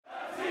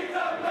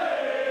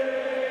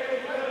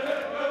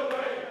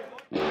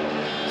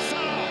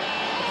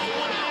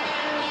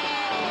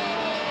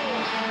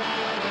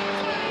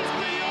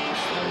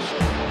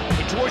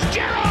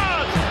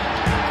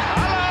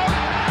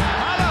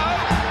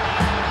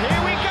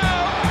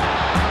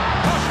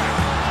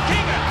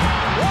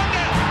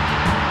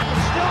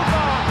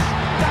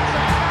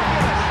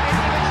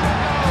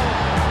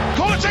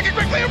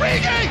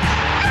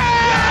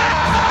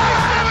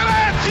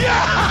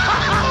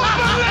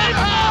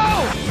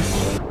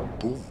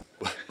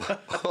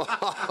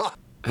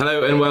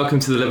Hello and welcome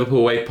to the Liverpool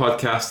Away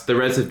podcast. The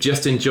Reds have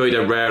just enjoyed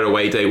a rare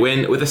away day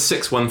win with a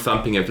 6-1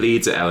 thumping of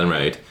Leeds at Ellen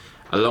Road.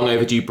 A long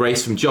overdue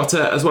brace from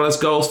Jota, as well as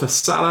goals for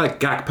Salah,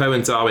 Gakpo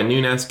and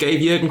Nunez,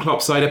 gave Jurgen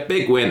Klopp's side a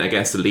big win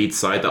against the Leeds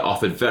side that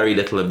offered very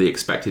little of the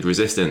expected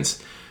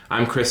resistance.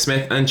 I'm Chris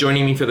Smith, and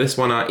joining me for this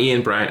one are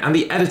Ian Brown and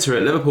the editor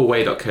at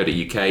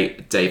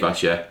liverpoolway.co.uk, Dave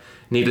Usher.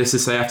 Needless to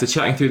say, after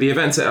chatting through the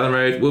events at Ellen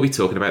Road, we'll be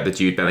talking about the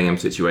Jude Bellingham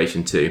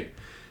situation too.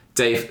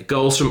 Dave,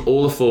 goals from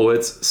all the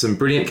forwards, some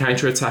brilliant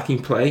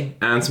counter-attacking play,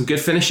 and some good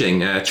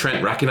finishing.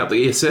 Trent racking up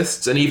the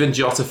assists, and even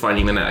Jota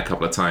finding the net a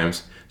couple of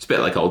times. It's a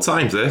bit like old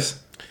times,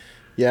 this.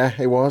 Yeah,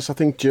 it was. I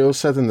think Jules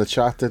said in the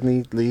chat, didn't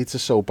he? Leeds are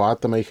so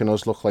bad, they're making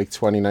us look like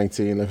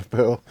 2019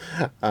 Liverpool.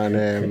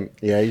 And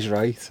yeah, he's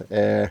right.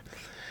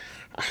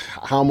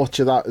 How much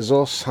of that is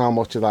us? How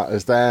much of that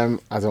is them?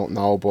 I don't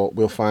know, but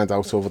we'll find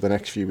out over the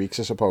next few weeks,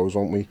 I suppose,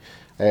 won't we?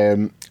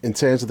 In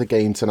terms of the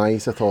game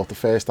tonight, I thought the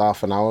first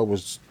half an hour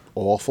was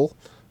awful.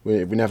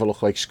 We never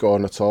looked like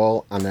scoring at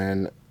all, and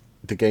then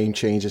the game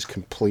changes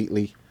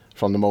completely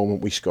from the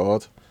moment we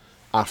scored.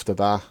 After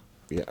that,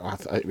 yeah,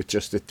 we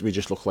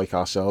just looked like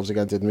ourselves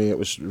again, didn't we? It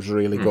was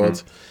really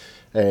good.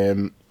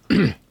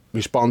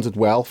 Responded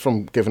well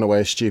from giving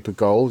away a stupid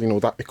goal. You know,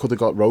 that it could have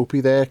got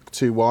ropey there,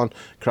 2-1,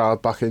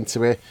 crowd back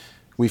into it.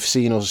 We've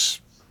seen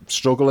us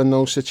struggle in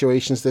those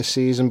situations this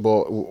season,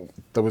 but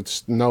there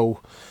was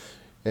no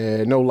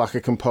lack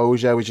of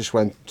composure. We just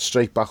went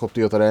straight back up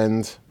the other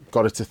end,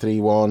 got it to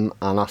 3-1,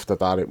 and after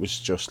that it was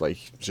just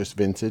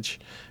vintage.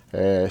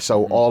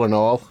 So all in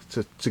all,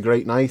 it's a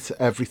great night.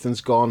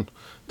 Everything's gone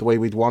the way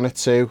we'd want it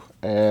to.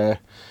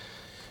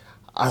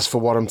 As for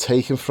what I'm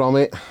taking from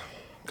it,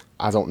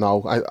 I don't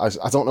know.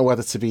 I don't know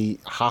whether to be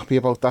happy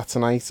about that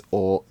tonight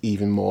or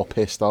even more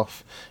pissed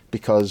off,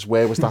 because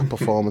where was that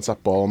performance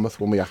at Bournemouth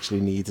when we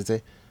actually needed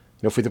it?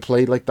 You know, if we'd have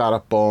played like that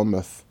at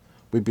Bournemouth,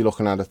 we'd be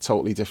looking at a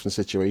totally different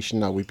situation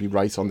now. We'd be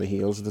right on the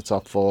heels of the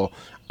top four.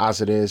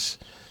 As it is,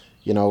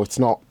 you know, it's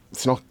not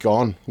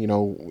gone. You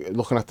know,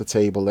 looking at the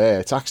table there,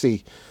 it's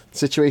actually, the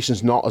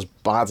situation's not as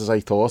bad as I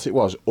thought it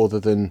was,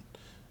 other than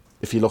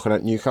if you're looking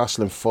at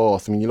Newcastle in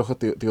fourth. I mean, you look at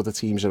the other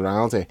teams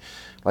around it.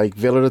 Like,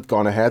 Villa had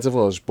gone ahead of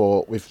us,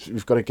 but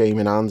we've got a game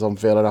in hand on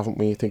Villa, haven't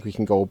we? I think we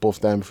can go above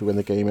them if we win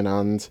the game in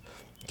hand.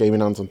 Game in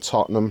hand on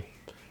Tottenham.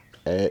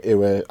 It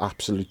were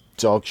absolute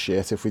dog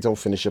shit. If we don't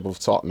finish above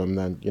Tottenham,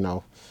 then, you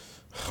know,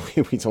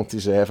 we don't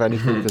deserve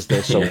anything because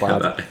they're so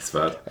bad. That is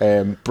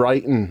bad.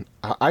 Brighton,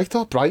 I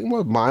thought Brighton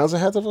were miles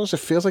ahead of us. It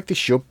feels like they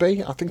should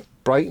be. I think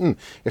Brighton,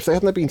 if they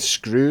hadn't been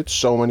screwed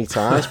so many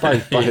times by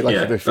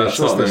the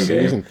officials this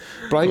season,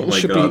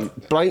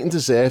 Brighton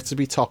deserve to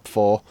be top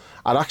four.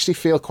 I'd actually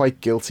feel quite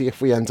guilty if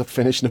we end up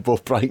finishing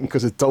above Brighton,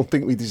 because I don't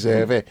think we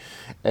deserve it.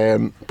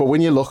 But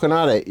when you're looking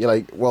at it, you're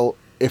like, well,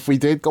 if we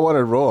did go on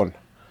a run,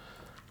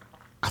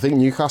 I think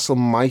Newcastle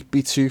might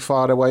be too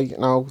far away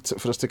now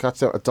for us to catch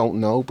them. I don't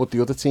know, but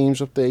the other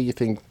teams up there, you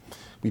think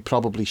we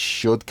probably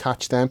should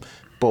catch them.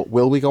 But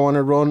will we go on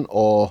a run?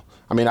 Or,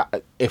 I mean,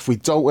 if we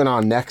don't win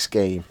our next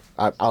game,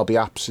 I'll be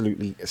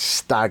absolutely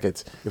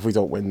staggered if we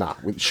don't win that.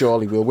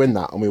 Surely we'll win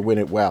that, and we'll win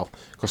it well,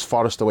 because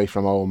Forest away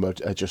from home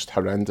are just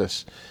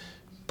horrendous.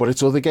 But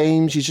it's other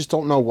games, you just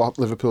don't know what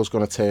Liverpool's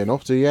going to turn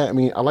up, do you? I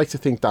mean, I like to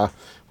think that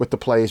with the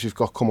players we've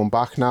got coming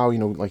back now, you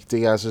know, like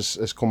Diaz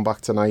has come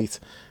back tonight.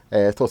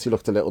 I thought he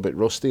looked a little bit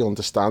rusty,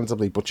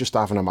 understandably, but just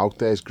having him out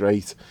there is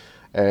great.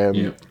 And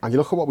you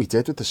look at what we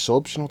did with the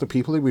subs, you know, the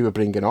people that we were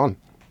bringing on.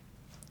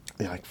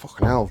 You're like,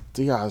 fucking hell,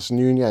 Diaz,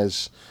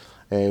 Nunez,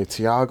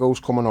 Thiago's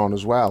coming on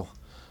as well.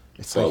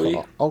 It's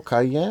like,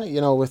 okay, yeah,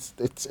 you know,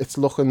 it's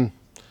looking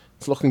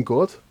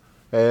good.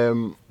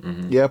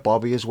 Yeah,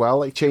 Bobby as well,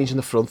 like changing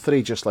the front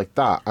three just like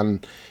that.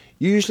 And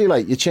usually,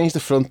 like, you change the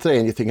front three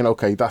and you're thinking,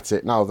 okay, that's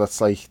it now.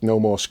 That's like no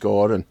more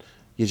scoring.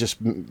 You're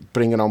just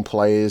bringing on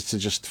players to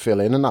just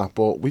fill in and that.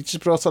 But we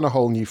just brought on a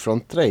whole new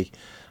front three.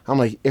 I'm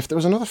like, if there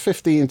was another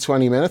 15,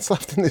 20 minutes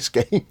left in this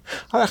game,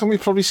 I reckon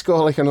we'd probably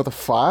score like another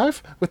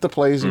 5 with the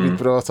players that we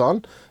brought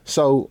on.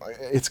 So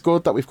it's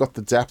good that we've got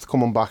the depth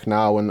coming back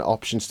now and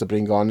options to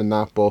bring on and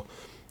that. But,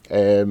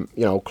 you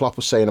know, Klopp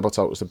was saying about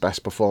how it was the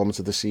best performance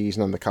of the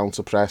season and the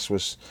counter press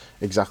was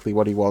exactly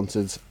what he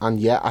wanted. And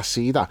yeah, I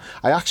see that.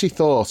 I actually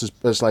thought,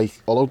 as like,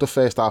 although the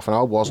first half an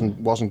hour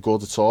wasn't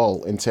good at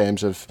all in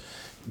terms of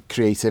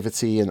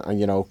creativity and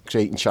you know,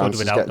 creating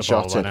chances, getting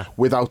shots in.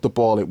 Without the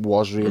ball, it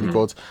was really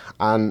good.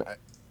 And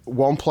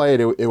one player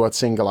who I'd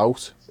single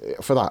out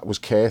for that was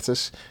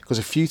Curtis, because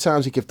a few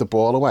times he gave the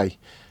ball away,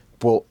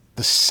 but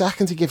the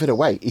second he gave it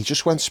away, he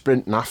just went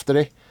sprinting after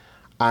it.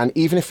 And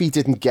even if he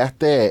didn't get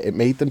there, it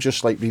made them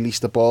just like release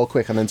the ball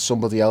quick, and then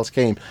somebody else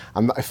came.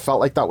 And I felt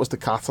like that was the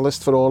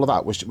catalyst for all of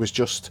that, was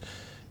just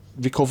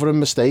recovering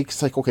mistakes.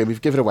 It's like, okay,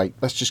 we've given it away,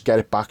 let's just get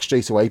it back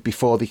straight away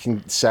before they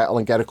can settle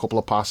and get a couple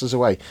of passes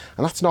away.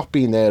 And that's not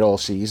been there all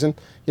season.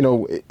 You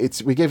know,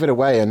 we give it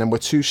away and then we're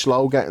too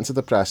slow getting to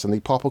the press and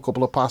they pop a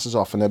couple of passes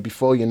off, and then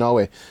before you know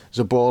it, there's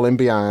a ball in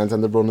behind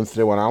and they're running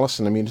through on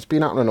Alisson. I mean, it's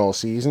been happening all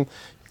season.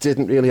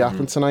 Didn't really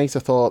happen tonight. I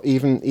thought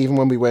even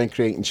when we weren't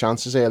creating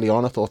chances early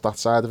on, I thought that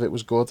side of it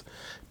was good.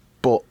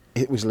 But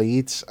it was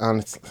Leeds,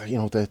 and it's,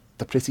 they're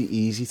pretty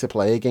easy to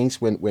play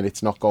against when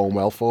it's not going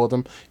well for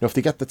them. If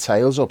they get the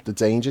tails up, the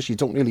dangers, you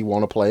don't really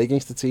want to play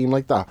against a team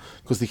like that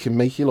because they can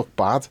make you look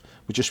bad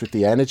with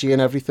the energy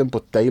and everything.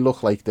 But they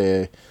look like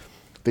they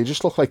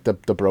just look like they're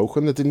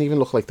broken. They didn't even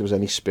look like there was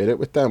any spirit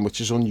with them,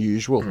 which is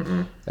unusual.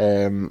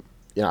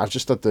 I've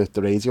just had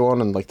the radio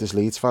on, and like there's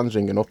Leeds fans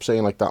ringing up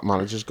saying like that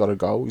manager's got to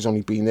go. He's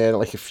only been there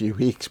like a few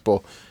weeks,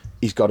 but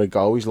he's got to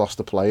go. He's lost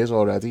the players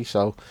already.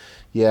 So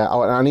yeah,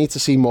 I need to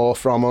see more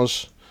from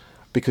us,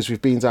 because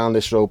we've been down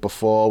this road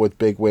before with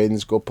big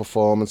wins, good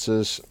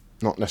performances,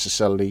 not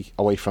necessarily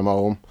away from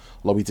home.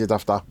 Although we did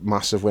have that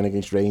massive win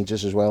against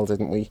Rangers as well,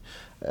 didn't we?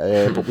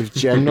 But we've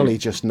generally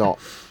just not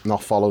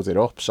followed it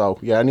up. So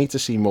yeah, I need to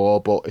see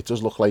more, but it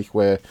does look like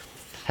we're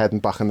heading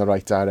back in the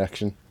right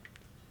direction.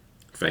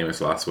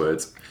 Famous last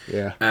words.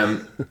 Yeah.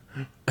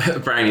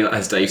 Brownie,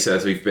 as Dave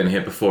says, we've been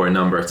here before a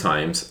number of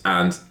times,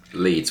 and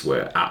Leeds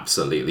were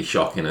absolutely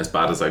shocking, as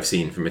bad as I've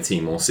seen from a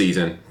team all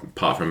season,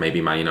 apart from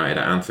maybe Man United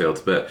at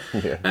Anfield. But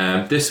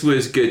this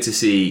was good to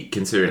see,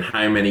 considering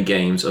how many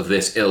games of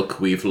this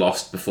ilk we've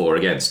lost before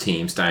against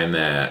teams down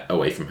there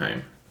away from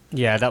home.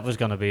 Yeah, that was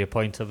going to be a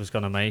point I was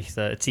going to make,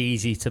 that it's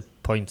easy to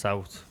point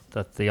out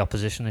that the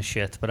opposition is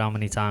shit, but how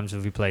many times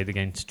have we played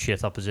against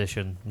shit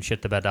opposition and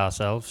shit the bed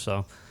ourselves?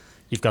 So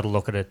you've got to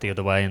look at it the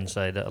other way and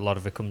say that a lot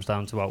of it comes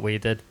down to what we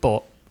did.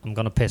 But I'm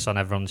going to piss on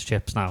everyone's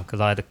chips now,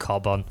 because I had a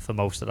cob on for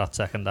most of that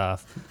second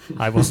half.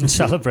 I wasn't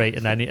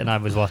celebrating anything I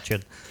was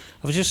watching.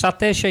 I was just sat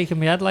there shaking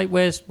my head like,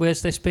 where's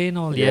this been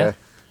all year? Yeah.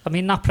 I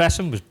mean, that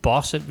pressing was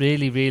boss. It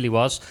really, really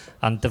was.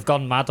 And they've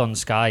gone mad on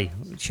Sky,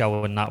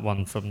 showing that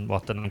one from, the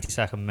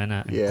 92nd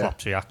minute, and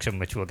Klopp's reaction,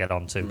 which we'll get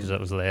on to because it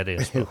was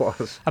hilarious. It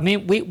was. I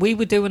mean, we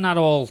were doing that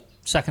all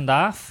second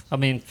half. I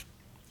mean,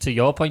 to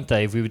your point,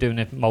 Dave, we were doing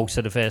it most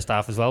of the first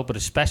half as well, but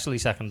especially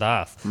second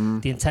half.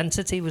 The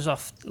intensity was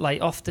off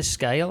the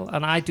scale,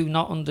 and I do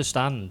not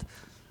understand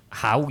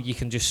how you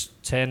can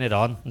just turn it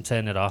on and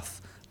turn it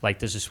off like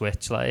there's a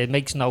switch. Like, it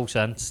makes no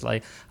sense.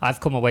 Like,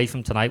 I've come away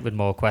from tonight with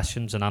more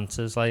questions than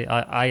answers. Like,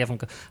 I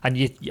haven't, and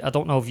I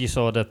don't know if you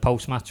saw the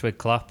post match with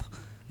Klopp.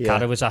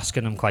 Cara was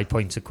asking him quite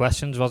pointed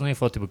questions, wasn't he? I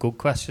thought they were good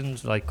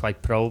questions, like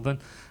quite probing,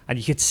 and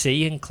you could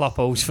see in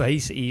Kloppo's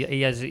face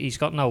he's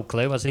got no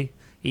clue, has he?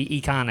 He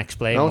can't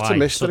explain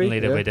why suddenly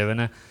they were doing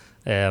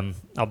it.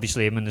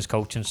 Obviously, him and his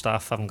coaching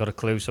staff haven't got a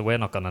clue, so we're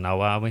not going to know,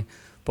 are we?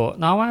 But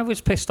no, I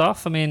was pissed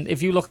off. I mean,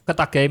 if you look at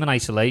that game in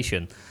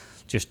isolation,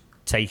 just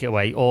take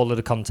away all of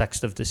the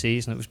context of the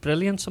season, it was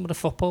brilliant. Some of the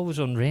football was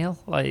unreal.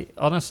 Like,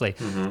 honestly,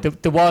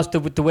 there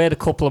were a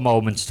couple of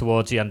moments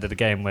towards the end of the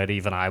game where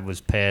even I was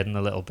pairing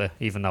a little bit,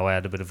 even though I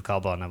had a bit of a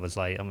cob on. I was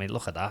like, I mean,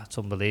 look at that, it's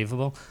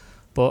unbelievable.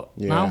 But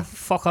no,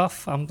 fuck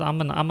off. I'm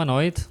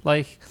annoyed.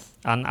 Like,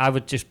 and I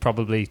would just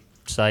probably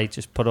say,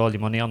 just put all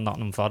your money on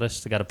Nottingham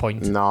Forest to get a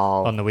point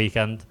on the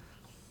weekend.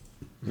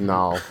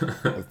 No,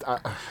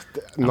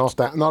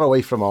 not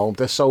away from home.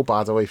 They're so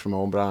bad away from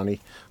home, Brownie.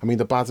 I mean,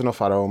 they're bad enough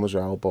at home as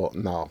well, but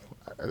no.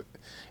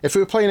 If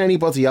we were playing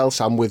anybody else,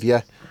 I'm with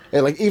you.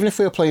 Like, even if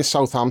we were playing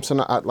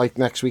Southampton like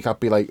next week, I'd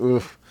be like,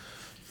 oof,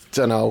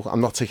 don't know.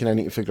 I'm not taking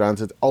anything for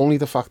granted. Only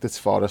the fact it's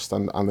Forest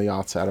and they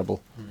are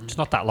terrible. It's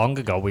not that long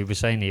ago we were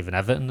saying even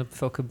Everton the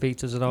fucking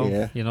beat us at home.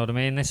 Yeah. You know what I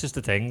mean? This is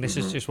the thing. This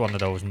is just one of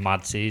those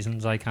mad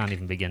seasons. I can't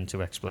even begin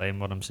to explain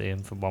what I'm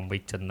seeing from one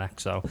week to the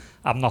next. So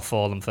I'm not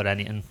falling for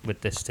anything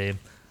with this team.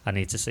 I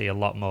need to see a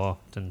lot more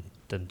than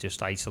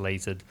just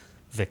isolated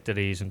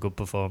victories and good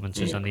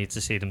performances. Yeah. I need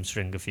to see them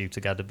string a few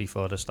together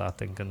before I start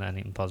thinking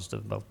anything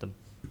positive about them.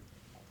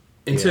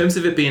 In terms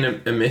of it being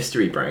a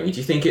mystery, Brownie, do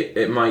you think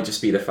it might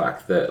just be the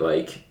fact that,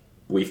 like,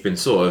 we've been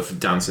sort of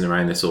dancing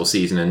around this all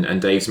season, and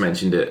Dave's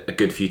mentioned it a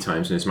good few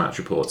times in his match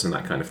reports and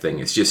that kind of thing.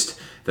 It's just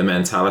the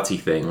mentality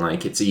thing.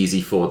 Like, it's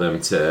easy for them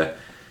to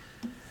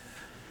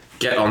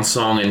get on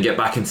song and get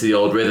back into the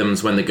old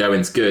rhythms when the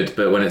going's good,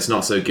 but when it's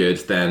not so good,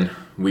 then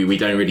we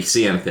don't really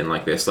see anything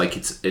like this. Like,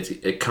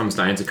 it comes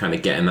down to kind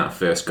of getting that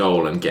first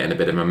goal and getting a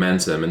bit of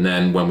momentum, and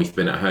then when we've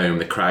been at home,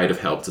 the crowd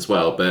have helped as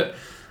well. But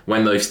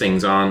when those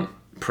things aren't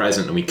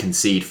present and we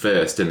concede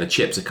first and the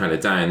chips are kind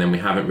of down, then we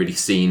haven't really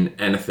seen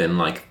anything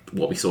like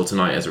what we saw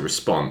tonight as a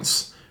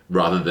response,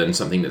 rather than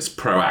something that's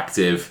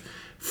proactive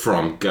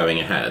from going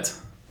ahead.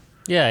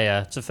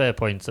 Yeah, it's a fair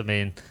point. I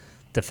mean,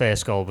 the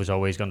first goal was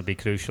always going to be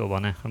crucial,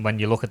 wasn't it? And when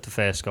you look at the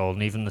first goal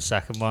and even the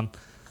second one,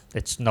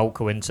 it's no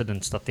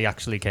coincidence that they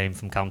actually came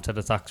from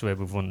counter-attacks where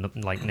we've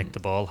nicked the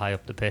ball high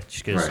up the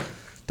pitch, because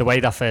the way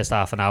that first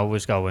half an hour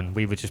was going,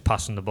 we were just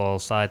passing the ball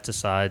side to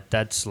side,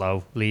 dead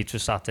slow. Leeds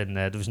was sat in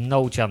there. There was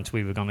no chance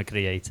we were going to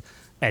create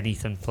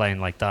anything playing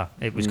like that.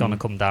 It was going to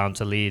come down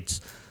to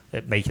Leeds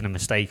making a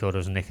mistake or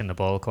us nicking the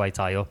ball quite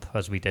high up,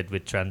 as we did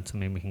with Trent. I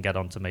mean, we can get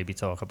on to maybe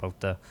talk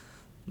about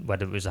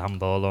whether it was a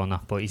handball or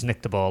not, but he's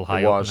nicked the ball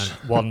high up. And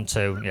then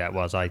 1-2, yeah, it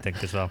was, I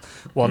think, as well.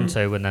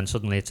 1-2, and then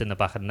suddenly it's in the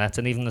back of the net.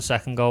 And even the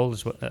second goal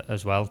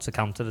as well, to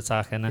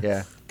counter-attack, innit?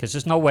 Yeah. Because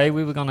there's no way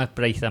we were going to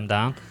break them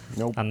down.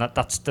 Nope. And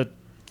that's the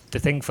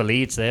thing for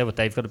Leeds there, what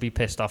they've got to be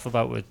pissed off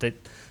about.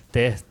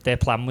 their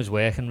plan was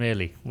working,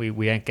 really.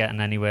 We ain't getting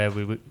anywhere.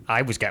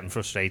 I was getting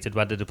frustrated.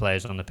 Whether the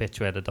players on the pitch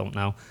were, I don't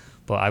know.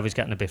 But I was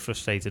getting a bit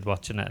frustrated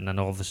watching it, and then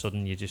all of a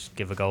sudden you just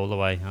give a goal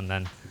away. And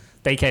then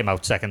they came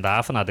out second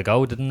half and had a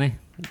go, didn't they?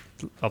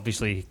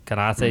 Obviously,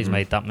 Kanate's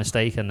made that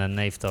mistake, and then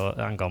they've thought,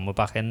 hang on, we're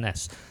back in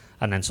this.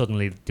 And then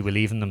suddenly they were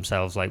leaving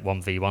themselves like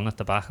 1v1 at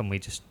the back, and we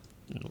just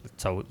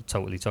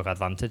totally took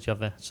advantage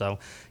of it. So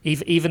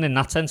even in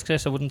that sense,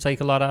 Chris, I wouldn't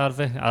take a lot out of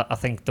it. I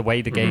think the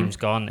way the game's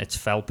gone, it's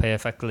fell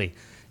perfectly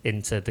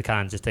into the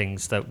kinds of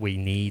things that we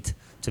need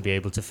to be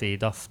able to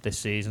feed off this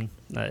season.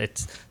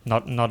 It's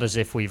not as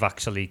if we've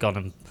actually gone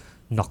and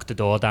knocked the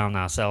door down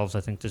ourselves. I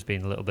think there's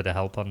been a little bit of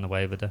help on the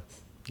way with it.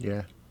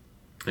 Yeah,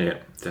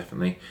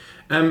 definitely.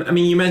 I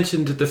mean, you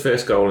mentioned the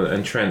first goal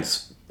and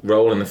Trent's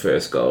role in the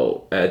first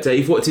goal.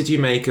 Dave, what did you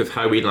make of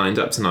how we lined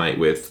up tonight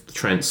with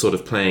Trent sort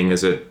of playing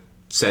as a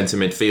centre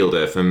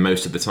midfielder for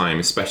most of the time,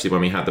 especially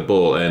when we had the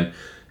ball, and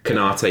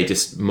Konate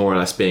just more or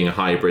less being a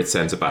hybrid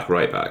centre back,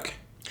 right back?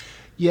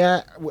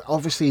 Yeah,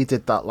 obviously he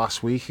did that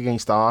last week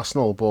against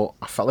Arsenal, but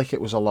I felt like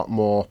it was a lot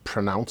more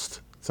pronounced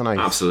tonight.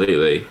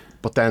 Absolutely.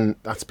 But then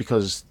that's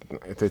because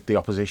the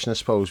opposition, I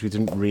suppose, we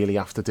didn't really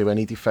have to do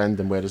any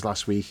defending, whereas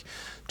last week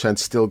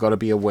Trent's still got to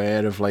be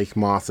aware of like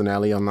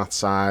Martinelli on that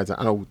side.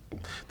 I know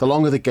the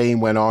longer the game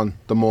went on,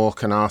 the more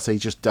Konate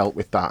just dealt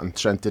with that, and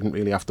Trent didn't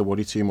really have to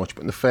worry too much.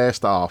 But in the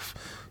first half,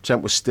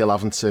 Trent was still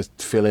having to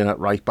fill in at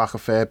right back a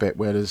fair bit,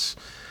 whereas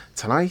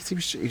tonight he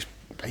was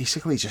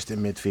basically just in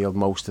midfield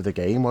most of the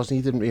game, wasn't he?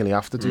 He didn't really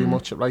have to do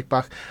much at right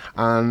back.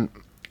 And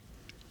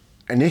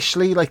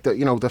initially, like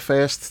the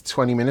first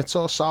 20 minutes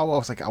or so, I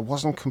was like, I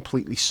wasn't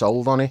completely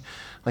sold on it.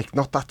 Like,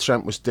 not that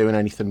Trent was doing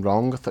anything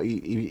wrong. I thought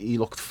he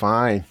looked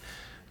fine,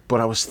 but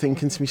I was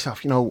thinking to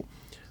myself,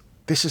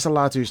 this is a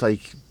lad who's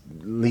like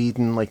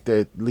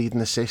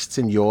leading assists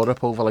in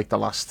Europe over like the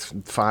last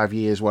 5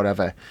 years,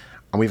 whatever.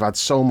 And we've had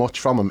so much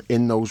from him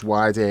in those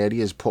wide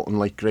areas, putting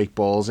like great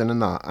balls in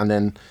and that, and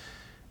then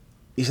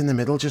he's in the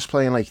middle just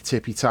playing like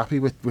tippy-tappy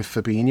with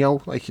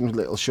Fabinho, like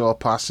little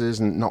short passes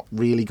and not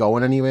really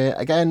going anywhere.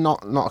 Again,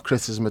 not a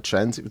criticism of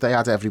Trent. They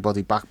had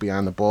everybody back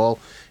behind the ball.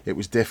 It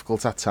was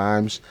difficult at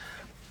times.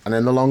 And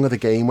then the longer the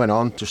game went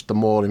on, just the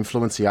more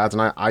influence he had.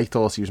 And I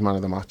thought he was man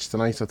of the match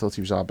tonight. I thought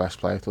he was our best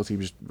player. I thought he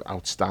was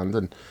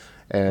outstanding.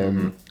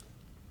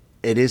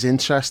 It is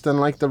interesting,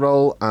 like, the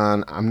role,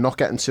 and I'm not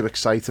getting too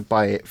excited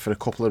by it for a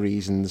couple of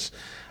reasons.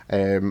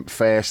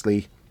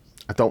 Firstly,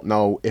 I don't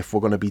know if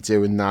we're going to be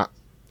doing that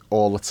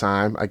all the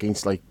time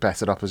against like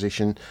better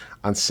opposition,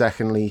 and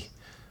secondly,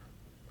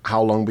 how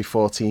long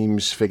before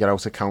teams figure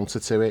out a counter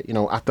to it.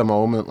 At the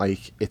moment,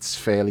 like, it's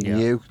fairly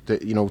new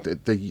that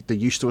they're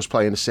used to us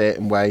playing a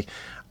certain way,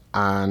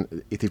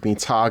 and they've been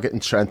targeting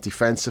Trent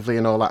defensively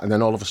and all that, and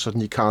then all of a sudden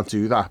you can't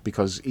do that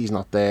because he's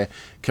not there.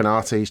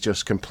 Konate's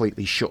just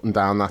completely shutting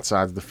down that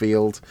side of the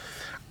field.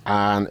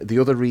 And the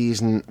other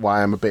reason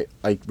why I'm a bit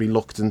like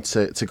reluctant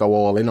to go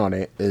all in on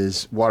it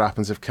is what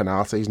happens if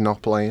Konate's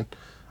not playing.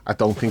 I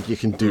don't think you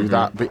can do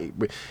that. But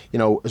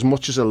as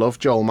much as I love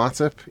Joel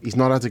Matip, he's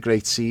not had a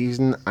great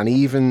season, and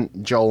even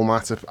Joel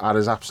Matip at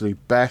his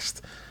absolute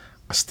best,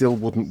 I still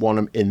wouldn't want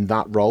him in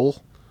that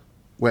role.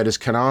 Whereas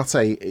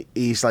Konate,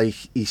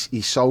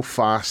 he's so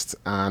fast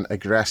and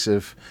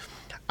aggressive,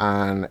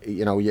 and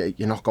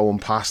you're not going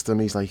past him.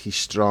 He's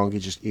strong.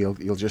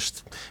 He'll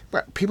just.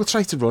 People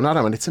try to run at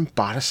him, and it's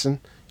embarrassing.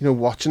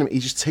 Watching him, he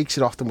just takes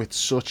it off them with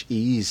such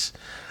ease.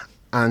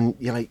 And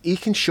he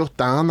can shut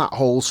down that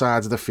whole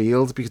side of the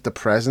field because the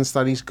presence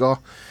that he's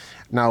got.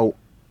 Now,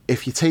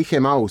 if you take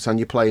him out and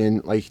you're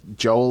playing like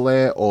Joel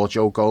there or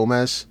Joe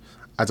Gomez,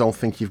 I don't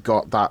think you've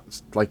got that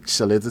like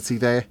solidity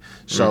there.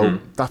 So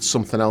that's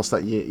something else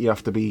that you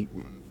have to be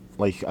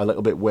like a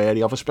little bit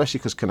wary of, especially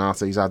because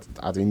Konate's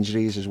had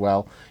injuries as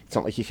well. It's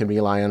not like you can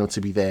rely on him to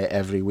be there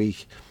every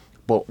week.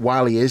 But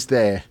while he is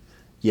there,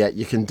 yeah,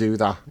 you can do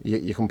that.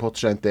 You can put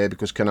Trent there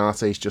because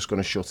Konate's just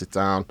going to shut it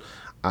down.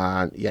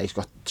 And yeah,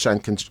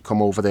 Trent can come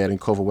over there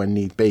and cover when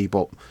need be,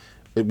 but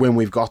when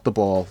we've got the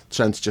ball,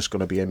 Trent's just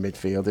going to be in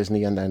midfield, isn't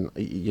he? And then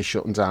you're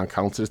shutting down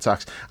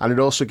counter-attacks. And it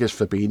also gives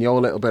Fabinho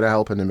a little bit of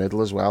help in the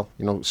middle as well.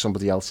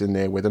 Somebody else in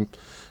there with him.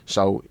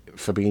 So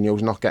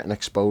Fabinho's not getting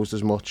exposed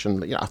as much.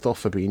 And I thought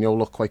Fabinho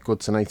looked quite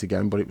good tonight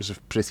again, but it was a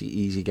pretty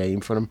easy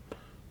game for him.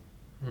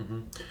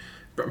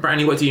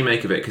 Brandy, what do you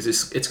make of it? Because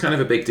it's kind of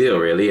a big deal,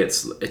 really.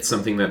 It's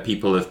something that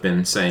people have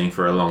been saying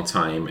for a long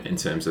time in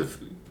terms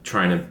of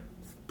trying to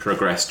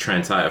progress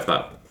Trent out of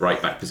that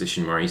right back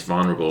position where he's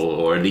vulnerable,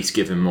 or at least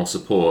give him more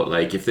support.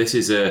 Like, if this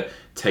is a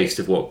taste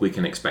of what we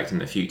can expect in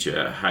the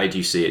future, how do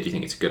you see it? Do you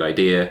think it's a good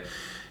idea? Do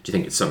you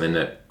think it's something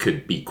that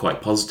could be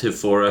quite positive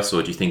for us,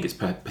 or do you think it's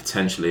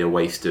potentially a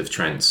waste of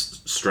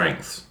Trent's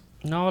strengths?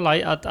 No,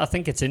 I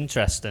think it's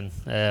interesting.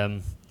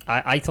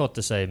 I thought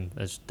the same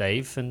as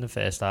Dave in the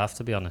first half,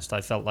 to be honest.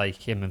 I felt like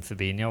him and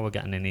Fabinho were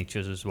getting in each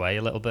other's way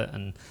a little bit,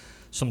 and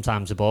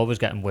sometimes the ball was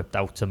getting whipped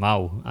out to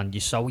Mo, and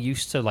you're so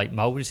used to like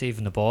Mo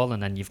receiving the ball,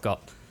 and then you've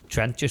got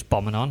Trent just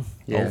bombing on,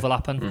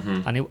 overlapping,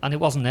 and it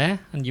wasn't there.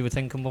 And you were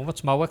thinking, well,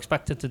 what's Mo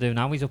expected to do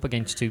now? He's up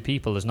against two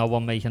people. There's no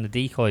one making a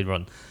decoy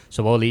run.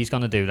 So all he's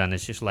going to do then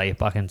is just lay it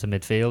back into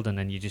midfield, and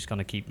then you're just going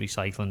to keep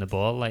recycling the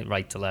ball, like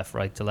right to left,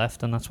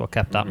 and that's what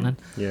kept happening.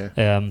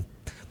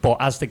 But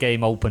as the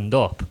game opened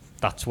up,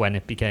 that's when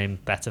it became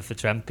better for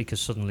Trent,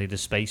 because suddenly there's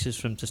spaces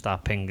for him to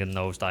start pinging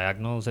those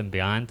diagonals in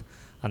behind,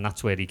 and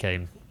that's where he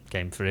came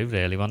through,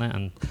 really, wasn't it?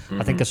 And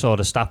I think I saw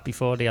the stat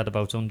before, he had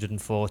about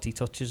 140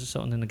 touches or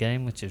something in the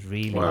game, which is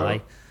really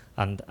high.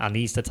 And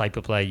he's the type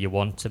of player you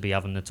want to be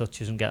having the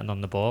touches and getting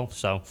on the ball.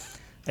 So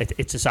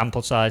it's a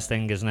sample size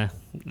thing, isn't it?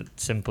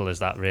 Simple as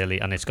that, really.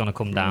 And it's going to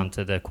come down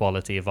to the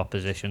quality of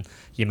opposition.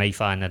 You may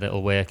find that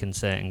it'll work in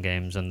certain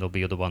games, and there'll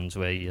be other ones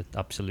where you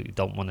absolutely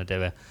don't want to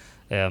do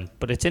it.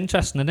 But it's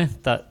interesting,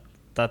 isn't it,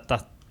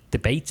 that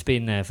debate's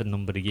been there for a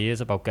number of years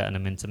about getting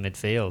him into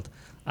midfield,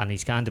 and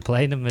he's kind of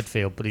playing in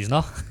midfield, but he's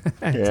not.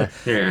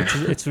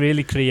 It's a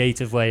really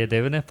creative way of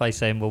doing it, by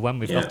saying, well, when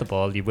we've got the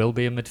ball, you will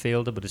be a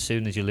midfielder, but as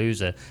soon as you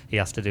lose it, he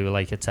has to do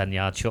like a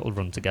 10-yard shuttle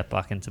run to get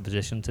back into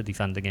position to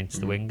defend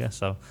against the winger.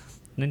 So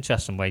an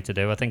interesting way to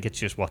do. I think it's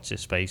just watch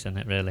his space in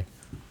it, really.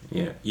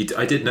 Yeah,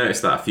 I did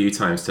notice that a few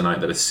times tonight,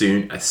 that as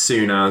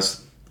soon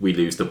as we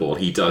lose the ball,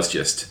 he does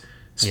just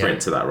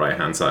sprint to that right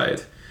hand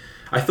side.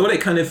 I thought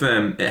it kind of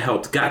it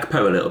helped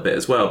Gakpo a little bit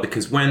as well,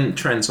 because when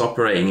Trent's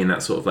operating in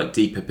that sort of like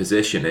deeper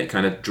position, it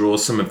kind of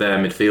draws some of their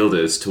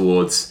midfielders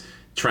towards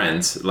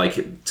Trent,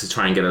 like to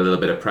try and get a little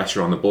bit of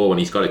pressure on the ball when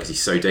he's got it, because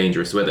he's so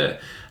dangerous with it.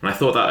 And I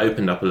thought that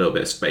opened up a little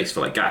bit of space for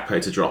like Gakpo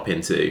to drop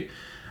into,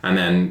 and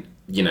then,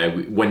 you know,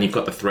 when you've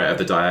got the threat of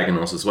the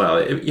diagonals as well,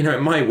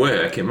 it might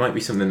work. It might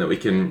be something that we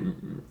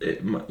can,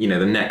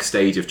 the next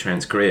stage of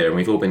Trent's career, and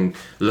we've all been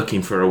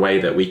looking for a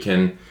way that we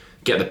can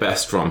get the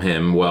best from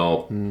him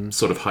while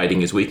sort of hiding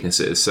his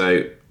weaknesses.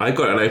 So I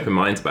got an open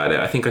mind about it.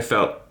 I think I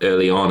felt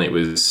early on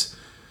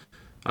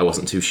I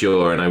wasn't too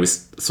sure, and I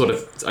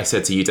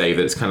said to you, Dave,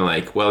 that it's kind of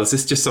like, well, is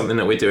this just something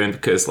that we're doing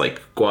because like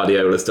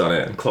Guardiola's done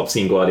it, and Klopp's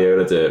seen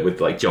Guardiola do it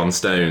with like John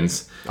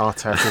Stones.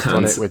 Arteta's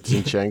done it with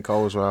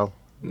Zinchenko as well.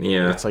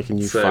 Yeah. It's like a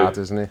new fad,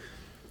 isn't it?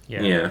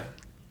 Yeah.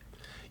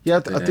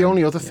 The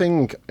only other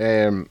thing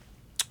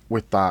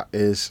with that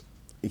is,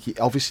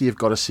 obviously you've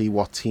got to see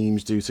what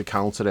teams do to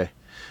counter it.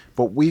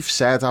 But we've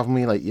said, haven't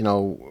we, like,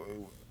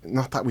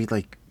 not that we'd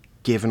like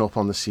given up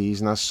on the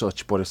season as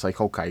such, but it's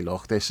like, okay,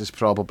 look, this is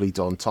probably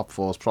done. Top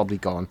four's probably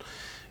gone.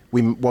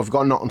 We've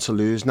got nothing to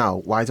lose now.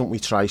 Why don't we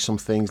try some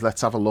things?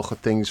 Let's have a look at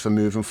things for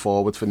moving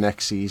forward for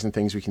next season,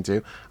 things we can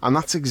do. And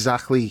that's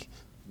exactly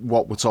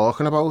what we're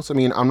talking about. I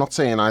mean, I'm not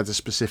saying I'd have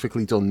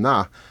specifically done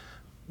that.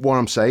 What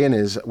I'm saying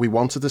is we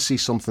wanted to see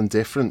something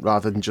different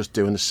rather than just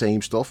doing the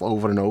same stuff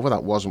over and over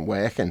that wasn't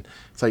working.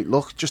 It's like,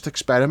 look, just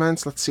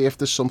experiment. Let's see if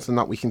there's something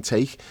that we can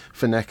take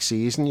for next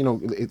season.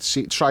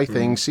 Try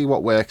things, see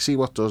what works, see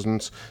what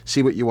doesn't,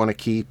 see what you want to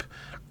keep.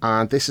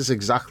 And this is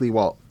exactly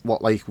what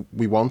like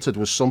we wanted,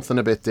 was something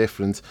a bit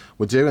different.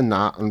 We're doing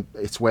that, and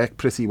it's worked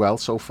pretty well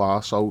so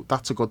far. So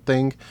that's a good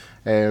thing.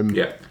 And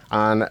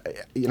I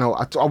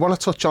want to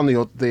touch on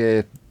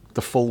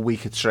the full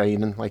week of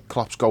training. Like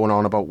Klopp's going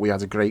on about, we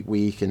had a great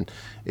week and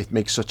it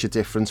makes such a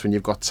difference when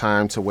you've got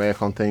time to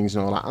work on things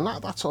and all that,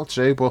 and that's all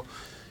true, but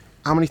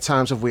how many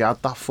times have we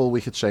had that full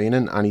week of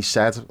training and he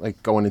said,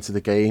 like, going into the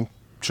game,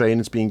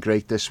 training's been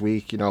great this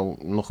week,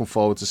 I'm looking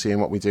forward to seeing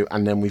what we do,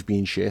 and then we've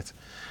been shit.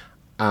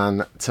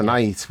 And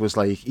tonight was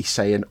like, he's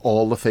saying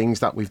all the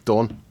things that we've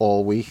done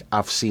all week,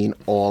 I've seen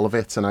all of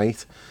it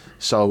tonight.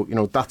 So,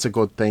 that's a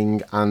good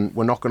thing, and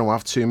we're not going to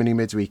have too many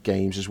midweek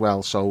games as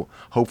well, so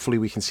hopefully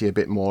we can see a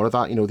bit more of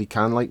that. They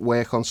can, like,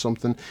 work on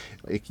something.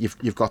 Like,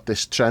 you've got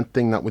this Trent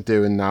thing that we're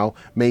doing now.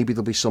 Maybe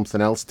there'll be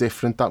something else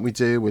different that we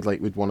do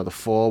with one of the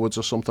forwards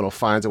or something, or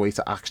find a way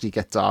to actually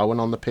get Darwin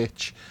on the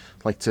pitch,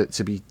 like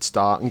to be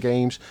starting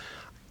games.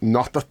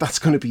 Not that that's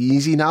going to be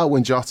easy now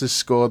when Jota's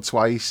scored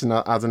twice and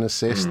had an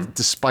assist,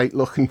 despite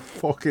looking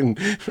fucking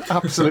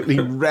absolutely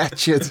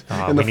wretched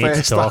in the first half. We need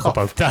to talk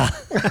about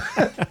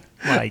that.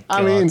 My God.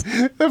 I mean,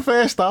 the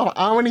first half,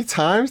 how many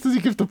times did he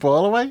give the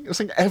ball away? It was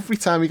like every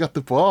time he got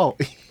the ball,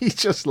 he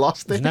just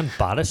lost it. It was an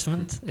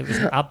embarrassment. It was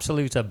an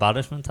absolute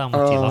embarrassment how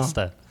much he lost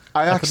it.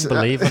 I couldn't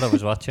believe what I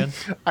was watching.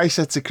 I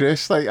said to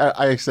Chris, like,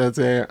 I said,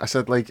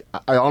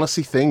 I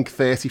honestly think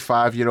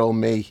 35-year-old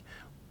me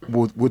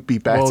would be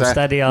better. Whoa,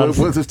 steady on.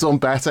 Would have done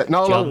better.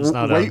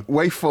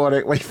 Wait for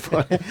it.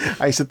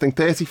 I said, think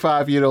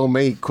 35-year-old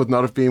me could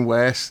not have been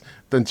worse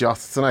than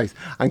Jota tonight.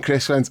 And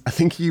Chris went, I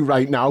think you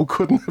right now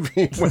couldn't have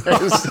been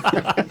worse.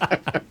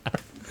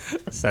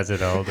 Says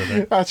it all, doesn't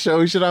it? That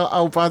shows you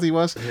how bad he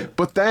was. Yeah.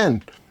 But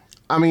then,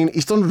 I mean,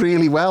 he's done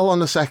really well on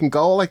the second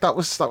goal. Like, that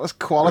was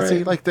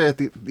quality. Right. Like,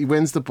 he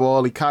wins the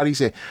ball, he carries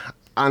it.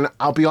 And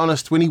I'll be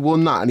honest, when he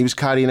won that and he was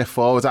carrying it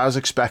forward, I was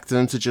expecting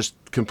him to just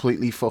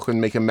completely fucking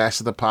make a mess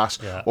of the pass,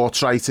 or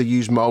try to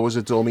use Mo as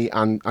a dummy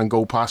and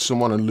go past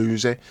someone and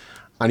lose it.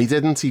 And he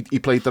didn't. He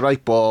played the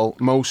right ball.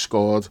 Mo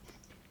scored.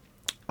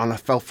 And I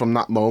felt from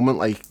that moment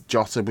like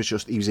Jota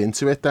was he was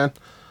into it then.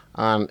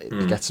 and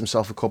he gets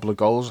himself a couple of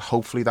goals.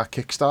 Hopefully that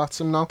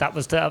kickstarts him now. That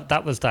was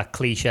that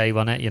cliche,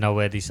 wasn't it? You know,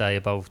 where they say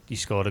about you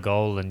scored a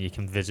goal and you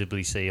can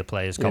visibly see a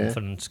player's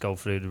confidence go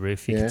through the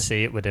roof. You could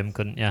see it with him,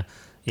 couldn't you?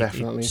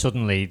 Definitely. He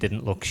suddenly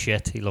didn't look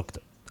shit. He looked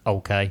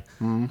okay,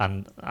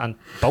 and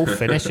both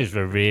finishes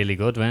were really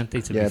good, weren't they?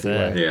 To be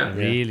fair,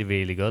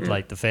 really good.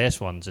 Like the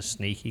first one's a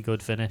sneaky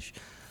good finish,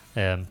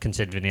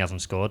 considering he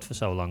hasn't scored for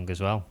so long as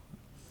well.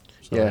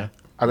 So,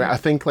 I mean, I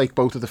think like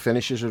both of the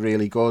finishes are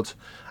really good,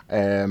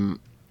 and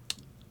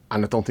I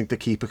don't think the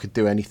keeper could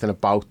do anything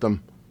about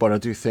them. But I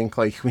do think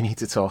like we need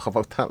to talk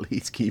about that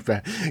Leeds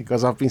keeper,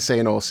 because I've been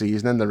saying all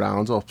season in the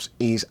roundups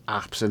he's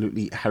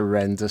absolutely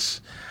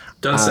horrendous.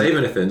 Don't save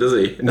anything, does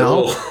he?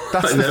 No,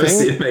 that's the thing.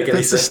 Seen him make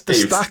any saves. The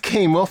stat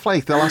came up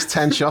like the last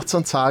 10 shots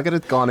on target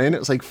had gone in. It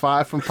was like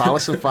 5 from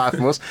Palace and 5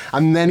 from us.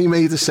 And then he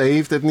made a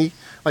save, didn't he?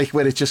 Like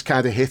where it just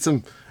kind of hit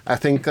him. I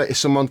think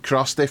someone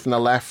crossed it from the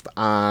left,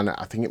 and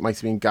I think it might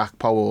have been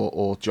Gakpo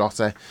or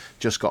Jota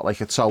just got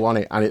like a toe on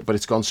it, but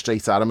it's gone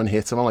straight at him and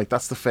hit him. I'm like,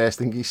 that's the first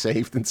thing he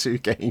saved in 2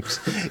 games.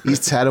 He's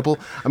terrible.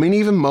 I mean,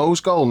 even Mo's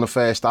goal in the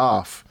first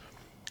half,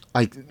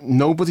 like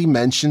nobody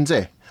mentioned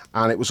it.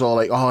 And it was all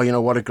like, oh, you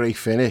know, what a great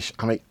finish.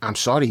 I mean, I'm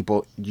sorry,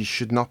 but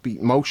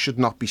Mo should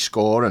not be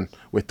scoring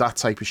with that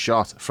type of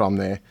shot from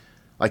there.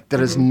 Like,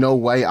 there is no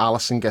way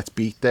Alisson gets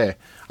beat there.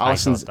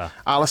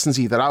 Alisson's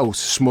either out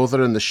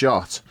smothering the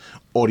shot,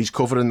 or he's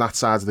covering that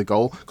side of the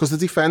goal, because the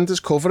defender's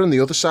covering the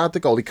other side of the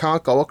goal. He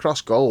can't go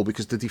across goal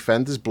because the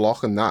defender's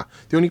blocking that.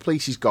 The only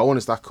place he's going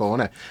is that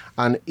corner,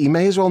 and he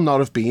may as well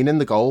not have been in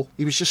the goal.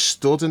 He was just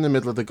stood in the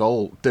middle of the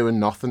goal doing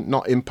nothing,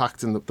 not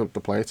impacting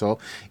the play at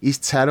all. He's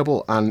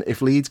terrible, and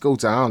if Leeds go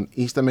down,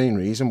 he's the main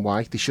reason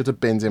why. They should have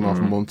binned him off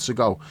months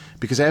ago,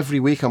 because every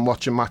week I'm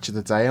watching Match of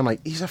the Day, I'm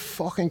like, he's a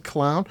fucking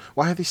clown.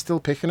 Why are they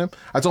still picking him?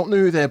 I don't know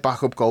who their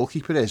backup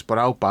goalkeeper is, but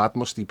how bad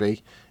must he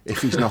be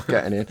if he's not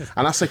getting in?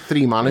 And that's like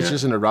 3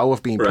 managers in a row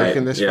have been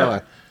picking this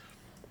fella.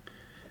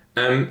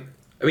 I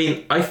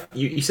mean,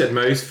 you said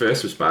Mo's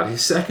first was bad.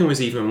 His second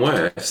was even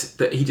worse.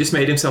 That he just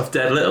made himself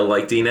dead little,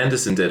 like Dean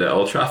Henderson did at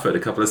Old Trafford a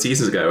couple of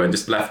seasons ago, and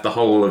just left the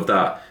whole of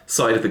that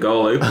side of the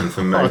goal open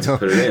for Mo to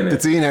put it in. The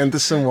Dean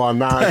Henderson one,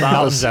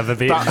 nothing's ever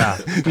beaten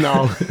that.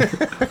 No,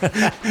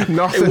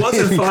 nothing. It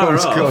wasn't far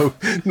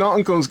off.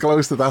 Nothing comes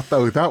close to that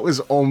though. That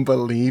was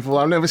unbelievable.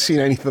 I've never seen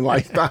anything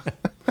like that.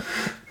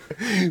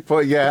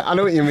 But yeah, I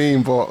know what you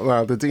mean.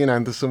 But the Dean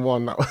Henderson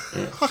one,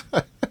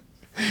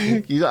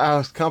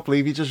 I can't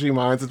believe you just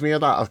reminded me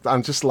of that.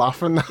 I'm just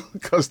laughing now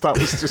because that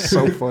was just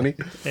so funny.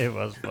 It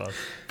was fun.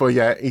 But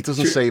yeah, he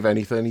doesn't save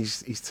anything.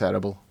 He's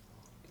terrible.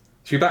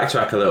 Should we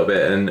backtrack a little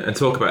bit and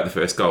talk about the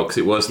first goal, because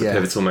it was the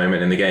pivotal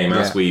moment in the game,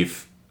 as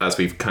we've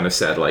kind of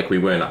said. Like, we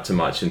weren't up to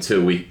much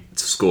until we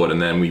scored,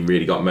 and then we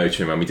really got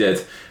motoring when we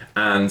did.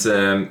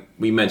 And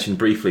we mentioned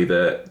briefly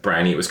that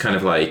Brownie, it was kind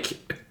of like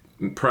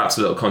perhaps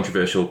a little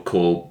controversial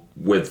call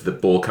with the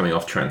ball coming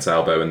off Trent's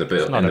elbow in the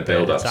build-up.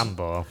 It's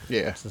handball.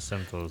 Yeah. It's as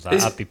simple as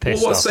that. I'd be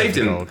pissed off if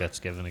the goal gets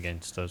given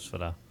against us for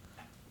that.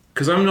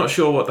 Because I'm not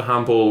sure what the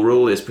handball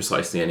rule is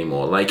precisely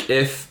anymore. Like,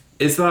 is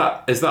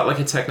that like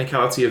a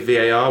technicality of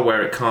VAR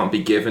where it can't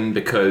be given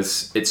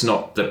because it's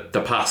not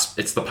the pass,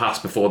 it's the pass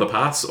before the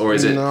pass, or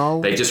is it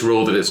they just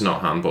ruled that it's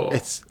not handball?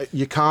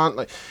 You can't,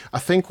 like, I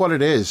think what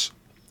it is,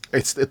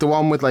 it's the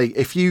one with, like,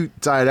 if you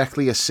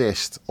directly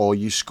assist or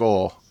you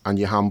score and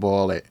you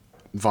handball it,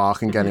 VAR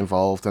can get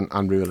involved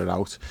and rule it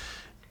out.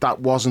 That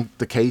wasn't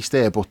the case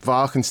there, but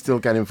VAR can still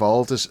get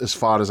involved as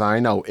far as I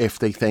know if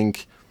they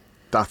think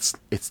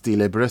it's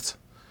deliberate.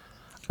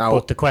 Now,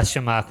 but the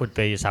question mark would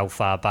be is how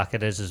far back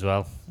it is as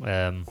well.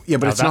 But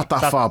it's not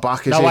that far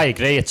back, is it? No, I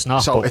agree, it's not.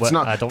 So it's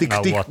not. I don't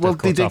know what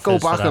the they did go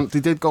back and they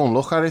did go and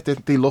look at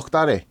it. They looked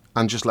at it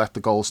and just let the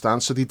goal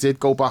stand. So they did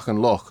go back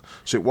and look.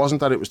 So it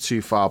wasn't that it was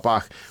too far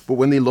back. But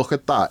when they look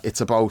at that,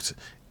 it's about,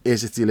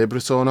 is it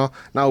deliberate or not?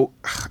 Now,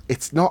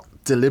 it's not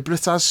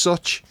deliberate as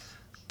such,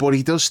 but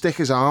he does stick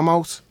his arm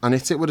out and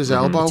hits it with his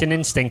elbow. It's an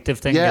instinctive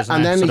thing,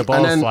 isn't it? So the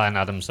ball's flying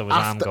at him, so his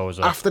arm goes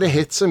up. After it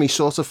hits him, he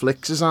sort of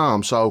flicks his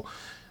arm. So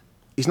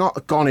he's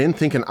not gone in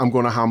thinking, I'm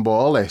going to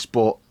handball this,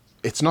 but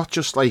it's not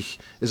just like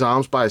his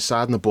arm's by his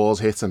side and the ball's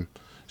hit him.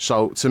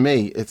 So to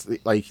me, it's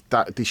like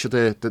that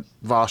the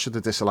VAR should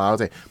have disallowed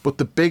it. But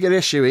the bigger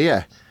issue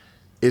here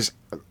is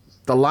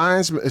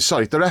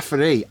the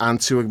referee,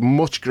 and to a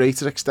much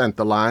greater extent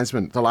the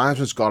linesman. The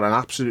linesman's got an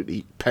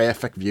absolutely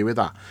perfect view of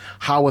that.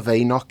 How are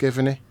they not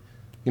giving it?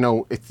 You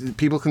know,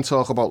 people can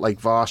talk about like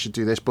VAR should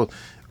do this, but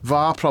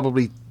VAR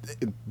probably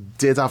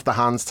did have the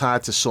hands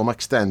tied to some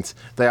extent.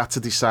 They had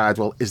to decide,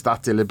 well, is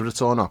that deliberate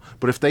or not?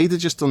 But if they'd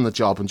have just done the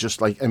job and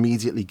just like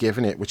immediately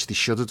given it, which they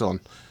should have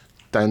done,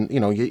 then you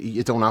know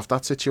you don't have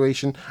that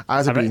situation.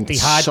 I'd have been they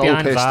hide so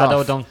behind pissed VAR off.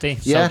 though, don't they?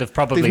 Yeah, so they've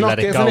probably let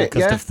it go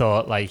because yeah. they've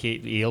thought like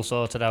he'll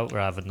sort it out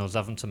rather than us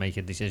having to make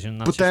a decision.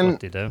 That's but then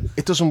what they do.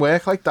 It doesn't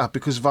work like that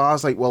because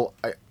VAR's like, well,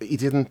 he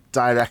didn't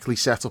directly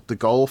set up the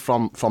goal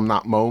from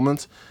that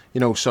moment,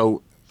 you know.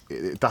 So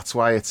that's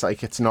why it's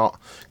like it's not,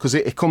 because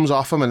it comes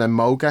off him and then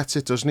Mo gets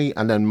it, doesn't he?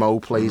 And then Mo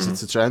plays it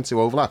to Trent, who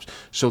overlaps.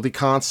 So they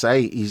can't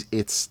say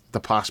it's the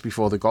pass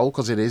before the goal,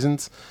 because it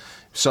isn't.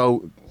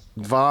 So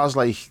VAR's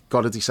like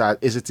got to decide,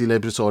 is it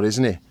deliberate or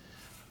isn't it?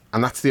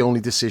 And that's the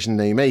only decision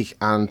they make,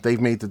 and they've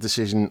made the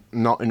decision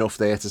not enough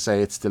there to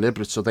say it's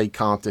deliberate, so they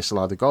can't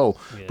disallow the goal.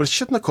 Yeah. But it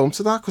shouldn't have come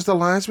to that, because the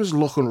linesman's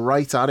looking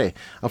right at it,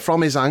 and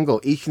from his angle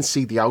he can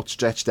see the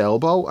outstretched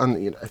elbow,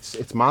 and you know,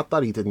 it's mad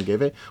that he didn't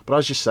give it. But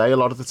as you say, a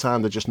lot of the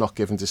time they're just not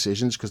giving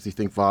decisions because they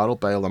think VAR will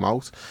bail them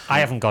out. I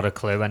haven't got a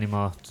clue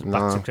anymore.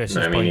 Back to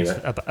Chris's point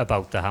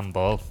about the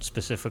handball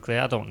specifically,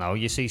 I don't know.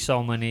 You see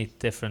so many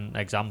different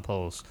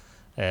examples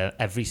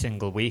every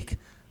single week.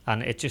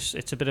 And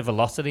it's a bit of a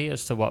lottery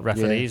as to what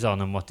referee's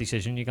on and what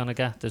decision you're going to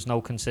get. There's no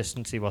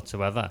consistency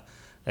whatsoever.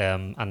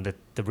 And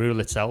the rule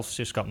itself's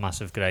just got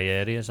massive grey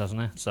areas,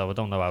 hasn't it? So I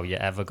don't know how you're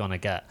ever going to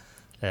get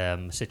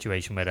a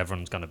situation where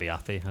everyone's going to be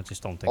happy. I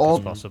just don't think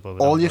it's possible.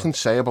 All you can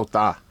say about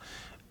that,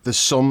 there's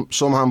some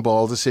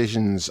handball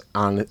decisions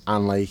and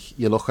like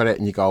you look at it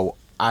and you go,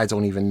 I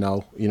don't even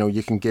know. You know,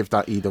 you can give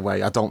that either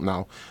way. I don't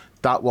know.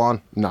 That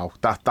one, no,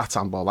 that's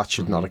handball. That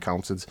should not have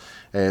counted.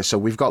 So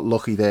we've got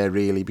lucky there,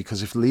 really,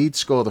 because if Leeds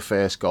score the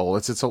first goal,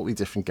 it's a totally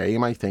different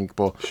game, I think.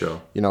 But,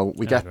 you know,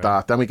 we get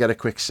that, then we get a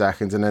quick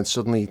second, and then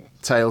suddenly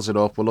tails it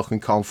up, we're looking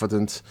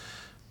confident.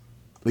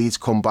 Leeds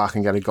come back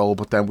and get a goal,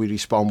 but then we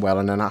respond well,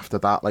 and then after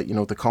that, like, you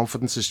know, the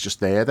confidence is just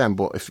there then.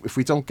 But if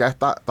we don't get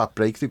that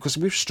breakthrough, because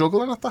we were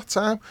struggling at that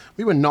time,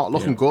 we were not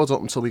looking good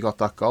up until we got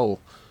that goal.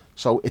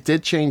 So it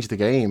did change the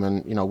game,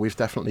 and, you know, we've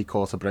definitely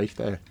caught a break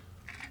there.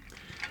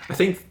 I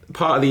think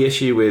part of the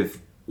issue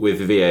with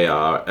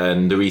VAR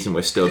and the reason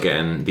we're still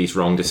getting these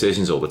wrong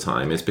decisions all the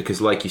time is because,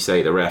 like you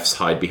say, the refs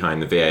hide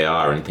behind the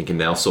VAR and thinking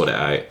they'll sort it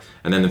out,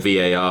 and then the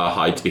VAR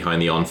hides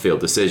behind the on-field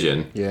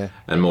decision,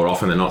 and more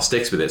often than not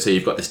sticks with it. So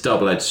you've got this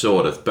double-edged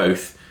sword of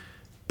both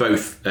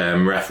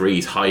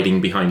referees hiding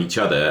behind each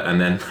other,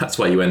 and then that's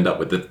why you end up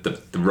with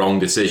the wrong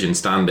decision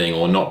standing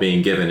or not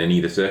being given in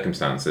either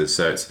circumstances.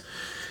 So it's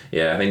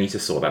they need to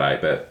sort that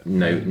out, but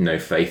no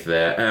faith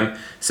there.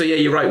 So yeah,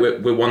 you're right, we're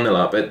 1-0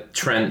 up, but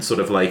Trent sort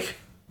of like,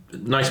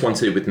 nice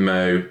 1-2 with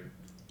Mo,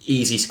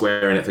 easy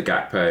squaring it for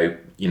Gakpo,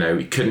 you know,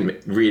 he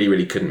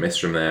really couldn't miss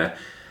from there.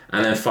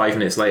 And then 5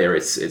 minutes later,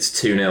 it's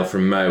 2-0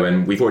 from Mo,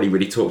 and we've already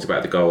really talked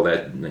about the goal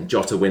there.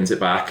 Jota wins it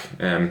back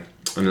and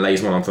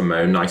lays one on for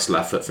Mo, nice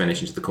left foot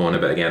finish into the corner,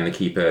 but again, the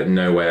keeper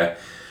nowhere.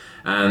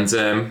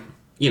 And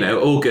you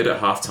know, all good at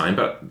half-time,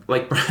 but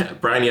like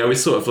Brownie, I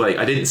was sort of like,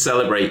 I didn't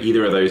celebrate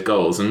either of those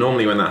goals, and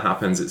normally when that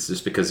happens, it's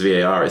just because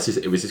VAR.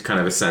 It was just kind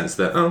of a sense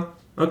that, oh,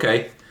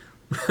 okay,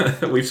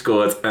 we've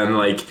scored, and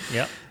like,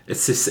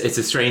 it's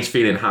a strange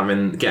feeling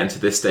getting to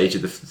this stage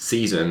of the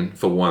season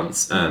for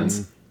once,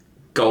 and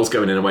goals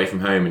going in away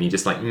from home, and you're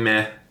just like,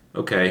 meh,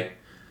 okay.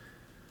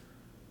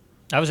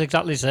 I was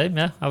exactly the same,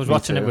 yeah. I was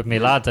watching it with my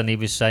lad, and he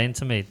was saying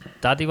to me,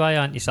 Daddy, why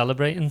aren't you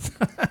celebrating?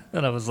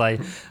 And I was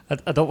like,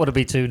 I don't want to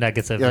be too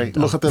negative. Yeah,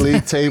 look at the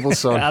league table,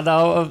 son. I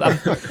know.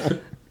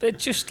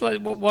 It's just like,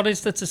 what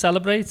is there to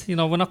celebrate? You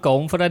know, we're not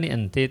going for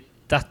anything.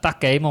 That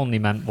game only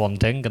meant one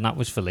thing, and that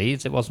was for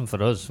Leeds. It wasn't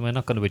for us. We're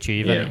not going to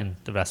achieve anything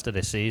the rest of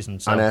this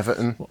season. So and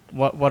Everton.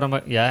 What am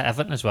I? Yeah,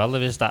 Everton as well.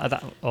 There is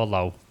that.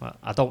 Although,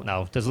 I don't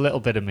know. There's a little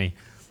bit of me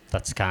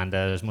that's kind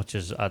of, as much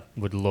as I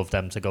would love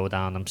them to go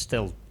down, I'm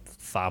still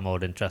far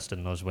more interested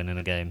in us winning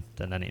a game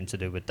than anything to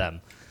do with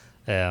them.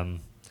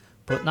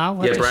 But now,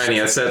 Brownie,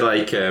 I said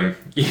like, you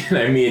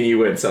know, me and you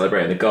weren't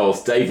celebrating the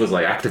goals. Dave was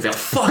like, actively,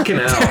 fucking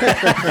hell.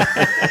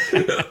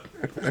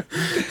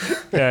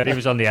 Yeah, he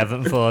was on the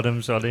Everton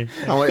forum, sorry.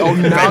 I'm like, oh,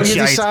 now you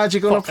decide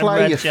you're going to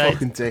play, you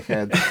fucking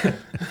dickhead.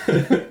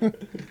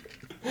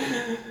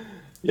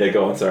 Yeah,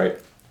 go on, sorry.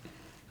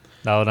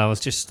 No,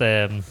 it's just,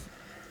 I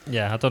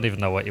don't even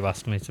know what you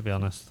asked me, to be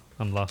honest.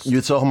 I'm lost. You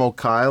were talking about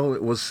Kyle.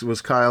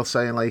 Was Kyle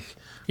saying like?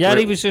 Yeah,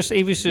 he was just.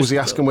 Was he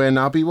asking where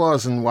Naby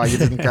was and why you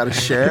didn't get a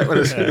shirt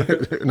with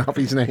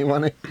Naby's name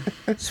on it?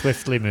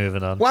 Swiftly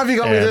moving on. Why have you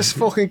got me this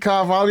fucking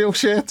Carvalho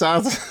shirt,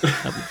 Dad?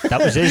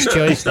 That was his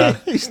choice, though.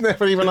 He's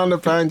never even on the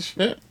bench.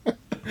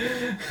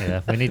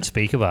 Yeah, we need to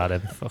speak about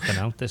him. Fucking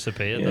hell,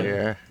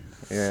 disappeared.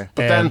 Yeah.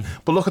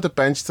 But look at the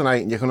bench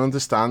tonight, and you can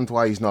understand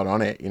why he's not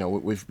on it. You know,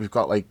 we've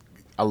got like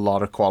a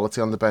lot of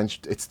quality on the bench.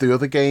 It's the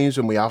other games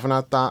when we haven't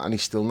had that, and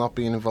he's still not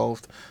being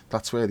involved.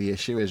 That's where the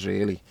issue is,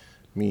 really.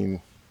 I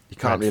mean, you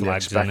can't really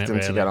expect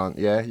him to get on.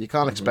 Yeah, you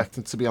can't expect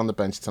him to be on the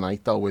bench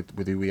tonight, though,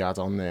 with who we had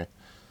on there.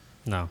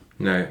 No.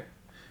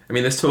 I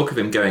mean, there's talk of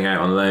him going out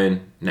on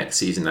loan next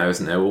season now,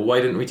 isn't there? Well, why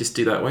didn't we just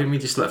do that? Why didn't we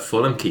just let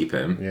Fulham keep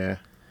him? Yeah.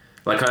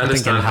 Like, I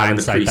understand having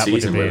the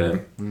pre-season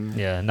with him.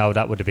 Yeah, no,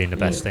 that would have been the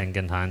best thing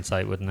in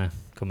hindsight, wouldn't it?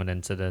 Coming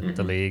into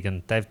the league,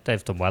 and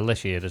they've done well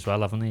this year as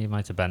well, haven't they? You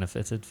might have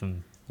benefited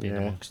from being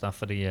amongst that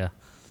for the year.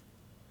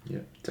 Yeah,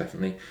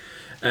 definitely.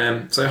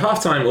 So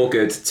half-time, all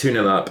good,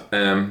 2-0 up.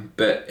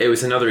 But it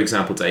was another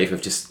example, Dave,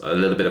 of just a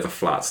little bit of a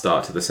flat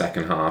start to the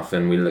second half,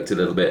 and we looked a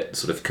little bit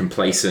sort of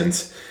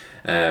complacent.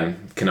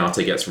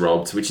 Konate gets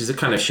robbed, which is a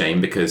kind of shame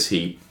because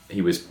he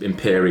he was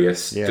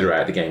imperious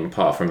throughout the game,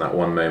 apart from that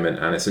one moment.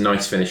 And it's a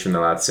nice finish from the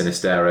lad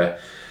Sinistera.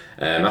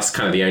 That's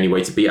kind of the only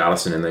way to beat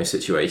Alisson in those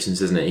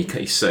situations, isn't it?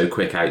 He's so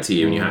quick out to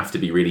you, and you have to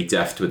be really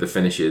deft with the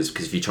finishes,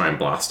 because if you try and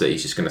blast it,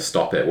 he's just going to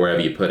stop it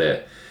wherever you put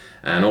it.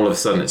 And all of a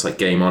sudden, it's like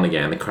game on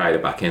again. The crowd are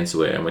back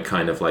into it, and we're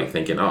kind of like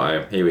thinking,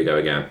 "Oh, here we go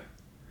again."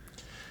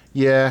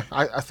 Yeah,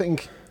 I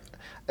think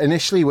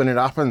initially when it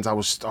happened, I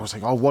was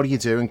like, "Oh, what are you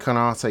doing,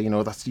 Konate? You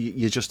know,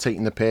 you're just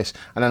taking the piss."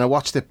 And then I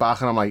watched it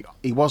back, and I'm like,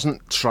 he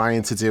wasn't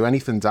trying to do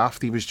anything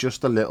daft. He was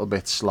just a little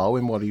bit slow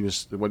in what he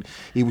was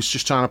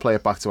just trying to play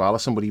it back to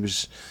Alisson, but he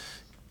was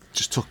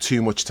just took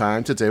too much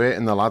time to do it,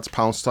 and the lads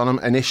pounced on him.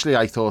 Initially,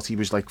 I thought he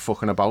was like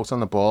fucking about on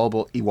the ball,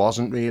 but he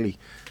wasn't really.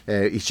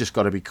 He's just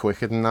got to be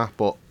quicker than that.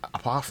 But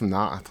apart from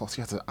that, I thought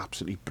he had an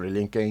absolutely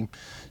brilliant game.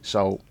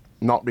 So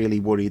not really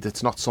worried.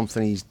 It's not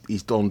something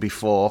he's done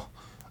before.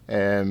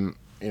 You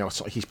know,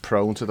 so he's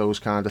prone to those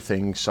kind of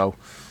things. So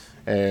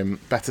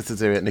better to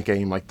do it in a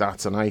game like that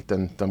tonight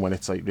than when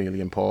it's like really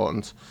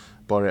important.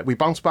 But we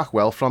bounced back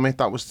well from it.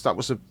 That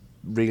was a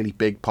really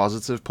big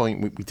positive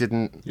point. We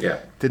didn't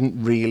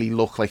really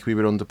look like we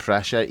were under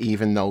pressure,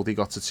 even though they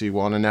got to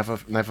 2-1. I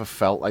never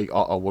felt like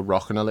we're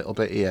rocking a little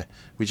bit here.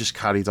 We just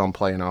carried on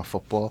playing our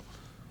football.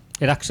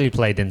 It actually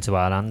played into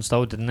our hands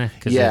though, didn't it?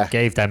 Because it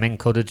gave them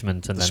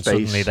encouragement, and then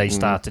space, suddenly they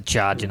started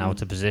charging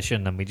out of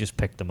position, and we just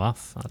picked them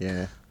off.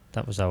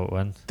 That was how it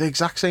went. The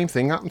exact same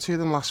thing happened to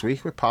them last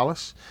week with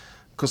Palace.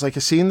 Because like I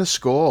seen the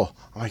score,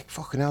 I'm like,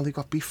 fucking hell, they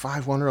got beat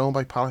 5-1 at home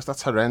by Palace.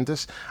 That's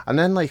horrendous. And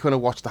then like when I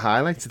watched the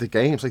highlights of the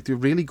games, like they were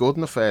really good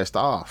in the first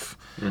half.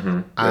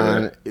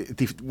 And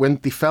when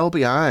they fell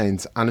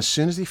behind, and as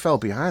soon as they fell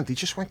behind, they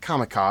just went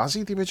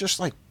kamikaze. They were just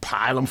like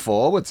piling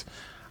forward.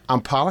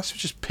 And Palace were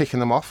just picking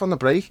them off on the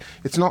break.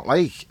 It's not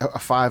like a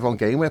 5-1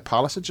 game where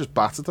Palace had just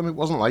battered them. It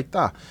wasn't like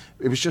that.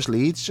 It was just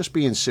Leeds just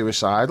being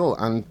suicidal,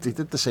 and they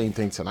did the same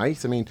thing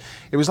tonight. I mean,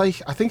 it was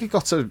like, I think it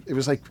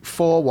was like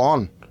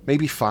 4-1.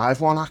 Maybe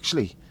 5-1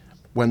 actually,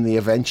 when they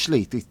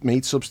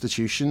made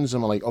substitutions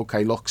and were like,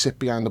 okay, look, sit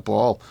behind the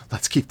ball,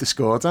 let's keep the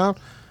score down.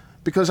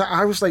 Because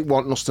I was like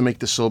wanting us to make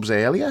the subs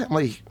earlier. I'm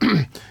like,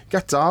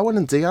 get Darwin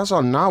and Diaz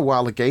on now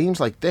while the game's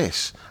like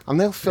this, and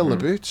they'll fill the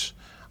boots.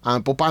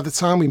 But by the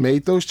time we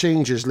made those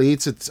changes,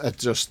 Leeds had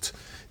just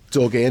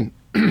dug in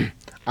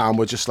and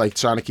were just like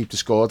trying to keep the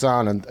score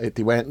down, and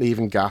they weren't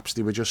leaving gaps.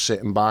 They were just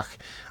sitting back,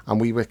 and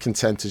we were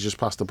content to just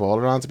pass the ball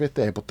around a bit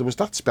there. But there was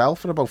that spell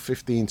for about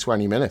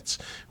 15-20 minutes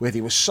where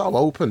they were so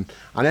open,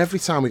 and every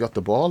time we got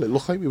the ball, it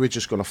looked like we were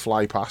just going to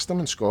fly past them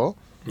and score.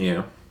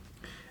 Yeah.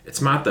 It's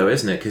mad though,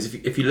 isn't it? Because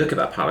if you look at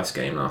that Palace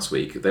game last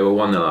week, they were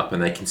 1-0 up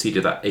and they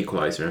conceded that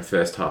equaliser in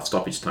first half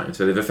stoppage time.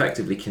 So they've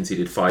effectively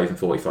conceded 5 in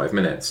 45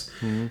 minutes.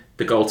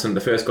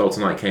 The first goal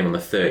tonight came on the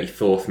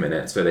 34th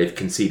minute, so they've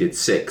conceded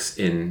 6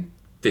 in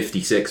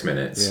 56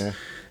 minutes. Yeah.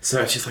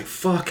 So it's just like,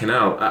 fucking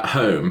hell, at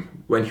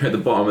home, when you're at the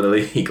bottom of the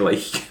league,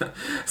 like,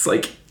 it's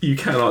like, you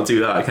cannot do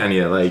that, can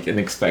you? Like, and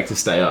expect to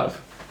stay up.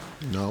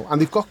 No, and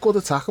they've got good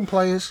attacking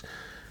players.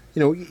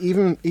 You know,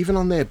 even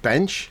on their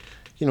bench,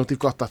 you know, they've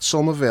got that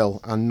Somerville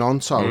and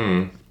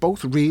Nonto,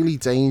 both really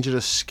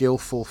dangerous,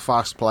 skillful,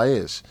 fast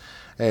players.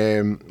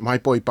 My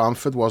boy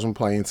Bamford wasn't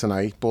playing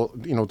tonight, but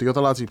you know the other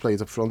lads who played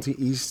up front,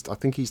 I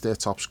think he's their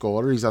top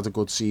scorer. He's had a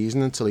good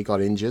season until he got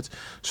injured.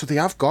 So they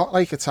have got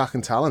like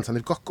attacking talent, and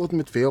they've got good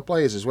midfield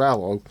players as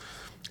well. Oh,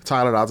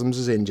 Tyler Adams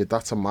is injured.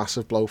 That's a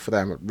massive blow for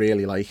them. I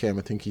really like him.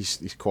 I think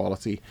he's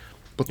quality.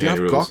 But they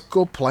have got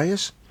good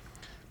players.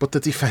 But the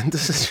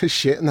defenders are just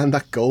shit, and then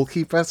that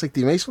goalkeeper, it's like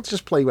they may as well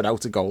just play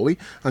without a goalie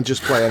and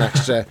just play an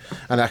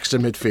extra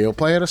midfield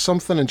player or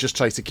something, and just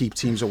try to keep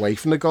teams away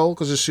from the goal,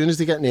 because as soon as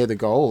they get near the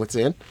goal, it's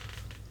in.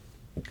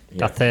 Yeah,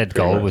 that third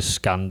goal was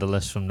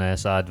scandalous from their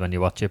side when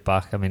you watch it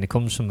back. I mean, it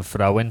comes from a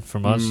throw-in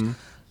from us,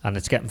 and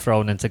it's getting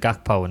thrown into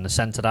Gakpo, and the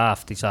centre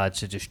half decides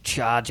to just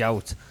charge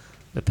out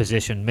the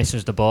position,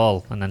 misses the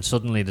ball, and then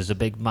suddenly there's a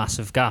big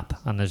massive gap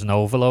and there's an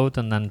overload,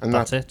 and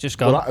that's it, just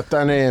go. Well,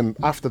 then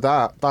after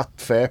that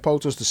Firpo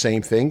does the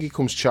same thing. He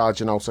comes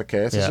charging out at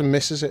Curtis and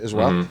misses it as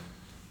well.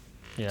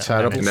 Yeah,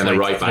 terrible. And then the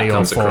right back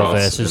comes across. 3 or 4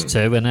 versus 2,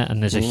 innit?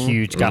 And there's a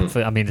huge gap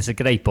for. I mean, it's a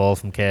great ball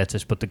from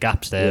Curtis, but the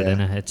gap's there,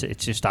 innit?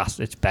 It's just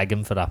it's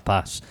begging for that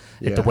pass.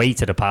 The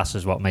weight of the pass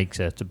is what makes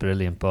it. It's a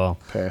brilliant ball.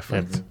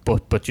 Perfect.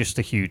 But just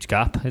a huge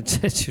gap. It's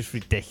just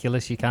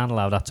ridiculous. You can't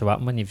allow that to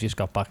happen when you've just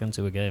got back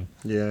into a game.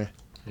 Yeah.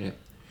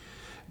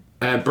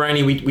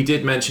 Brownie, we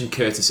did mention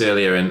Curtis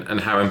earlier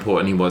and how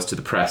important he was to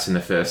the press in the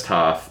first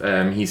half.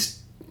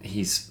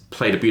 He's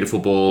played a beautiful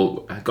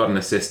ball, got an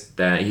assist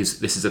there.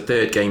 This is the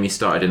 3rd game he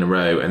started in a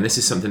row, and this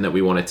is something that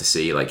we wanted to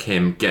see, like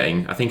him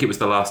getting. I think it was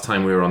the last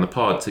time we were on the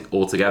pod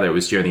all together. It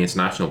was during the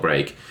international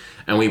break,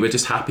 and we were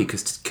just happy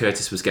because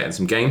Curtis was getting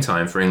some game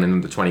time for England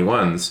under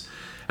 21s,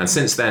 and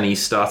since then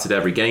he's started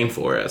every game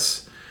for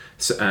us.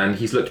 And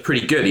he's looked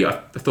pretty good.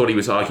 I thought he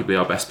was arguably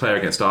our best player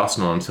against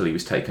Arsenal until he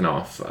was taken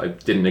off. I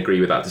didn't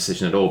agree with that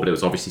decision at all, but it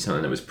was obviously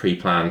something that was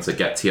pre-planned to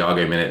get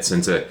Thiago minutes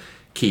and to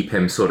keep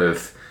him sort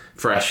of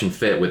fresh and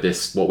fit with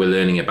this, what we're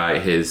learning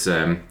about his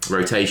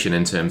rotation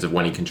in terms of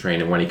when he can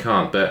train and when he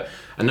can't. But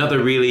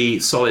another really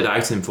solid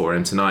outing for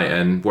him tonight,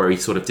 and where he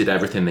sort of did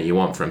everything that you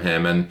want from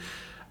him, and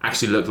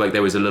actually looked like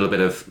there was a little bit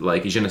of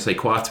like je ne sais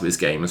quoi to his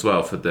game as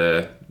well for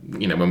the,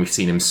 when we've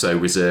seen him so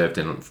reserved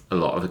in a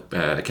lot of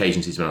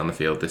occasions he's been on the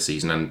field this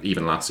season and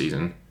even last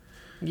season.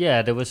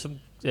 Yeah, there was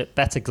some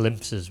better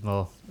glimpses,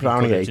 more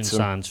encouraging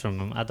signs from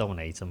him. I don't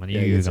hate him. I knew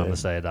you were going to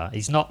say that.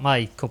 He's not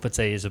my cup of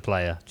tea as a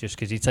player, just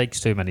because he takes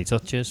too many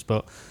touches.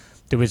 But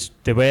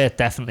there were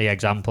definitely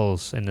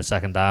examples in the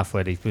second half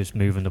where he was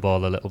moving the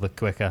ball a little bit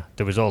quicker.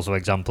 There was also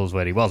examples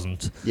where he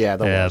wasn't. Yeah,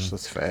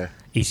 that's fair.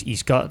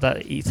 He's got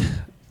that.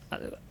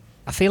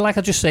 I feel like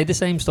I just say the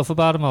same stuff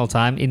about him all the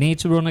time. He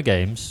needs a run of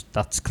games.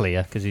 That's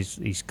clear, because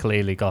he's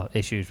clearly got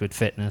issues with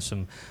fitness,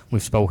 and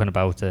we've spoken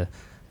about it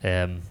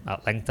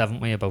at length,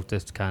 haven't we, about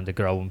this kind of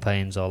growing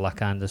pains, all that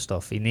kind of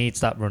stuff. He needs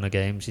that run of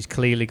games. He's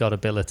clearly got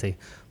ability,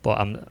 but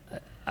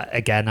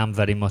I'm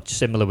very much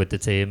similar with the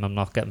team. I'm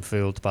not getting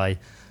fooled by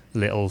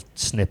little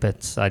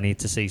snippets. I need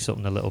to see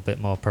something a little bit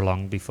more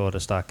prolonged before I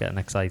start getting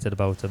excited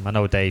about him. I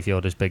know, Dave,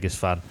 you're his biggest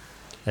fan.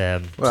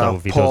 So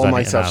if he Paul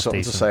might have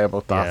something to say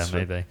about that. Yeah,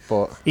 maybe.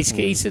 But he's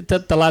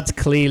the lad's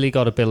clearly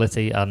got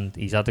ability, and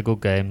he's had a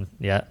good game.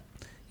 Yeah,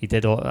 he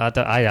did.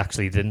 I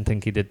actually didn't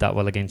think he did that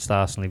well against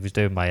Arsenal. He was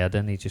doing my head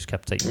in. He just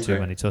kept taking too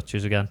many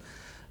touches again.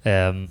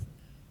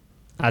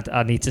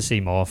 I need to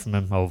see more from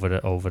him over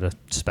the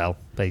spell,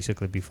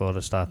 basically, before I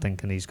start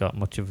thinking he's got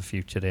much of a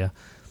future here.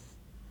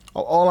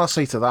 All I'll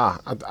say to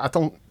that,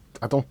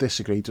 I don't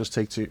disagree. He does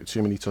take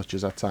too many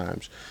touches at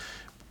times,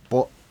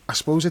 but I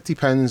suppose it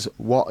depends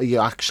what are you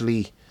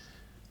actually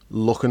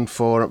looking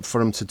for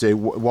him to do,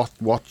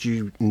 what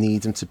you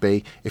need him to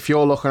be. If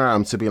you're looking at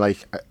him to be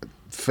like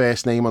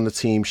first name on the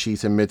team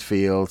sheet in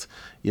midfield,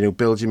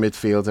 build your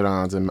midfield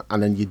around him,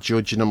 and then you're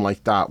judging him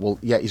like that, well,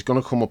 yeah, he's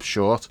going to come up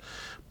short.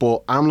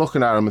 But I'm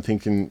looking at him and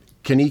thinking,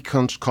 can he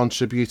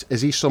contribute?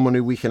 Is he someone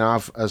who we can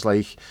have as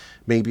like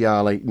maybe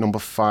our like number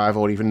 5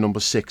 or even number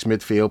 6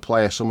 midfield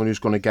player, someone who's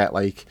going to get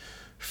like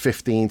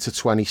 15 to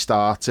 20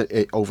 starts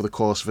over the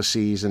course of a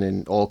season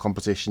in all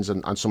competitions,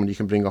 and someone you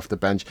can bring off the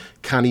bench?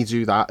 Can he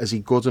do that? Is he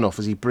good enough?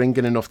 Is he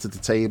bringing enough to the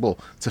table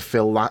to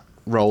fill that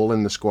role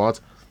in the squad?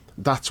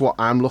 That's what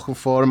I'm looking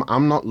for him.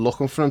 I'm not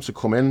looking for him to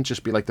come in and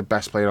just be like the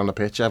best player on the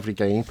pitch every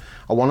game.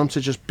 I want him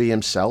to just be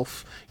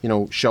himself,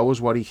 show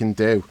us what he can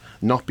do,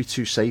 not be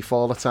too safe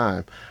all the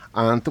time.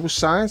 And there was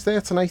signs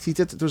there tonight.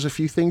 There was a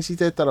few things he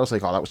did that I was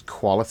like, oh, that was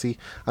quality.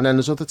 And then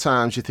there's other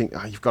times you think,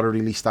 you've got to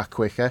release that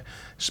quicker.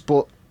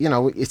 But,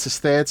 it's his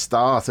 3rd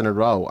start in a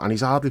row, and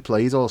he's hardly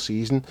played all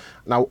season.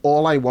 Now,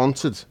 all I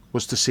wanted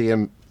was to see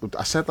him,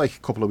 I said like a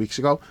couple of weeks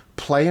ago,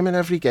 play him in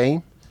every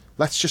game.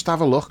 Let's just have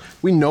a look.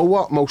 We know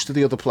what most of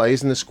the other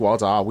players in the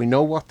squad are. We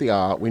know what they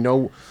are. We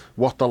know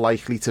what they're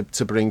likely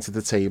to bring to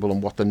the table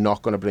and what they're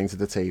not going to bring to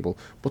the table.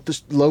 But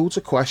there's loads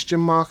of question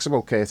marks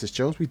about Curtis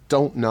Jones. We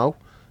don't know.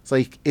 It's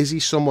like, is he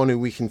someone who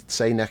we can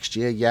say next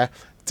year? Yeah,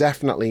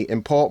 definitely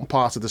important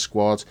part of the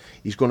squad.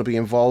 He's going to be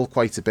involved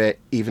quite a bit,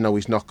 even though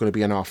he's not going to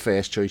be in our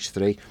first choice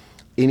 3.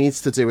 He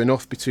needs to do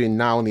enough between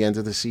now and the end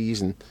of the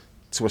season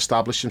to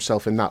establish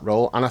himself in that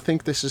role. And I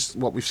think this is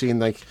what we've seen,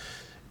 like,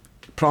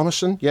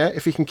 promising. Yeah,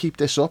 if he can keep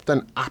this up,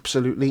 then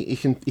absolutely he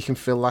can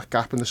fill that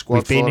gap in the squad.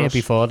 We've been here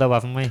before, though,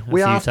 haven't we?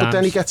 We have, but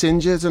then he gets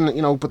injured,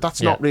 and but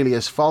that's not really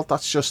his fault.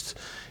 That's just,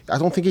 I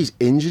don't think he's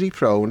injury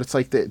prone. It's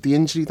like the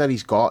injury that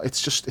he's got.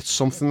 It's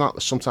something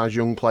that sometimes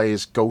young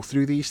players go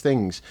through these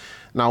things.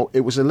 Now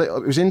it was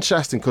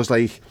interesting because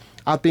like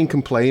I'd been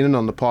complaining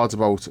on the pod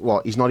about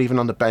he's not even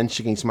on the bench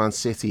against Man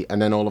City,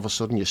 and then all of a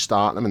sudden you're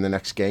starting him in the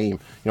next game.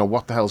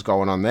 What the hell's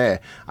going on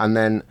there? And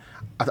then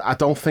I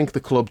don't think the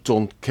club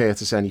done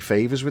Curtis any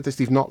favours with this.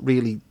 They've not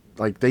really,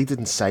 like, they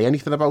didn't say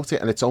anything about it,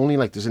 and it's only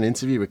like there's an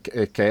interview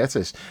with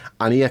Curtis,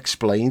 and he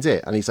explained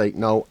it, and he's like,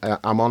 no,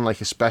 I'm on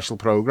like a special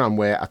programme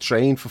where I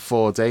train for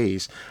 4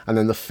 days, and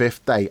then the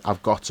 5th day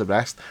I've got to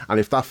rest, and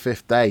if that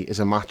 5th day is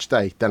a match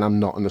day, then I'm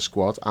not in the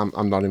squad.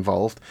 I'm not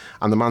involved.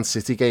 And the Man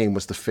City game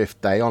was the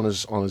 5th day on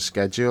his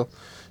schedule.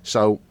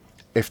 So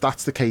if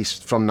that's the case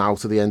from now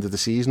to the end of the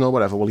season or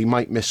whatever, well, he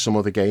might miss some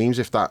other games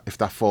if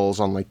that falls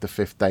on like the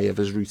 5th day of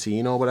his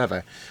routine or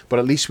whatever. But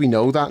at least we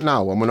know that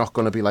now, and we're not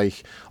going to be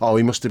like, oh,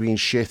 he must have been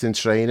shit in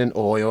training,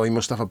 or he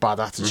must have a bad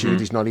attitude,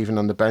 he's not even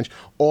on the bench.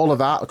 All of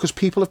that, because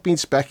people have been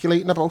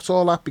speculating about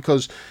all that,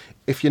 because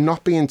if you're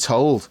not being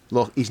told,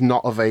 look, he's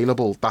not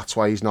available, that's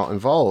why he's not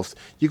involved,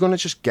 you're going to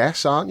just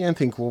guess, aren't you, and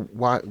think, well,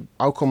 why?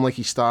 How come like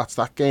he starts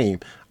that game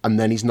and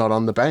then he's not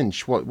on the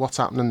bench? What's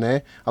happening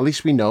there? At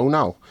least we know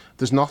now.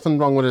 There's nothing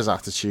wrong with his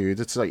attitude.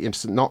 It's like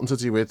it's nothing to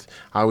do with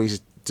how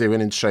he's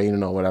doing in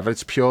training or whatever.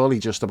 It's purely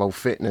just about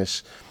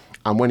fitness.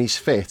 And when he's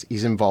fit,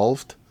 he's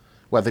involved,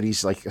 whether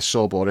he's like a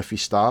sub or if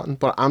he's starting.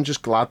 But I'm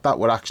just glad that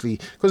we're actually,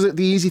 because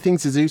the easy thing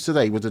to do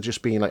today would have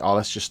just been like, oh,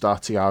 let's just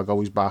start Thiago,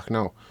 he's back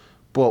now.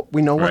 But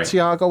we know what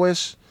Thiago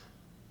is.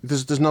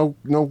 There's no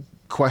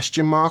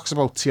question marks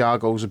about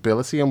Thiago's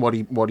ability and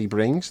what he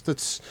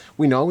brings.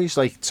 We know he's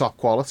like top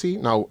quality.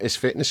 Now his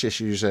fitness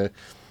issues are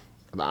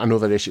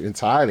another issue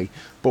entirely.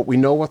 But we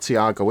know what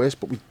Thiago is,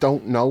 but we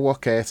don't know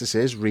what Curtis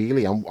is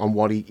really, and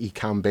what he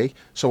can be.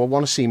 So I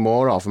want to see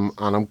more of him,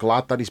 and I'm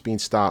glad that he's been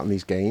starting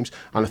these games.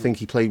 And I think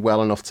he played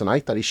well enough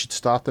tonight that he should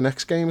start the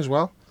next game as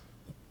well.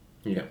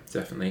 Yeah,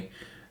 definitely.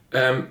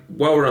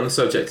 While we're on the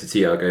subject of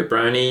Thiago,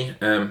 Brownie,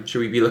 should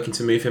we be looking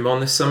to move him on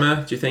this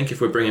summer, do you think,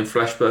 if we're bringing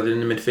fresh blood in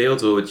the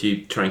midfield, or would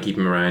you try and keep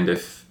him around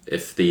if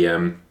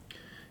the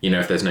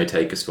if there's no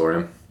takers for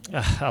him?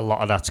 A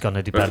lot of that's going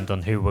to depend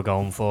on who we're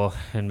going for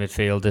in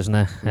midfield, isn't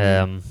it?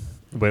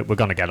 We're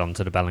going to get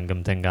onto the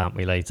Bellingham thing, aren't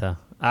we, later?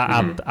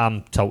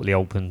 I'm totally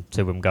open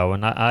to him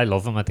going. I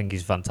love him. I think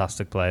he's a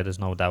fantastic player. There's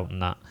no doubt in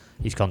that.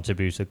 He's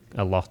contributed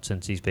a lot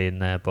since he's been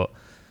there. But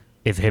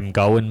if him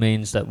going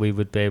means that we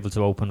would be able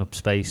to open up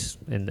space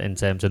in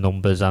terms of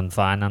numbers and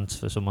finance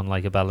for someone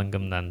like a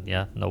Bellingham, then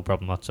yeah, no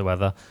problem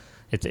whatsoever.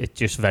 It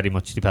just very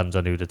much depends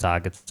on who the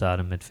targets are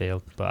in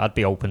midfield. But I'd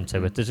be open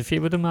to it. There's a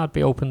few of them I'd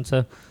be open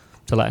to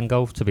letting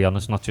go, to be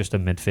honest, not just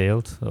in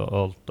midfield,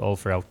 all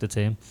throughout the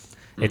team.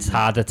 It's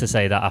harder to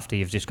say that after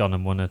you've just gone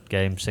and won a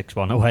game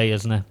 6-1 away,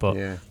 isn't it? But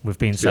we've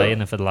been saying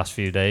it for the last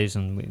few days,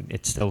 and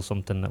it's still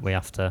something that we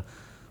have to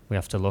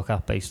look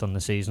at based on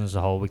the season as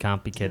a whole. We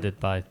can't be kidded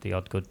by the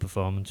odd good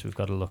performance. We've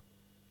got to look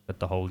at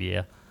the whole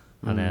year.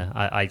 And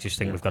I just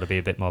think we've got to be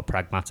a bit more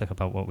pragmatic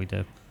about what we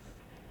do.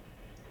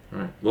 All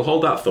right. We'll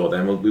hold that thought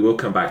then. We will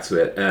come back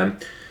to it.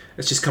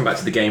 Let's just come back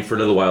to the game for a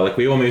little while. Like,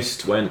 we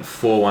almost went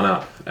 4-1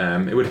 up.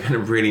 It would have been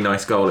a really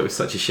nice goal. It was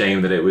such a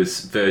shame that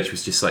Verge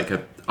was just like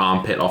a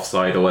armpit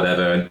offside or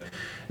whatever. And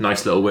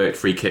nice little work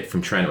free kick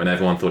from Trent when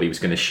everyone thought he was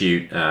going to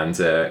shoot, and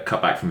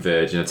cut back from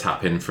Verge and a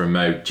tap in from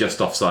Mo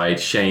just offside.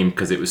 Shame,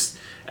 because it was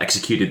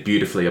executed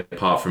beautifully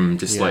apart from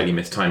just slightly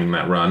mistiming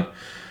that run.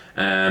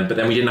 But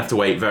then we didn't have to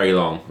wait very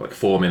long, like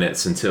 4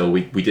 minutes, until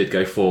we did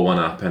go 4-1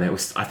 up, and it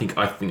was I think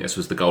this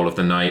was the goal of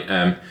the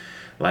night.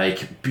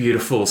 Like,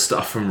 beautiful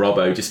stuff from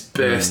Robbo, just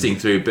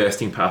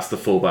bursting past the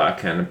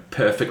fullback, and a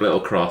perfect little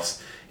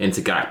cross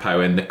into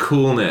Gakpo, and the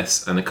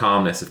coolness and the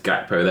calmness of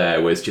Gakpo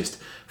there was just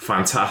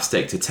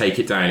fantastic to take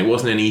it down. It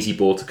wasn't an easy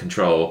ball to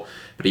control,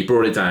 but he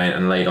brought it down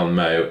and laid on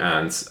Mo,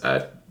 and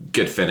a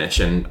good finish,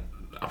 and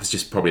that was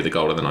just probably the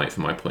goal of the night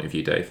from my point of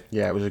view, Dave.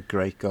 Yeah, it was a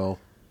great goal.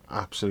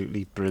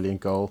 Absolutely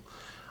brilliant goal.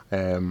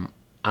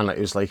 And it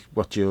was like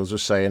what Jules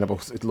was saying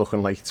about it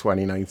looking like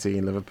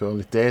 2019 Liverpool.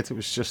 It did. It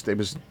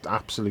was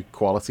absolute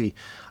quality.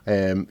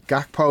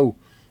 Gakpo,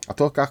 I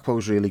thought Gakpo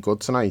was really good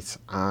tonight,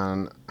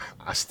 and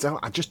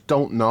I just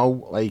don't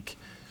know. Like,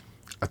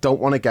 I don't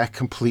want to get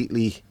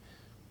completely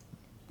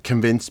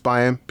convinced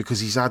by him, because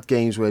he's had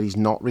games where he's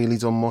not really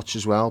done much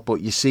as well.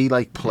 But you see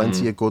like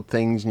plenty of good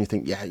things, and you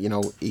think, yeah,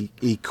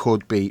 he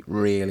could be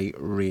really,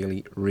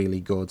 really, really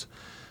good.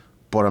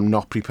 But I'm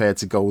not prepared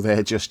to go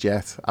there just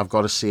yet. I've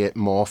got to see it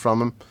more from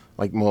him,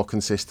 like more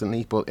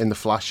consistently. But in the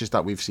flashes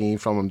that we've seen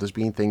from him, there's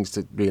been things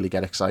to really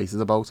get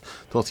excited about.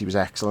 Thought he was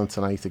excellent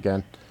tonight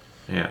again.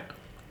 Yeah,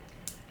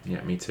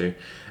 me too.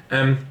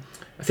 I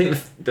think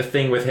the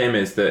thing with him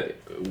is that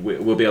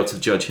we'll be able to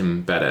judge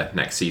him better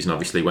next season,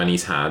 obviously, when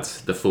he's had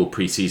the full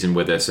pre-season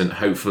with us, and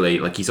hopefully,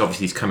 like,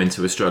 he's come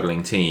into a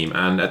struggling team,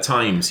 and at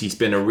times he's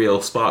been a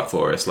real spark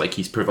for us. Like,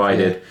 he's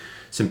provided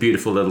some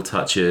beautiful little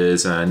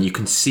touches, and you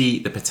can see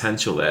the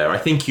potential there. I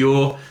think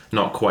you're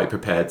not quite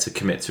prepared to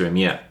commit to him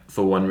yet,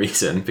 for one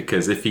reason,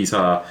 because if he's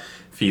our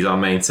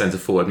main centre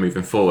forward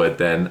moving forward,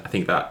 then I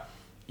think that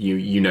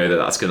you know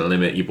that's going to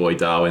limit your boy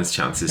Darwin's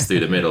chances through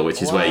the middle,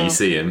 which is where you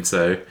see him.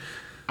 So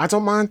I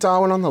don't mind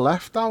Darwin on the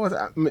left, though.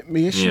 My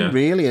issue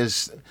really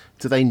is,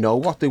 do they know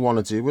what they want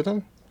to do with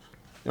him?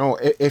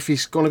 If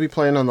he's going to be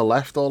playing on the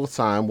left all the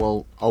time,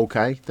 well,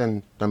 okay,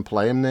 then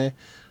play him there.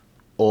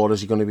 Or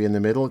is he going to be in the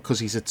middle? Because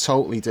he's a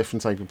totally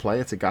different type of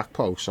player to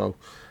Gakpo. So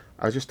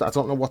I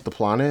don't know what the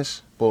plan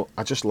is, but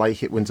I just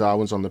like it when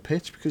Darwin's on the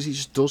pitch, because he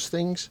just does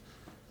things.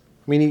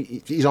 I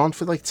mean, he's on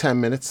for like 10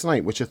 minutes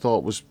tonight, which I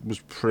thought was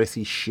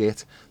pretty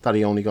shit that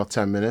he only got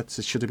 10 minutes.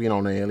 It should have been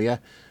on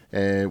earlier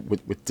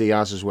with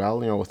Diaz as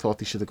well. I thought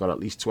he should have got at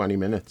least 20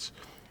 minutes.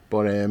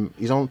 But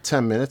he's on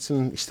 10 minutes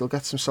and he still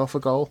gets himself a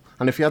goal.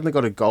 And if he hadn't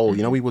got a goal,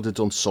 he would have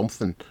done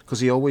something,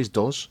 because he always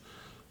does.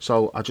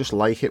 So I just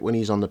like it when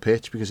he's on the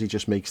pitch, because he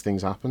just makes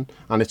things happen.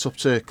 And it's up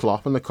to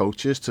Klopp and the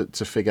coaches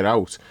to figure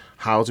out,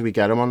 how do we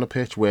get him on the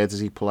pitch? Where does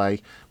he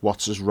play?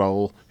 What's his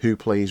role? Who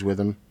plays with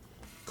him?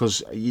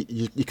 Because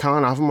you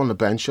can't have him on the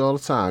bench all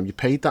the time. You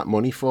paid that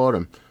money for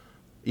him.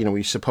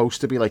 He's supposed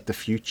to be like the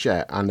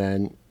future, and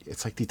then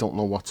it's like they don't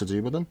know what to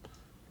do with him.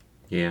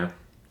 Yeah.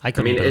 I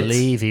couldn't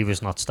believe he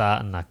was not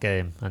starting that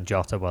game, and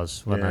Jota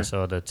was, when I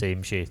saw the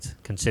team sheet,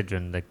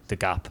 considering the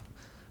gap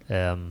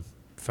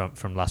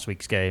from last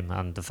week's game,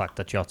 and the fact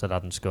that Jota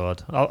hadn't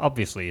scored.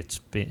 Obviously, it's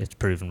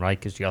proven right,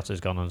 because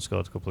Jota's gone and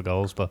scored a couple of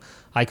goals, but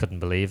I couldn't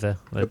believe it.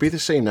 It'll be the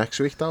same next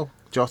week, though.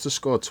 Jota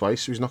scored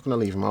twice, so he's not going to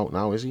leave him out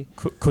now, is he?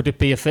 Could it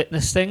be a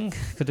fitness thing?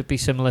 Could it be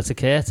similar to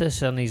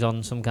Curtis, and he's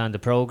on some kind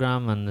of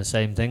programme and the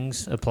same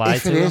things apply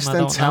to him? If it is,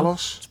 then tell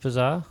us. It's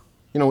bizarre.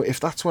 if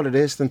that's what it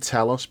is, then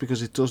tell us,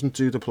 because it doesn't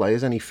do the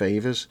players any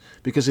favours.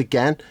 Because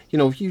again,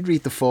 if you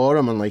read the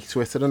forum and like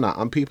Twitter and that,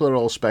 and people are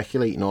all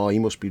speculating, he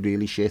must be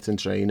really shit in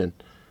training.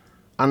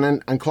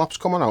 And Klopp's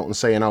coming out and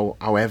saying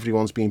how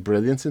everyone's been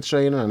brilliant in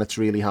training and it's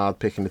really hard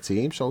picking the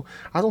team. So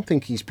I don't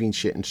think he's been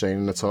shit in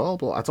training at all,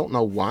 but I don't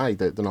know why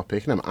they're not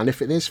picking him. And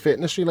if it is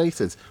fitness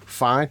related,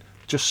 fine.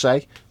 Just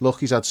say, look,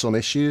 he's had some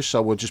issues,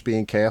 so we're just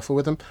being careful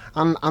with him.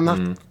 And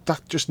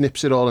that just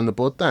nips it all in the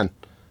bud then.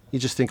 You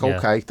just think,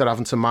 okay, they're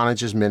having to manage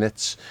his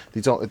minutes.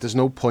 There's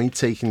no point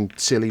taking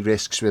silly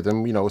risks with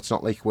him. It's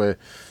not like we're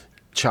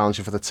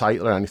challenging for the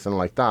title or anything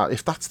like that.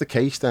 If that's the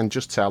case, then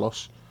just tell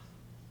us.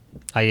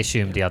 I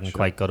assumed he hadn't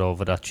quite got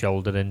over that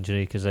shoulder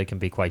injury, because they can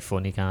be quite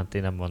funny, can't they?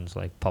 Them ones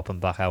like popping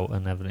back out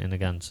and everything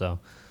again. So,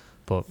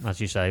 but as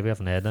you say, we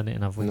haven't heard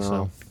anything, have we?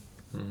 No.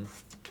 So.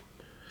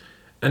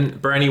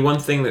 And Bernie, one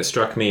thing that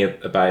struck me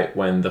about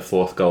when the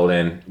fourth goal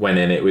went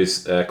in, it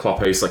was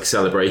Kloppo's like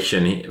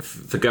celebration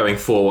for going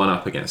 4-1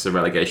 up against a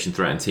relegation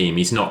threatened team.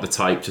 He's not the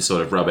type to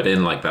sort of rub it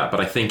in like that, but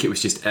I think it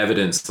was just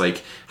evidence,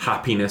 like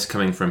happiness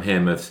coming from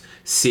him of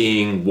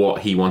seeing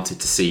what he wanted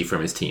to see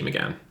from his team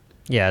again.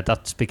 Yeah,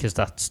 that's because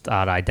that's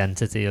our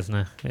identity,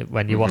 isn't it?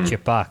 When you watch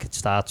it back, it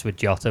starts with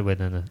Jota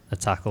winning a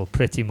tackle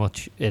pretty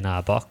much in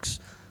our box,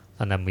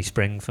 and then we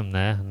spring from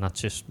there. And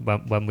that's just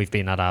when we've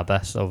been at our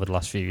best over the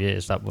last few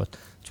years.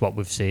 It's what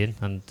we've seen,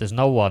 and there's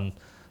no one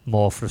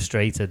more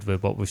frustrated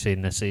with what we've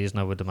seen this season,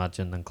 I would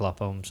imagine, than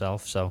Kloppo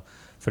himself. So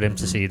for him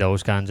to see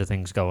those kinds of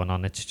things going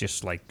on, it's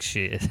just like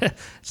shit.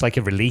 It's like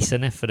a release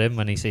in it for him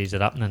when he sees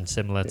it happening,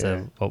 similar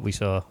to what we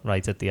saw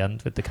right at the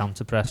end with the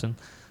counter pressing.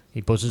 He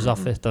buzzes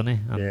off it, doesn't he?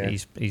 And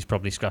he's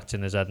probably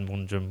scratching his head and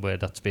wondering where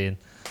that's been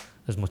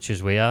as much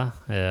as we are.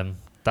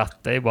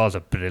 It was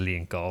a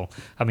brilliant goal.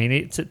 I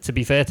mean, to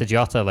be fair to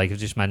Jota, like I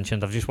just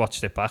mentioned, I've just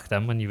watched it back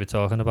then when you were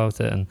talking about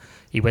it, and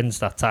he wins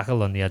that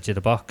tackle on the edge of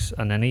the box,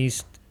 and then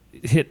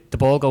the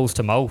ball goes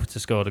to Mo to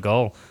score the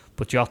goal,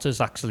 but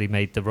Jota's actually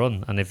made the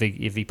run, and if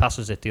he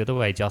passes it the other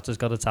way, Jota's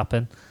got to tap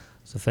in.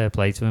 It's a fair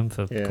play to him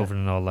for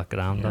covering all that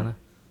ground on it.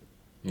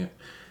 Yeah,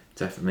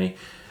 definitely.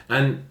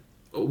 And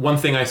one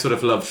thing I sort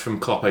of loved from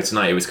Kloppo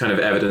tonight, it was kind of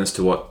evidence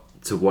to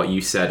what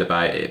you said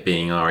about it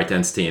being our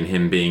identity and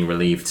him being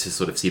relieved to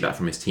sort of see that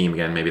from his team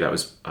again. Maybe that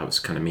was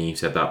kind of me who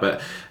said that,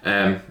 but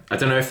I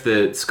don't know if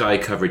the Sky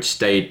coverage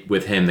stayed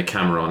with him, the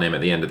camera on him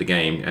at the end of the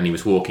game, and he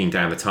was walking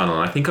down the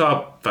tunnel. And I think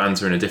our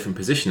fans are in a different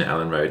position at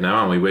Ellen Road now,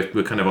 aren't we?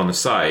 We're kind of on the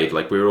side,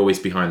 like we were always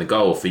behind the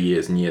goal for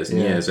years and years and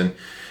years. And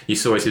you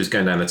saw as he was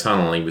going down the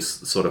tunnel, he was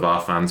sort of, our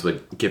fans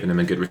were giving him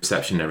a good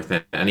reception and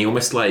everything, and he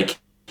almost like,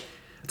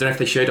 I don't know if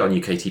they showed it on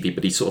UK TV,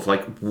 but he sort of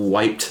like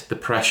wiped the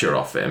pressure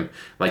off him.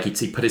 Like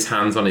he put his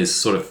hands on his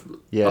sort of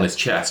on his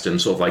chest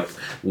and sort of like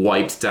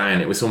wiped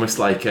down. It was almost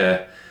like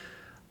a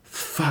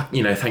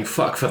thank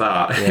fuck for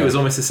that. Yeah. It was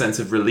almost a sense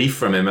of relief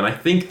from him, and I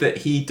think that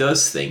he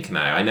does think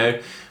now. I know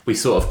we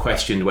sort of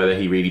questioned whether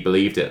he really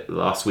believed it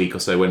last week or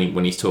so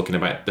when he's talking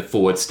about the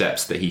forward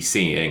steps that he's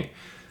seeing.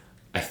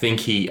 I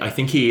think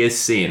he is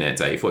seeing it,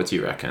 Dave. What do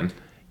you reckon?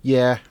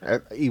 Yeah,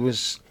 he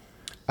was.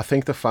 I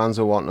think the fans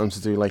are wanting him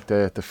to do like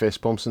the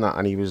fist bumps and that,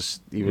 and he was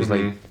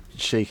like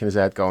shaking his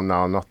head, going, "No,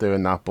 I'm not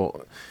doing that."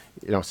 But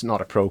it's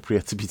not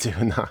appropriate to be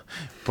doing that.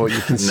 But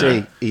you can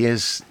see he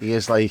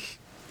is like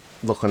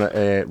looking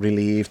at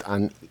relieved,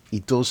 and he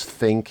does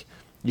think.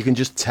 You can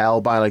just tell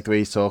by like the way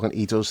he's talking.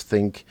 He does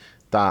think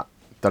that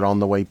they're on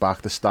the way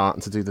back. They're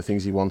starting to do the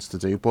things he wants to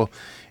do. But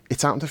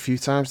it's happened a few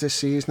times this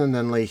season, and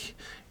then like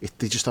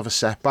they just have a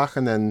setback,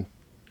 and then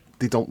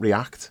they don't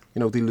react.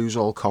 They lose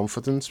all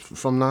confidence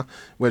from that.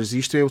 Whereas they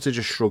used to be able to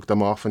just shrug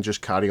them off and just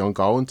carry on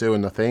going,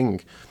 doing the thing.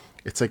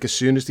 It's like as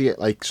soon as they get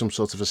like some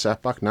sort of a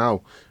setback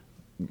now,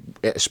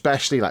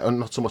 especially like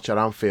not so much at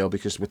Anfield,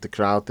 because with the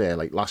crowd there,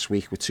 like last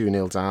week we're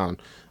 2-0 down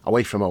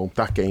away from home,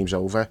 that game's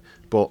over.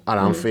 But at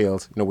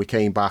Anfield, we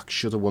came back,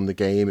 should have won the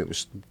game. It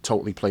was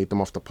totally played them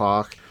off the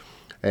park.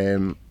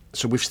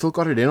 So we've still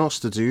got it in us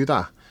to do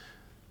that.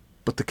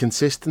 But the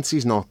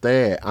consistency's not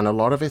there, and a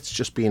lot of it's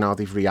just been how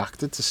they've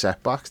reacted to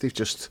setbacks. They've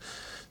just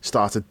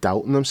started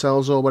doubting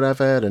themselves or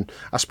whatever. And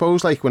I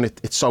suppose like when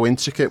it's so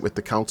intricate with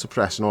the counter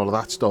press and all of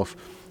that stuff,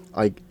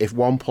 like if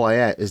one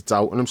player is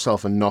doubting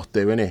himself and not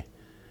doing it,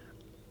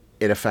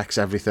 it affects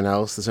everything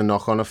else. There's a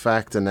knock-on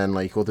effect, and then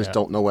like others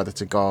don't know whether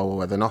to go or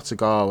whether not to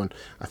go. And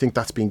I think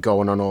that's been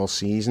going on all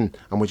season,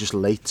 and we're just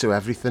late to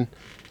everything.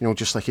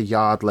 Just like a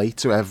yard late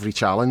to every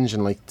challenge,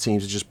 and like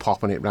teams are just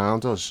popping it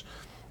round us.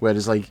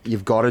 Whereas, like,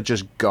 you've got to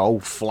just go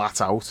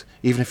flat out.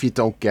 Even if you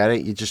don't get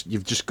it,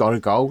 you've just got to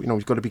go.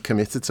 You've got to be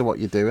committed to what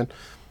you're doing.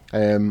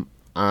 And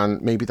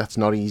maybe that's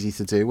not easy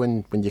to do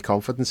when your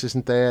confidence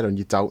isn't there and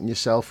you're doubting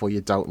yourself or you're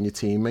doubting your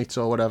teammates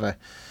or whatever.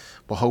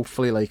 But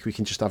hopefully, like, we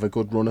can just have a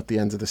good run at the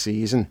end of the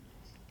season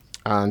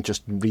and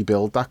just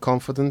rebuild that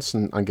confidence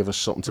and give us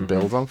something to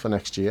build on for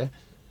next year.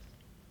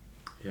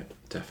 Yeah,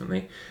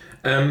 definitely.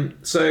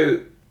 So,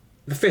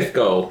 the fifth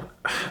goal...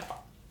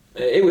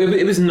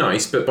 It was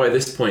nice, but by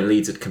this point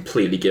Leeds had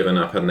completely given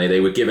up, hadn't they? They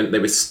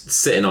were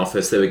sitting off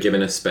us, they were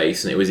giving us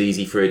space, and it was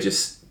easy for it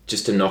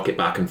just to knock it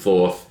back and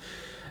forth.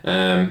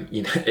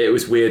 It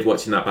was weird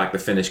watching that back the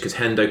finish because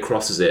Hendo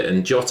crosses it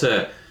and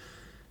Jota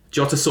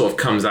sort of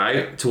comes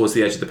out towards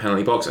the edge of the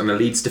penalty box, and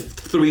the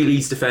three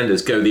Leeds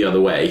defenders go the other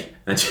way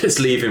and just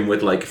leave him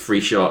with like a free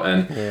shot.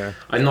 And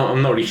I'm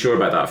not really sure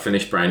about that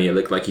finish, Brownie. It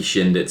looked like he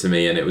shinned it to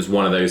me, and it was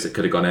one of those that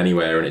could have gone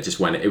anywhere, and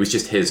it was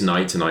just his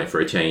night tonight for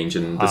a change,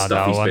 and the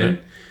stuff he's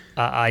been.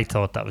 I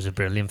thought that was a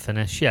brilliant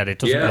finish. Yeah, it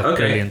doesn't look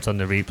brilliant on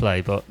the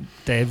replay, but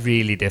they're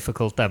really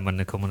difficult then when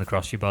they're coming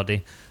across your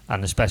body,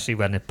 and especially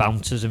when it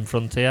bounces in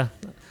front of you.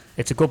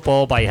 It's a good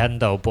ball by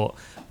Hendo,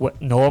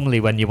 but normally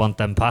when you want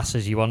them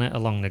passes, you want it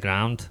along the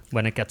ground.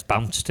 When it gets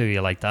bounced to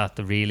you like that,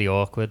 they're really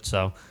awkward.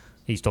 So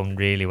he's done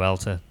really well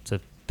to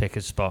pick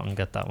his spot and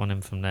get that one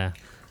in from there.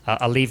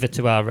 I'll leave it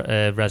to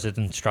our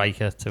resident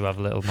striker to have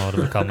a little more of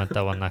a comment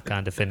though on that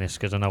kind of finish,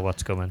 because I know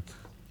what's coming.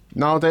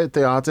 No,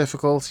 they are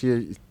difficult.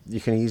 You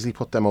can easily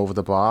put them over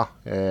the bar.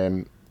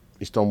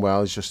 He's done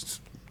well. He's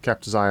just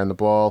kept his eye on the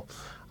ball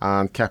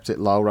and kept it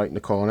low right in the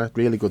corner.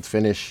 Really good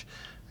finish.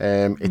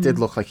 It did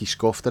look like he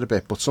scuffed it a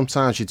bit, but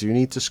sometimes you do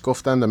need to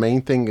scuff them. The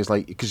main thing is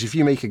because if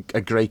you make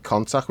a great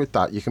contact with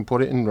that, you can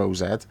put it in rose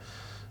head.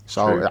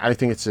 So true. I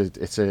think it's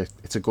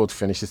a good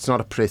finish. It's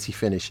not a pretty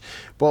finish,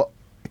 but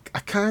I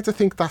kind of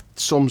think that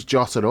sums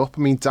Jota up.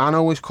 I mean, Dan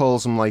always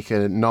calls him like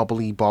a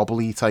knobbly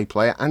bobbly type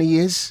player, and he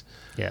is.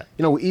 Yeah.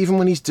 Even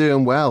when he's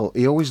doing well,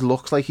 he always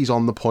looks like he's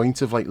on the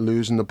point of like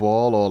losing the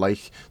ball or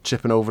like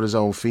tripping over his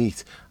own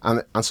feet.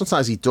 And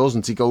sometimes he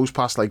doesn't. He goes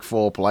past like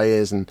four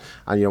players and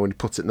when he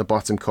puts it in the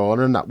bottom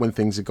corner and that when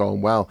things are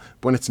going well.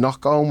 But when it's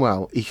not going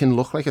well, he can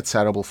look like a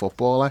terrible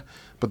footballer.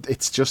 But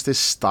it's just his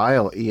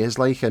style. He is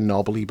like a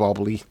knobbly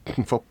bobbly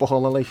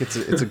footballer. Like it's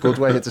a good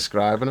way of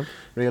describing him.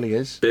 Really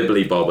is.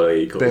 Bibbly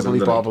bobbly.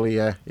 Bibbly bobbly,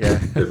 yeah.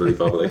 Bibbly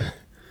bobbly.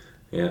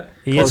 Yeah,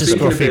 he is a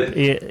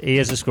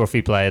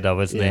scruffy player though,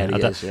 isn't he?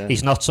 He is, yeah.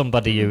 He's not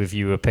somebody who, if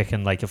you were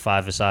picking like a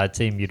five-a-side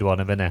team, you'd want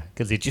him in it,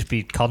 because he'd just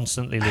be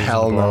constantly losing the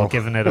ball,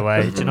 giving it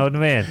away. Do you know what I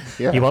mean?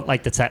 Yeah. You want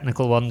like the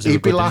technical ones who he'd are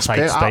be good in last tight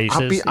bit.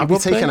 spaces. I'd be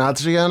taking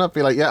Adrian. I'd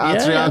be like,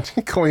 Adrian,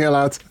 come here,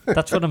 lad.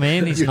 That's what I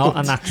mean. He's not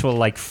an actual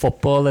like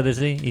footballer, is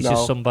he? He's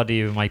just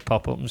somebody who might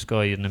pop up and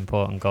score you an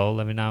important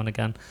goal every now and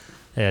again.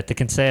 The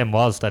concern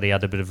was that he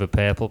had a bit of a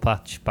purple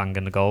patch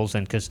banging the goals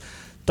in, because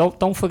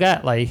don't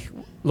forget, like,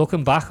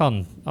 looking back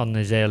on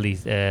his early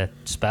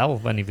spell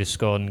when he was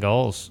scoring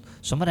goals,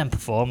 some of them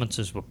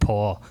performances were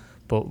poor,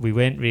 but we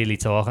weren't really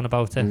talking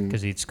about it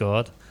because he'd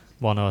scored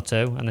one or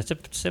two. And it's a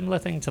similar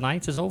thing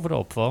tonight. His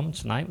overall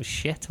performance tonight was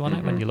shit,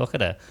 wasn't it, when you look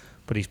at it?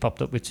 But he's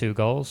popped up with 2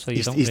 goals, so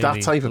he's really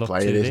that type of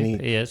player, isn't he?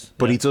 He is.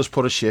 But he does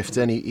put a shift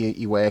in.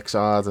 He works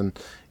hard, and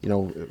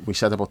we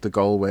said about the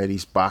goal where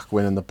he's back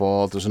winning the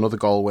ball. There's another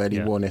goal where he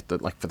won it,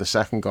 that like for the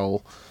second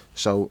goal.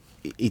 So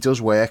he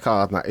does work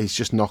hard, and he's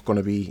just not going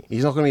to be.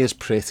 He's not going to be as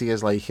pretty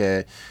as like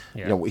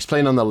he's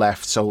playing on the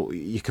left. So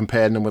you're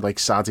comparing him with like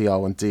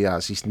Sadio and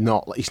Diaz. He's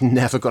not. He's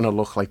never going to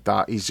look like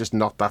that. He's just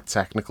not that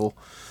technical.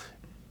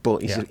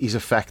 But he's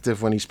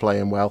effective when he's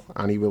playing well,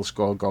 and he will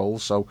score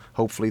goals. So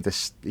hopefully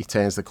he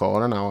turns the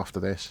corner now after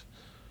this.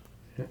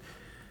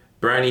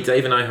 Brownie,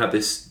 Dave and I had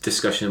this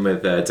discussion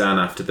with Dan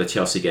after the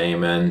Chelsea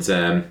game, and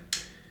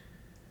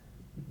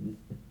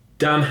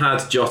Dan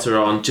had Jota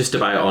on just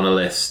about on a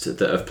list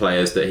of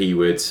players that he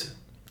would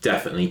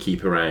definitely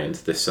keep around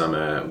this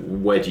summer.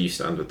 Where do you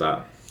stand with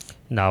that?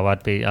 No, I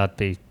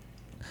don't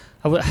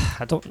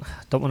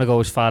want to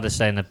go as far as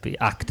saying I'd be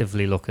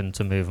actively looking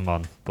to move him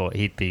on, but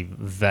he'd be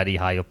very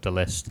high up the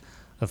list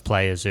of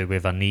players who,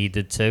 if I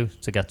needed to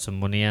get some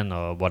money in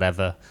or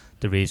whatever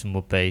the reason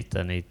would be,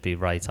 then he'd be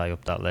right high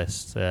up that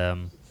list.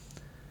 Here's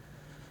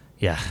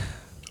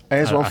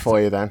one for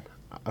you then.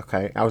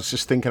 Okay, I was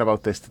just thinking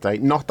about this today.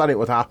 Not that it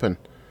would happen,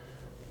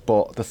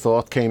 but the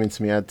thought came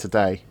into my head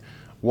today.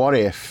 What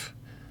if,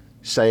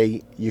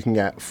 say, you can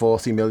get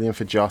 40 million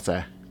for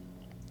Jota,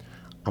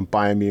 and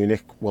Bayern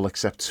Munich will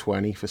accept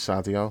 20 for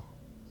Sadio?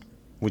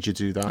 Would you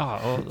do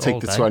that?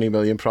 Take the 20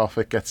 million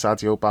profit, get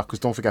Sadio back, because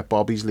don't forget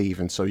Bobby's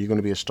leaving, so you're going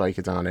to be a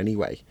striker down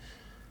anyway.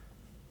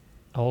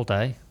 All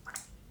day.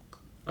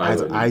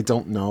 I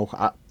don't know.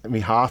 My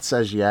heart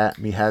says yeah,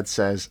 my head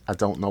says I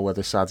don't know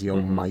whether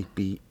Sadio might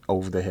be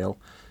over the hill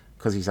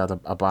because he's had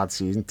a bad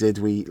season. Did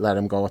we let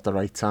him go at the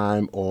right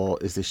time, or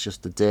is this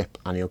just a dip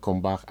and he'll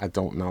come back? I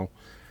don't know.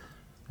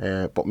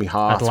 But my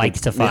heart,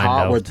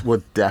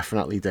 would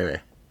definitely do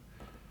it.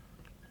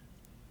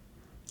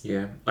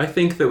 Yeah, I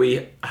think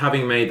that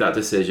having made that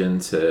decision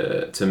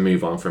to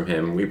move on from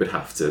him, we would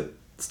have to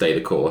stay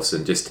the course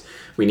and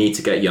we need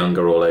to get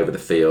younger all over the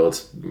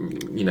field.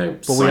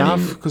 But we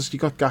have, because you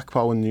got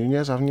Gakpo and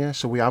Nunez, haven't you?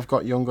 So we have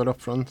got younger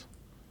up front.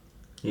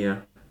 Yeah.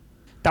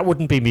 That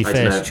wouldn't be my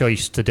first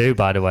choice to do,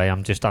 by the way.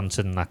 I'm just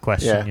answering that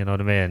question. Yeah. You know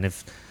what I mean?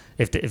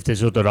 If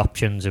there's other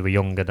options who are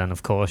younger, then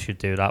of course you'd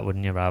do that,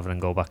 wouldn't you, rather than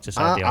go back to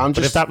Sadio?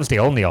 But if that was the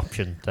only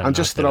option, then I'm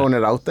just throwing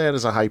it out there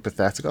as a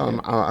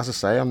hypothetical. As I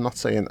say, I'm not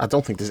saying I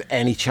don't think there's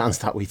any chance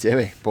that we do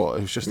it, but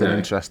it was just an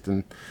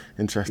interesting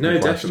no,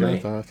 question.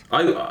 Definitely.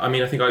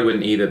 I think I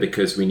wouldn't either,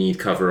 because we need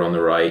cover on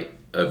the right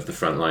of the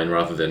front line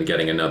rather than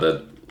getting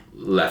another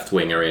left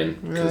winger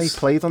in. Yeah, he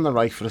played on the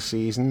right for a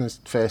season, his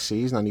first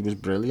season, and he was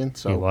brilliant.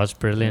 So. He was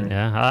brilliant,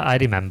 yeah. I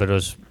remember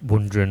us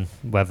wondering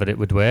whether it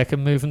would work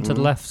and moving to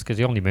the left, because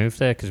he only moved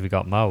there because we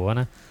got Mo,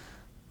 wasn't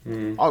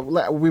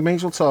it? We may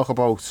as well talk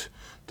about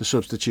the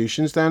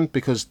substitutions then,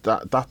 because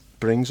that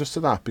brings us to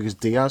that, because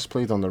Diaz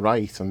played on the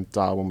right and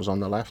Darwin was on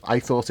the left. I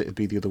thought it'd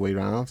be the other way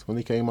round when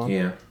he came on.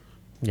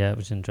 Yeah, it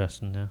was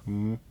interesting, yeah.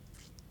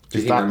 Do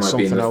you think that might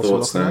be in the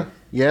thoughts now?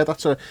 Yeah,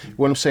 that's what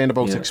I'm saying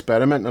about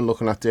experimenting and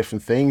looking at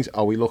different things.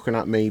 Are we looking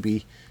at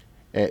maybe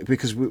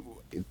because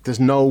there's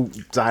no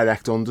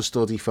direct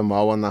understudy for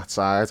Mo on that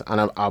side,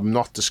 and I'm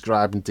not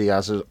describing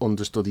Diaz as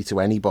understudy to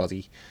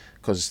anybody,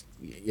 because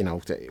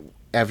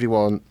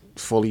everyone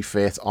fully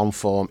fit on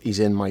form. He's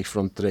in my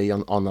front three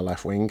on the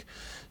left wing,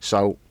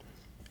 so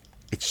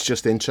it's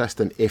just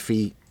interesting if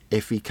he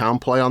can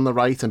play on the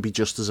right and be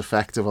just as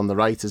effective on the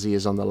right as he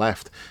is on the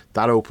left.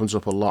 That opens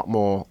up a lot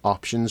more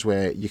options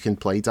where you can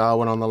play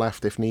Darwin on the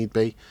left if need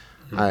be.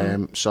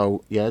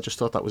 So yeah, I just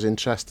thought that was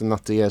interesting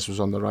that Diaz was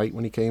on the right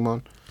when he came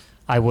on.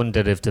 I wonder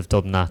if they've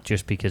done that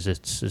just because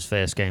it's his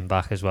first game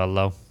back as well,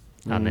 though.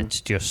 And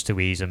it's just to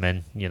ease him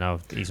in,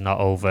 he's not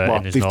over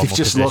in his normal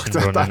position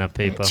running at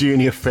people.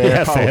 Junior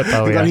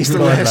Fairpool, yeah. He's the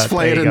worst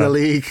player in the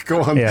league.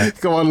 Go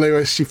on,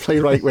 Lewis, you play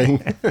right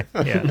wing.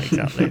 Yeah,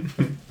 exactly.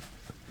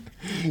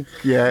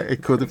 Yeah,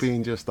 it could have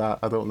been just that.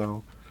 I don't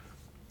know.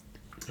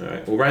 All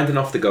right, well, rounding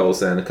off the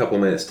goals then, a couple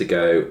of minutes to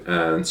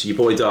go. So your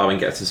boy Darwin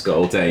gets his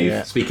goal.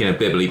 Dave, speaking of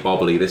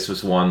bibbly-bobbly, this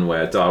was one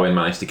where Darwin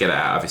managed to get it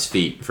out of his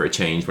feet for a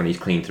change when he's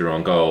clean through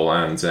on goal,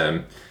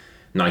 and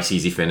nice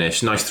easy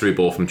finish. Nice through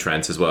ball from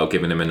Trent as well,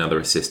 giving him another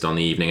assist on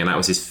the evening, and that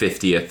was his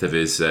 50th of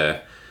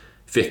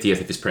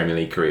his Premier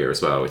League career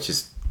as well, which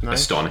is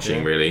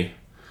astonishing, really.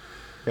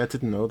 Yeah, I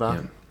didn't know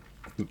that.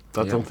 Yeah.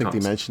 I don't think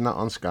they mentioned that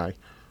on Sky.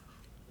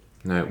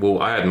 No,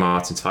 well, I had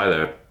Martin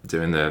Tyler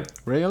doing the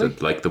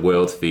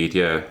world feed,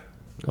 yeah.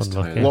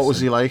 What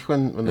was he like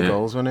when the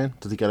goals went in?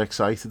 Did he get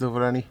excited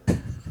over any?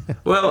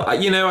 Well,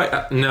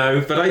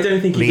 no, but I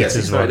don't think he gets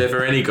excited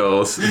over any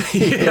goals. And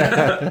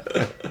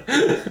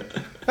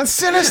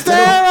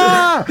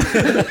Sinistera!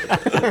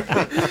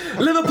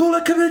 Liverpool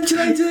are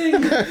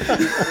capitulating!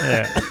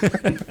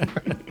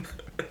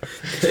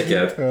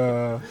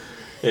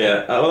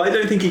 Yeah, well, I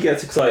don't think he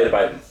gets excited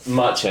about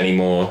much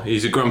anymore.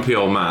 He's a grumpy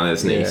old man,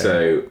 isn't he?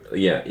 So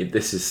yeah,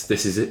 this is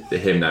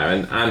him now,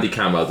 and Andy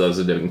Campbell does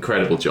an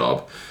incredible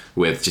job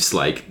with just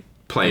like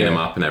playing him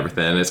up and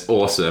everything, and it's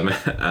awesome.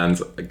 And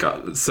I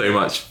got so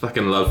much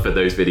fucking love for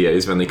those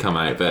videos when they come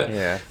out. But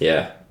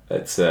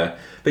it's but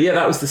yeah,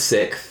 that was the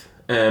 6th.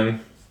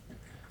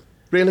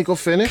 Really good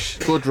finish,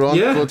 good run,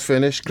 good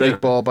finish, great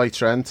ball by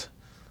Trent.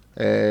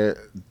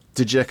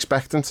 Did you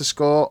expect him to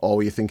score, or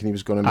were you thinking he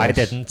was going to miss? I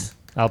didn't.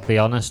 I'll be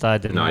honest, I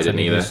didn't. No, I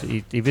didn't either.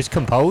 He was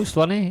composed,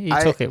 wasn't he? He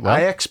took it well.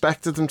 I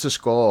expected him to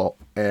score,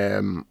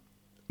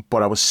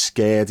 but I was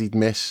scared he'd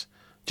miss.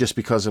 Just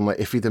because I'm like,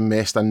 if he'd have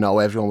missed, I know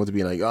everyone would have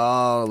been like,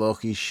 oh,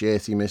 look, he's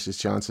shit, he missed his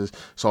chances.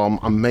 So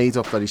I'm made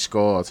up that he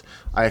scored.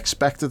 I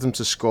expected him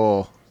to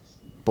score,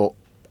 but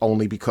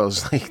only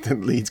because the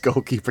Leeds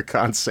goalkeeper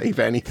can't save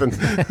anything.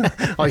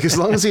 As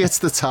long as he hits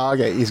the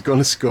target, he's going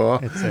to score.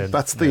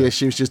 That's the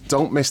issue. Just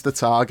don't miss the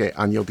target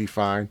and you'll be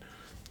fine.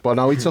 But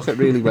no, he took it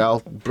really well,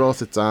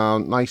 brought it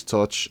down, nice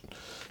touch,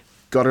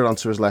 got it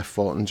onto his left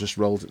foot and just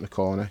rolled it in the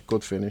corner.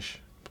 Good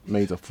finish,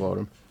 made up for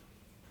him.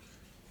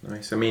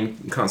 Nice. I mean,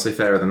 can't say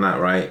fairer than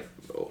that, right?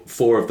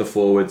 4 of the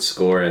forwards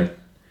scoring.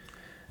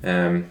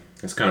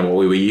 It's kind of what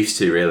we were used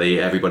to, really.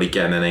 Everybody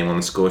getting their name on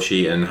the score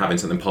sheet and having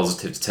something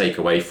positive to take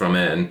away from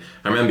it. And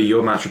I remember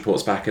your match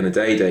reports back in the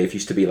day, Dave,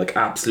 used to be like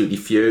absolutely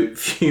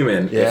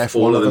fuming if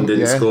all of them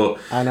didn't score.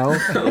 I know.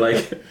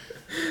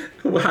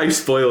 How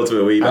spoiled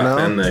were we back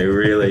then, though,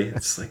 really?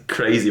 It's like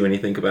crazy when you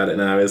think about it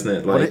now, isn't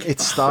it? Like, it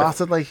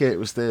started like it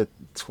was the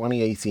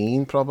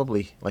 2018,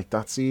 probably, like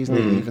that season.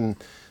 Even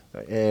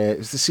it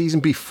was the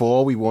season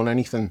before we won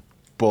anything,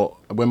 but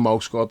when Mo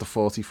scored the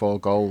 44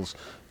 goals,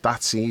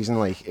 that season,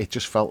 like, it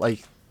just felt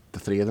like the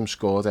 3 of them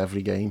scored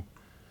every game.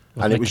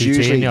 And it was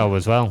usually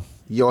as well.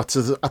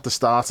 At the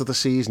start of the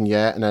season,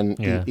 and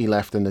then he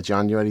left in the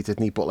January,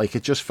 didn't he? But like,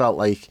 it just felt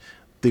like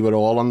they were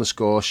all on the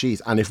score sheet,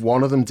 and if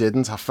one of them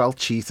didn't, I felt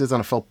cheated and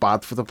I felt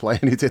bad for the player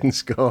who didn't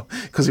score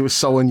because it was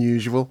so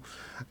unusual.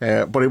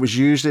 But it was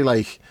usually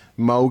like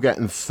Mo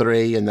getting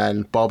 3 and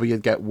then Bobby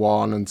would get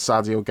 1 and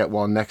Sadio would get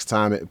 1. Next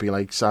time it'd be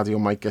like Sadio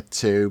might get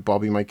 2,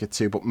 Bobby might get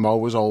 2, but Mo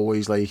was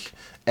always like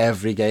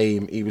every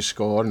game he was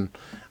scoring.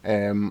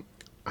 And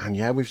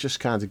yeah, we've just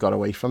kind of got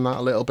away from that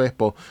a little bit.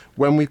 But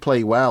when we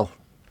play well,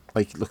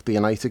 like, look, the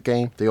United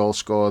game, they all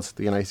scored.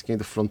 The United game,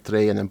 the front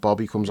 3, and then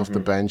Bobby comes off the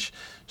bench.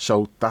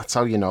 So that's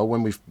how you know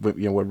when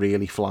we're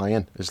really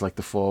flying, is like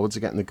the forwards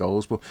are getting the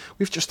goals. But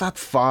we've just had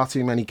far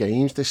too many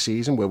games this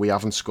season where we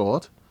haven't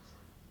scored.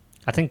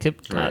 I think the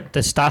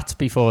stats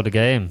before the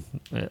game,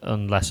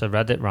 unless I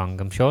read it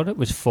wrong, I'm sure it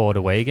was 4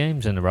 away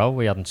games in a row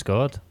we hadn't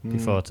scored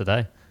before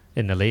today.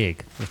 in the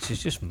league, which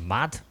is just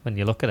mad when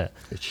you look at it.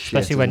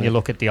 Especially when you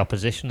look at the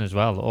opposition as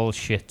well, all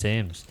shit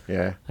teams.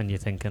 Yeah. And you're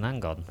thinking,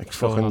 hang on, like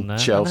fucking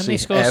Chelsea.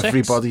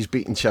 Everybody's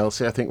beating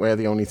Chelsea. I think we're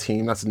the only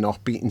team that's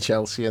not beaten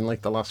Chelsea in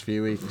like the last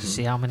few weeks.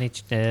 See how many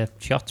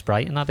shots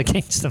Brighton had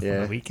against them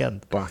on the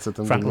weekend. Battered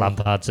them. Frank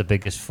Lampard's the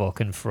biggest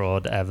fucking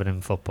fraud ever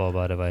in football,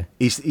 by the way.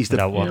 He's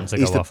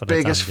the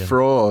biggest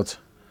fraud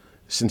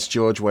since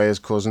George Weah's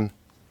cousin.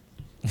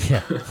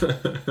 Yeah.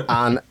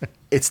 And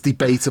it's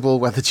debatable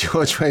whether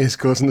George Weah's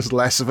cousin is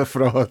less of a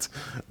fraud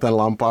than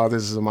Lampard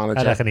is as a manager.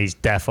 I reckon he's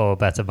defo a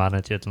better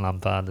manager than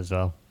Lampard as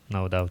well.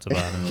 No doubt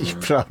about it. He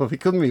probably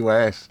couldn't be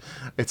worse.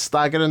 It's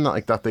staggering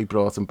that they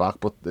brought him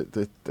back, but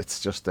it's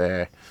just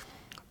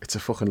it's a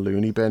fucking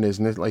loony bin,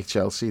 isn't it? Like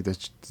Chelsea, the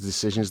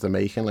decisions they're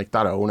making, like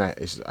that owner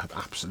is an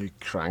absolute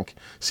crank.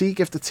 See, he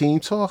gave the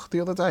team talk the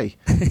other day.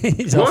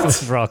 He's off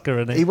his rocker,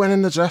 isn't he? He went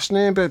in the dressing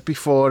room but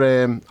before,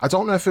 I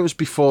don't know if it was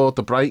before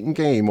the Brighton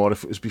game or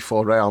if it was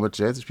before Real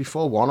Madrid. It's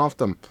before one of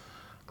them.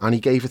 And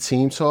he gave a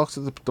team talk to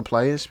the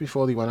players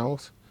before they went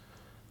out.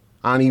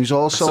 And he was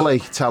also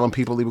telling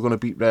people they were going to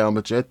beat Real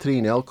Madrid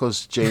 3-0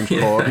 because James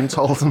Corden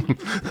told them.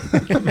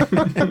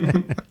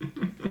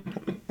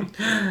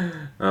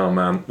 Oh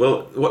man.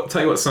 Well,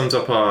 tell you what sums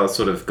up our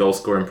sort of goal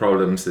scoring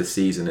problems this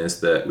season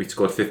is that we've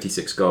scored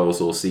 56 goals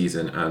all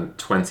season and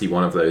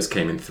 21 of those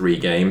came in 3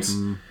 games.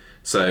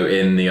 So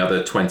in the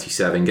other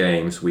 27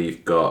 games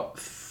we've got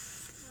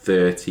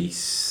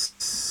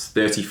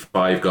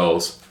 35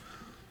 goals.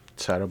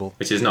 Terrible.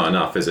 Which is not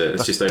enough, is it?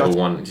 It's just over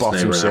one. Just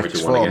bottom over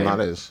 6 one form, game.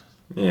 that is.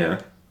 Yeah.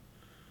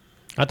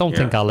 I don't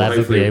think I'll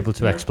ever be able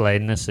to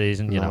explain this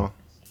season, you know.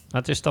 I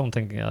just don't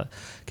think...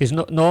 Because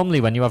normally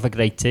when you have a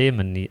great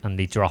team and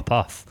they drop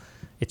off,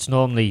 it's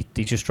normally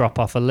they just drop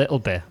off a little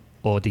bit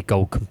or they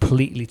go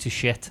completely to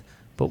shit.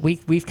 But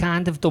we've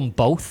kind of done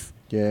both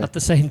at the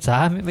same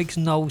time. It makes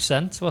no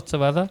sense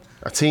whatsoever.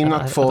 A team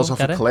that falls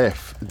off a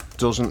cliff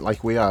doesn't,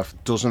 like we have,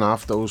 doesn't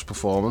have those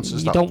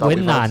performances. You don't win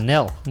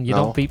 9-0. You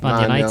don't beat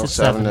Man United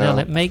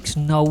 7-0. It makes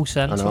no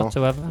sense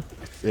whatsoever.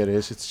 It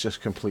is. It's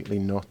just completely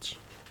nuts.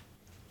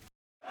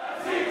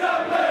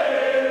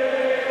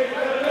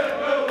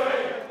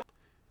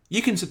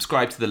 You can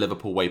subscribe to the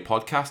Liverpool Way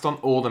podcast on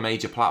all the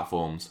major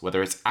platforms,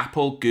 whether it's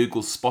Apple,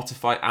 Google,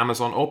 Spotify,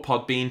 Amazon or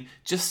Podbean.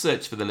 Just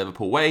search for the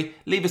Liverpool Way,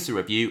 leave us a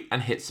review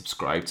and hit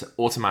subscribe to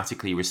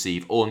automatically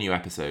receive all new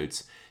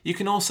episodes. You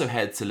can also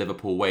head to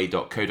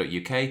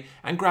liverpoolway.co.uk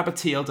and grab a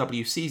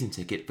TLW season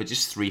ticket for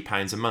just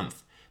 £3 a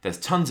month. There's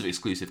tons of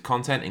exclusive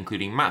content,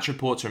 including match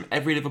reports from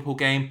every Liverpool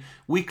game,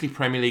 weekly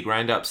Premier League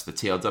roundups, the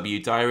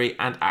TLW diary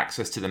and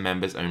access to the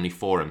members-only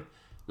forum.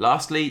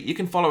 Lastly, you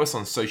can follow us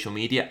on social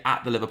media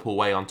at The Liverpool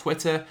Way on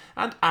Twitter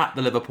and at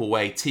The Liverpool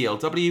Way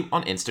TLW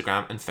on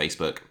Instagram and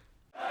Facebook.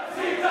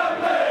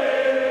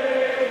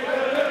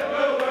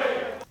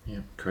 Yeah,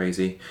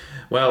 crazy.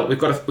 Well, we've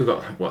got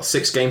what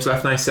 6 games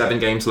left now, 7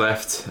 games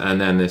left, and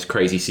then this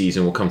crazy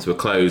season will come to a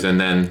close, and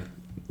then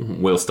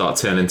we'll start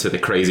turning to the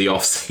crazy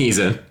off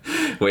season,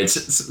 which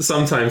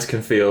sometimes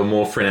can feel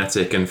more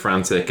frenetic and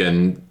frantic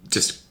and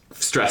just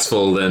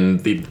stressful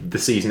than the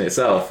season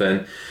itself.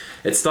 And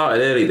it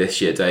started early this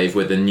year, Dave,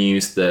 with the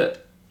news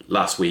that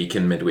last week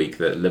in midweek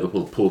that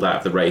Liverpool pulled out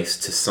of the race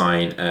to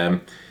sign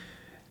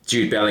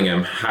Jude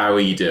Bellingham. How are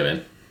you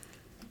doing?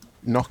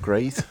 Not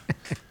great.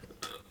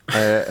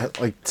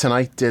 Like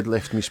tonight did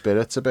lift my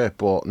spirits a bit,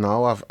 but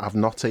no, I've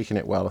not taken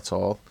it well at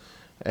all.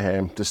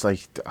 There's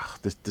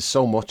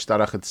so much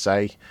that I could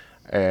say.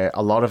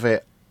 A lot of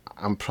it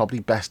I'm probably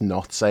best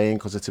not saying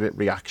because it's a bit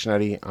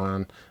reactionary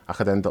and I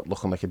could end up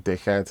looking like a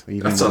dickhead.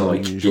 Even That's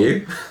unlike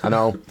you. I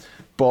know,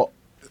 but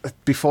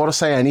before I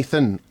say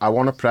anything, I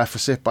want to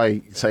preface it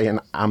by saying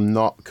I'm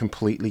not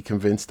completely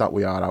convinced that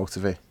we are out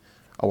of it.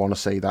 I want to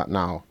say that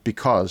now,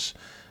 because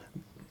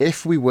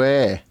if we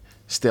were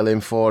still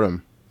in for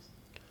him,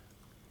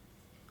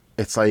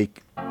 it's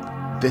like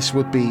this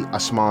would be a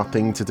smart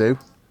thing to do.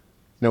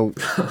 No,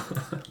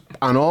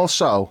 and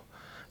also,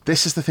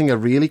 this is the thing I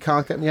really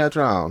can't get my head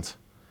around.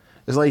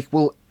 It's like,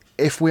 well,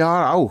 if we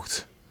are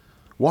out,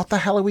 what the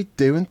hell are we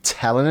doing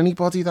telling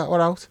anybody that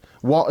we're out?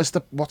 What's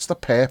the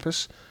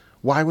purpose?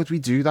 Why would we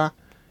do that?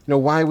 You know,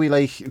 why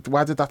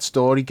did that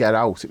story get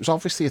out? It was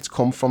obviously it's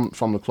come from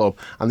the club,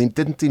 and they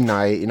didn't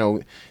deny it. You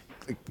know,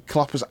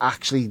 Klopp was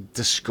actually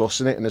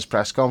discussing it in his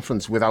press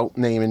conference without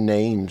naming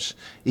names.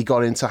 He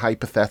got into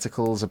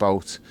hypotheticals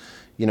about,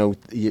 you know,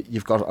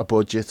 you've got a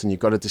budget and you've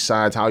got to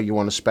decide how you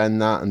want to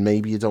spend that, and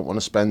maybe you don't want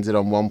to spend it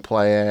on one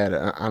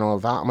player and all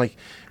that. I'm like,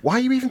 why are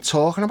you even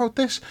talking about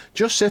this?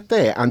 Just sit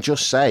there and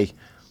just say,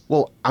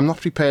 well, I'm not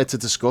prepared to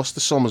discuss the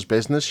summer's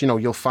business. You know,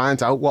 you'll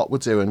find out what we're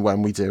doing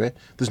when we do it.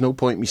 There's no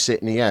point me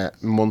sitting here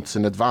months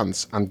in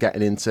advance and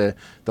getting into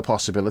the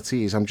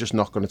possibilities. I'm just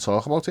not going to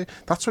talk about it.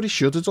 That's what he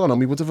should have done, and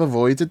we would have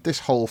avoided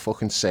this whole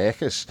fucking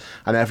circus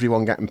and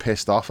everyone getting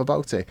pissed off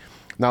about it.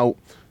 Now,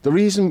 the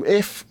reason,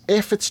 if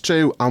it's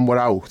true and we're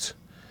out,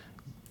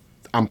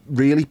 I'm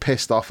really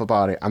pissed off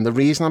about it. And the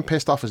reason I'm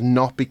pissed off is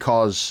not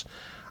because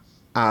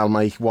I'm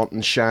like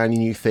wanting shiny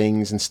new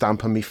things and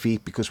stamping my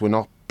feet because we're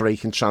not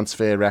breaking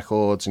transfer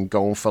records and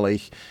going for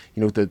like,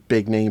 you know, the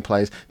big name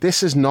players.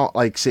 This is not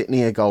like sitting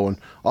here going,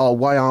 oh,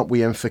 why aren't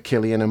we in for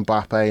Kylian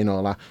Mbappe and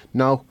all that?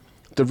 No,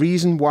 the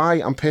reason why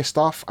I'm pissed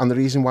off, and the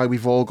reason why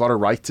we've all got a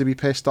right to be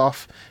pissed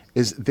off,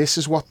 is this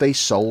is what they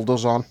sold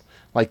us on.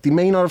 Like, they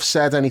may not have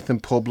said anything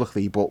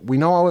publicly, but we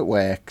know how it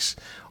works.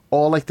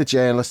 All like the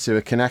journalists who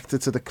are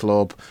connected to the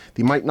club,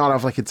 they might not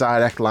have like a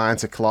direct line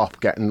to Klopp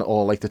getting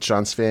all like the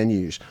transfer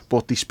news,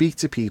 but they speak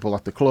to people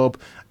at the club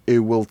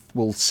who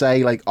will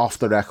say like off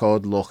the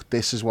record, look,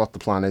 this is what the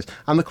plan is,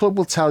 and the club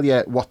will tell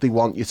you what they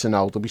want you to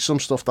know. There'll be some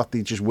stuff that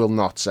they just will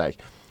not say,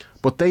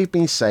 but they've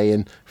been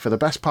saying for the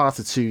best part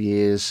of 2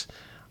 years,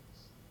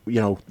 you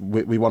know,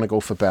 we want to go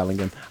for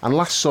Bellingham. And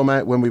last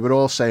summer, when we were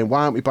all saying,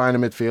 why aren't we buying a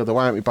midfielder,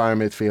 why aren't we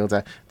buying a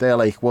midfielder, they're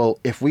like, well,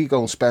 if we go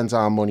and spend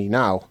our money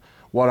now,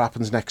 what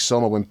happens next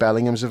summer when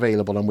Bellingham's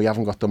available and we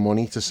haven't got the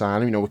money to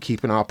sign him? You know, we're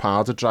keeping our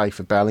powder dry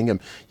for Bellingham.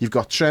 You've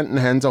got Trent and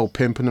Hendo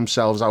pimping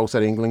themselves out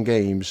at England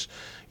games,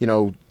 you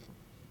know,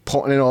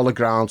 putting in all the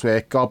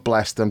groundwork. God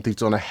bless them. They've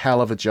done a hell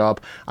of a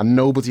job, and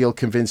nobody will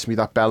convince me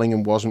that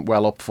Bellingham wasn't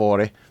well up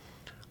for it.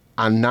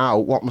 And now,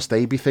 what must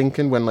they be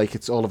thinking when, like,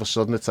 it's all of a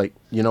sudden, it's like,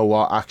 you know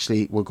what,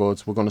 actually, we're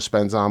good. We're going to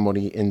spend our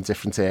money in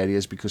different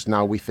areas because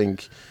now we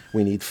think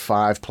we need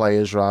 5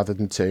 players rather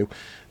than 2.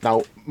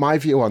 Now, my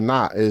view on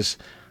that is,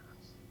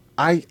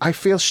 I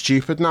feel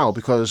stupid now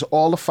because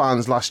all the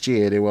fans last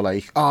year, they were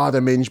like, oh,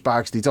 they're minge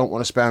bags, they don't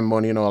want to spend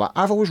money and all that.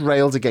 I've always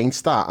railed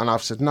against that, and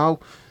I've said, no,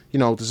 you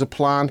know, there's a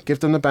plan,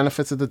 give them the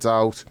benefit of the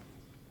doubt.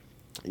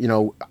 You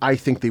know, I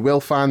think they will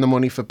find the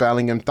money for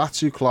Bellingham. That's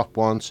who Klopp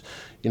wants.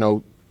 You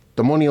know,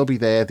 the money will be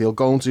there. They'll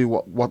go and do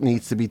what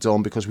needs to be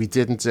done because we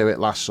didn't do it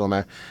last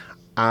summer.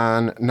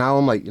 And now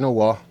I'm like, you know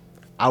what?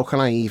 How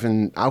can I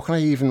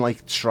even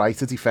like try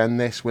to defend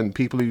this when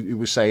people who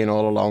were saying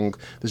all along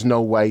there's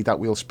no way that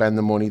we'll spend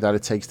the money that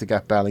it takes to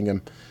get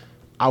Bellingham?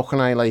 How can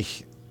I,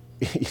 like,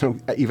 you know,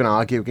 even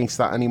argue against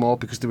that anymore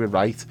because they were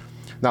right?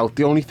 Now,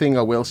 the only thing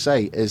I will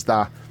say is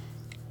that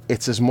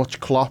it's as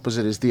much Klopp as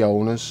it is the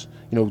owners.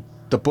 You know,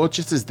 the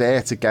budget is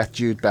there to get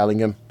Jude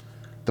Bellingham.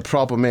 The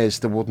problem is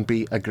there wouldn't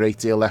be a great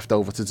deal left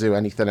over to do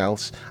anything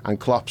else, and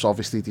Klopp's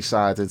obviously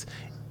decided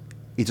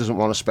he doesn't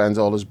want to spend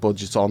all his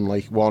budget on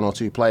like 1 or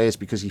 2 players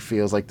because he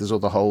feels like there's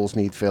other holes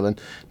need filling.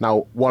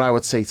 Now, what I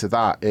would say to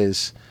that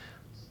is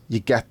you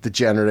get the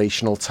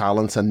generational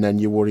talent and then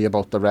you worry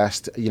about the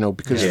rest, you know,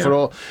 because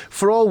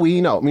for all we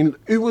know, I mean,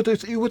 who would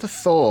have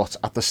thought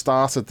at the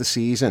start of the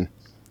season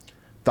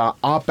that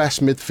our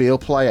best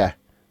midfield player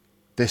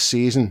this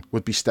season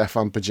would be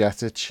Stefan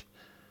Bajcetic?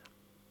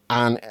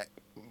 And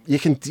you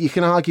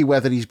can argue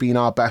whether he's been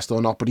our best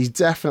or not, but he's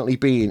definitely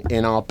been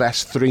in our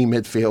best 3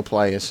 midfield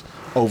players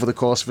over the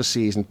course of a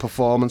season,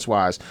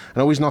 performance-wise. I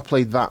know he's not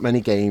played that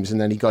many games and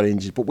then he got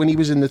injured, but when he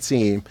was in the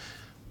team,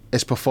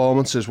 his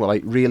performances were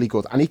like really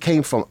good, and he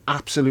came from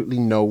absolutely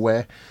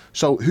nowhere.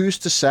 So who's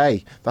to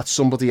say that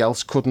somebody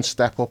else couldn't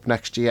step up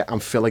next year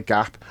and fill a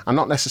gap? I'm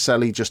not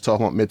necessarily just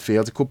talking about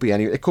midfield. It could be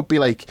any. It could be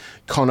like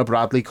Conor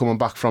Bradley coming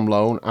back from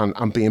loan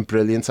and being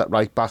brilliant at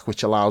right back,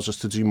 which allows us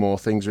to do more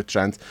things with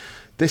Trent.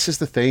 This is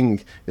the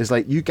thing, is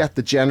like you get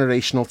the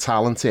generational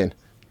talent in,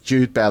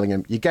 Jude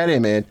Bellingham, you get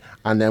him in,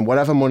 and then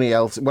whatever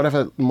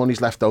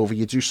money's left over,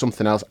 you do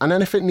something else. And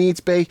then if you need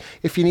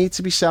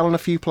to be selling a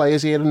few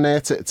players here and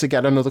there to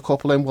get another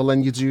couple in, well,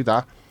 then you do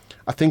that.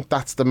 I think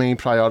that's the main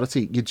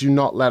priority. You do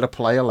not let a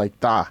player like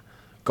that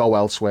go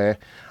elsewhere.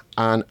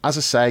 And as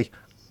I say,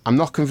 I'm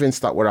not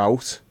convinced that we're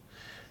out.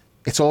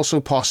 It's also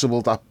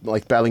possible that,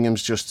 like,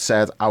 Bellingham's just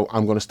said,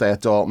 I'm going to stay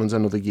at Dortmund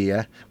another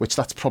year, which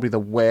that's probably the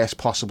worst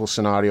possible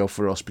scenario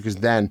for us, because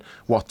then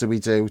what do we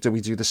do? Do we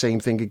do the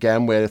same thing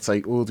again where it's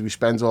like, oh, do we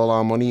spend all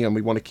our money and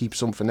we want to keep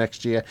some for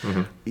next year?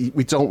 Mm-hmm.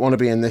 We don't want to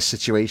be in this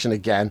situation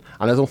again,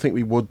 and I don't think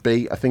we would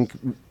be. I think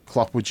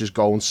Klopp would just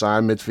go and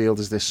sign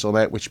midfielders this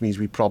summer, which means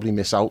we probably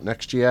miss out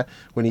next year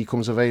when he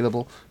comes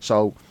available.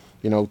 So,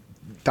 you know,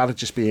 that would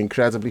just be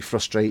incredibly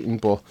frustrating,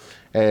 but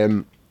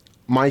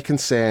my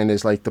concern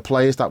is, like, the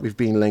players that we've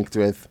been linked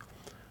with,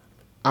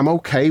 I'm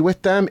okay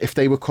with them if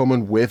they were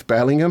coming with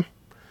Bellingham.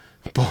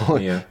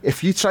 But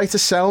if you try to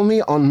sell me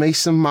on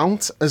Mason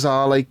Mount as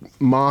our, like,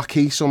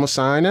 marquee summer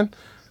signing,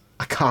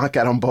 I can't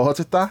get on board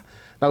with that.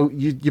 Now,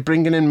 you're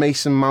bringing in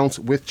Mason Mount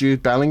with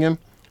Jude Bellingham.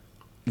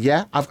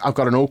 Yeah, I've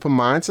got an open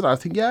mind to that. I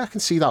think, I can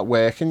see that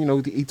working. You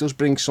know, he does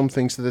bring some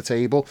things to the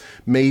table.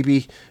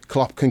 Maybe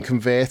Klopp can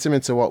convert him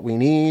into what we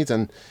need,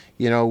 and,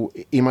 you know,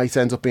 he might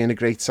end up being a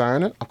great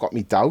signing. I've got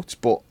me doubts,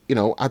 but, you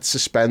know, I'd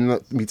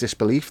suspend my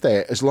disbelief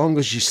there as long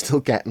as you're still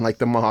getting, like,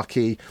 the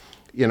marquee,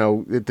 you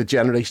know, the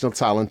generational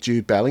talent,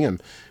 Jude Bellingham.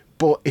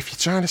 But if you're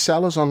trying to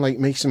sell us on, like,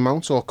 Mason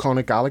Mount or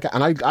Conor Gallagher,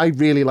 and I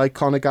really like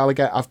Conor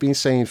Gallagher. I've been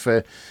saying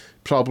for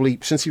probably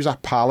since he was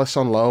at Palace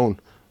on loan,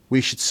 we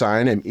should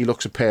sign him. He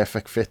looks a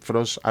perfect fit for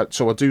us.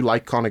 So I do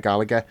like Conor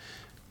Gallagher,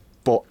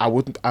 but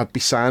I'd be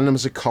signing him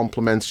as a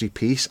complimentary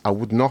piece. I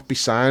would not be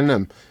signing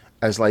him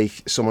as,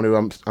 like, someone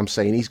who I'm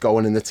saying he's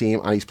going in the team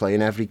and he's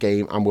playing every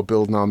game and we're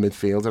building our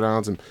midfield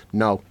around him.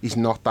 No, he's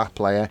not that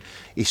player.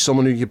 He's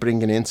someone who you're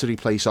bringing in to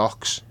replace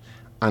Ox,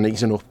 and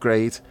he's an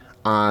upgrade.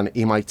 and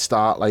he might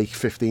start like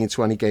 15,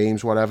 20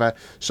 games, whatever.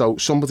 So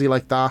somebody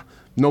like that,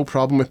 no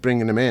problem with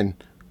bringing him in,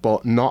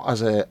 but not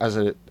as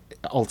a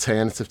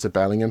alternative to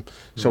Bellingham.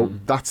 So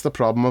that's the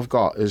problem I've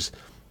got, is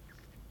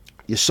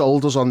you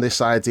sold us on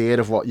this idea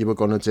of what you were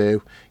going to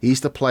do.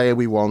 He's the player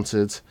we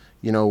wanted.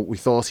 You know, we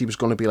thought he was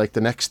going to be like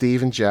the next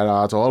Steven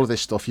Gerrard, all of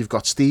this stuff. You've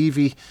got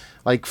Stevie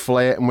like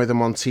flirting with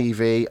him on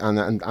TV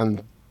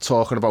and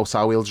talking about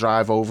how he'll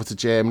drive over to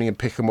Germany and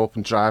pick him up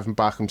and drive him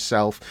back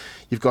himself.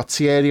 You've got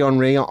Thierry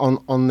Henry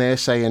on there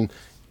saying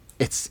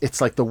it's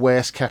like the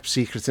worst kept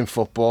secret in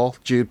football.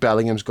 Jude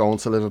Bellingham's going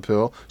to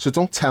Liverpool. So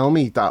don't tell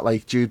me that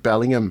like Jude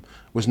Bellingham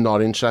was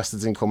not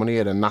interested in coming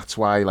here, and that's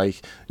why,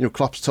 like, you know,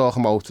 Klopp's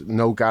talking about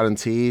no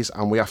guarantees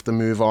and we have to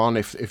move on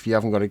if you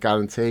haven't got a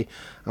guarantee.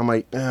 I'm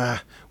like,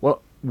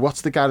 well,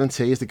 what's the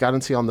guarantee? Is the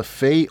guarantee on the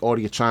fee, or are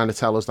you trying to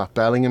tell us that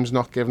Bellingham's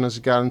not giving us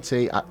a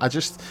guarantee? I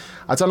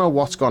don't know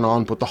what's gone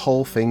on, but the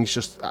whole thing's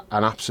just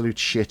an absolute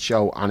shit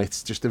show, and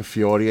it's just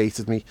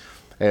infuriated me.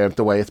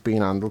 The way it's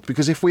been handled,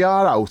 because if we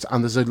are out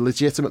and there's a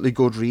legitimately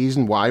good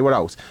reason why we're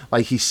out,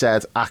 like he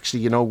said,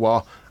 actually, you know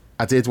what,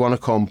 I did want to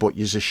come, but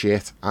you're a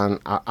shit and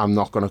I'm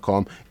not going to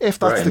come. If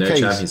that's the case,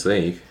 Champions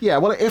League. Yeah,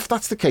 well, if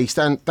that's the case,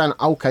 then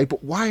okay,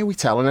 but why are we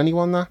telling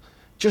anyone that?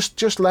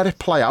 Just let it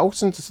play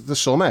out into the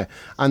summer,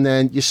 and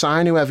then you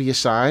sign whoever you're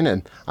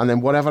signing, and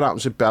then whatever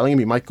happens with Bellingham,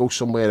 he might go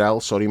somewhere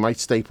else or he might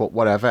stay put,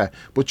 whatever.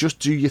 But just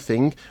do your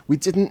thing. We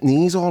didn't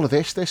need all of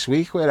this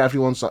week where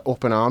everyone's like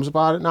up in arms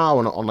about it now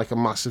and on like a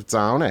massive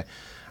downer.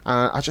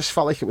 I just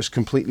felt like it was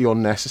completely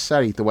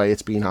unnecessary the way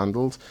it's been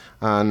handled.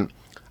 And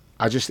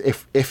I just,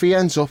 if he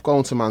ends up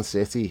going to Man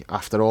City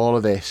after all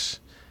of this,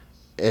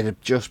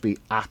 it'd just be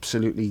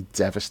absolutely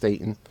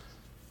devastating.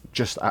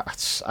 Just,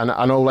 and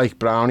I know, like,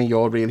 Brownie,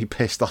 you're really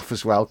pissed off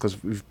as well,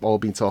 because we've all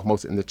been talking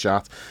about it in the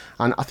chat,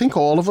 and I think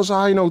all of us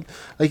are, you know,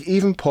 like,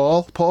 even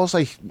Paul's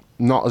like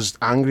not as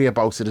angry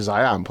about it as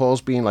I am.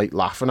 Paul's been like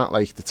laughing at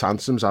like the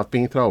tantrums I've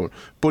been throwing,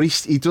 but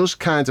he does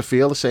kind of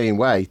feel the same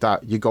way,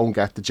 that you go and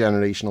get the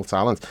generational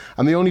talent.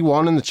 And the only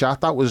one in the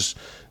chat that was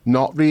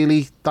not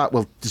really that,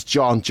 well, is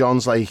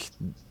John's like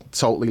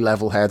totally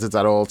level-headed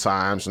at all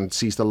times and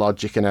sees the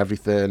logic in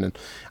everything,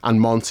 and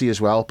Monty as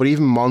well. But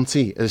even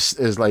Monty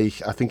is like,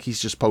 I think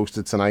he's just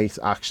posted tonight,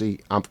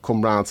 actually, I've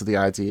come round to the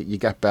idea you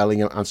get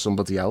Bellingham and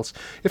somebody else.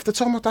 If they're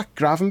talking about that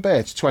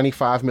Gravenberch,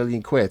 25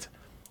 million quid,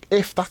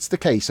 if that's the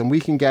case and we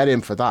can get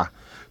him for that,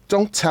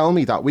 don't tell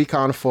me that we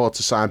can't afford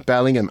to sign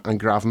Bellingham and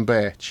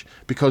Gravenberch,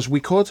 because we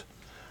could.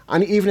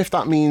 And even if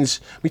that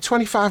means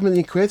 25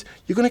 million quid,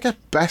 you're going to get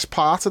best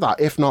part of that,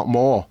 if not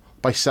more,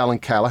 by selling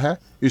Kelleher,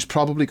 who's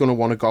probably going to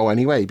want to go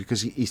anyway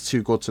because he's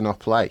too good to not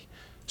play.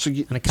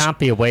 And it can't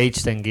be a wage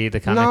thing either,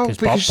 can it?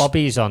 Because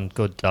Bobby's on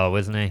good though,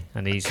 isn't he?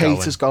 And he's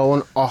Kate is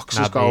going, Ox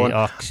is going.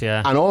 Ox,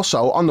 yeah. And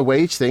also, on the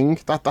wage thing,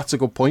 that's a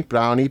good point,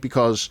 Brownie,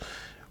 because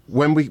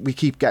when we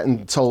keep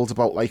getting told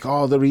about, like,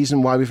 oh, the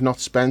reason why we've not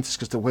spent is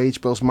because the wage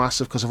bill's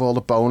massive because of all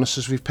the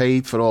bonuses we've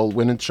paid for all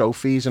winning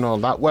trophies and all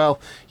that. Well,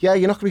 yeah,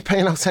 you're not going to be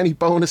paying out any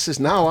bonuses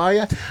now, are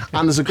you?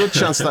 And there's a good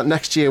chance that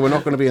next year we're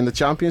not going to be in the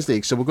Champions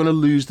League, so we're going to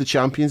lose the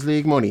Champions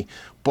League money.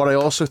 But I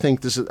also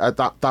think there's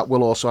that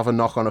will also have a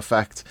knock-on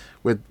effect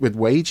with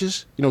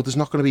wages. You know, there's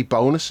not going to be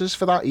bonuses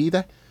for that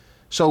either.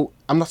 So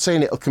I'm not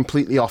saying it'll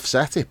completely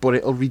offset it, but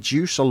it'll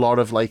reduce a lot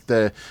of like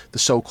the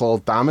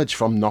so-called damage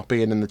from not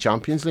being in the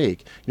Champions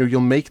League. You know,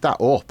 you'll make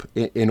that up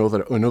in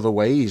other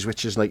ways,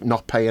 which is like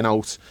not paying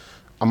out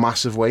a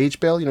massive wage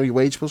bill. You know, your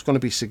wage bill's going to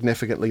be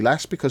significantly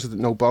less because of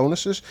no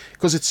bonuses,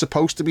 because it's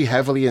supposed to be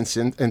heavily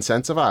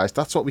incentivized.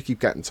 That's what we keep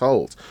getting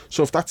told.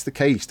 So if that's the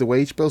case, the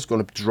wage bill's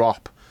going to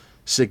drop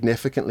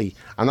significantly,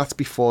 and that's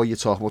before you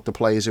talk about the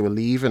players who are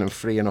leaving and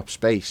freeing up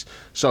space.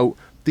 So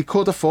they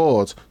could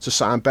afford to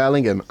sign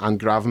Bellingham and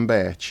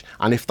Gravenberch,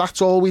 and if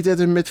that's all we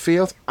did in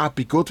midfield, I'd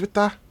be good with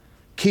that.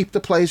 Keep the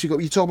players we got.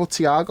 You talked about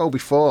Thiago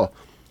before.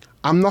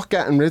 I'm not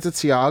getting rid of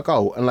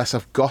Thiago unless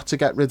I've got to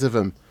get rid of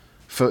him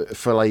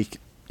for like,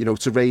 you know,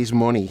 to raise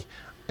money,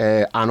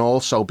 and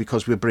also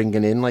because we're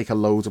bringing in like a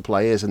load of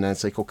players, and then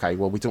it's like, okay,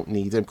 well, we don't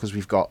need him because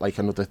we've got like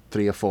another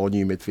 3 or 4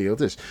 new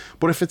midfielders.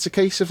 But if it's a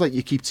case of like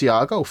you keep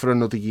Thiago for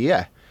another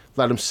year,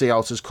 let him see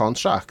out his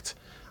contract,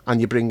 and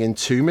you bring in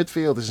 2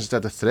 midfielders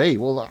instead of 3,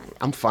 well,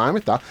 I'm fine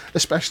with that,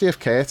 especially if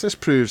Curtis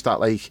proves that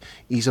like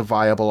he's a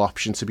viable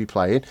option to be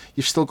playing.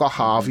 You've still got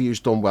Harvey,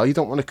 who's done well. You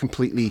don't want to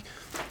completely,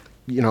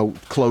 you know,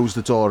 close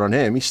the door on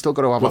him. He's still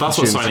got to have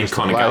opportunities. Well, that's what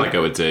signing Conor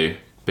Gallagher would do,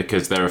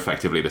 because they're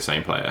effectively the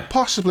same player.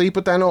 Possibly,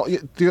 but then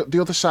the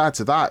other side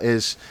to that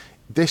is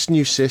this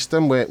new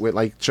system with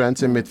like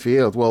Trent in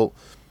midfield. Well,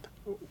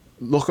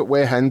 look at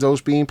where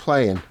Hendo's been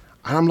playing,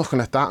 and I'm looking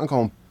at that and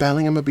going,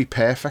 Bellingham would be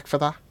perfect for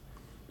that,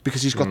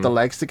 because he's got the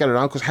legs to get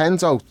around. Because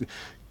Hendo,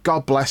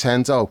 God bless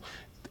Hendo,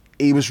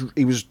 he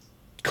was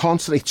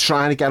constantly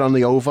trying to get on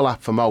the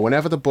overlap for Mo.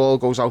 Whenever the ball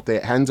goes out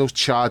there, Hendo's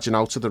charging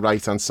out to the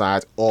right hand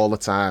side all the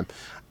time.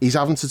 He's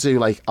having to do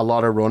like a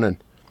lot of running.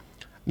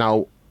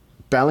 Now,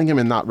 Bellingham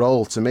in that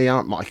role, to me,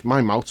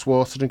 my mouth's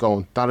watering and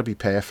going, that'd be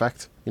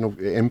perfect. You know,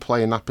 him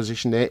playing that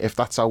position there, if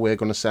that's how we're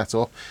going to set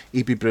up,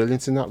 he'd be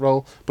brilliant in that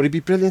role. But he'd be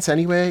brilliant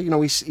anywhere. You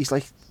know, he's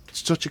like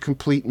such a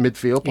complete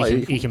midfield player.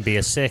 He can be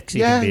a 6, he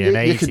can be an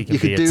 8, he can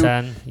be a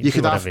 10. You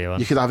could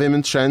have him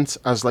and Trent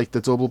as like the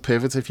double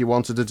pivot if you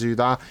wanted to do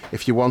that.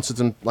 If you wanted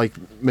them like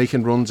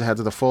making runs ahead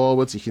of the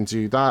forwards, you can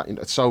do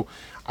that. So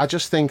I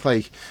just think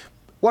like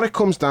what it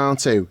comes down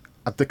to,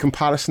 the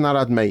comparison that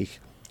I'd make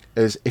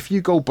is if you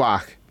go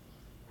back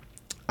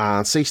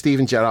and say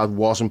Steven Gerrard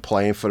wasn't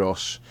playing for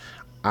us,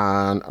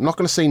 and I'm not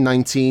going to say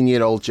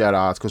 19-year-old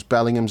Gerrard because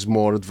Bellingham's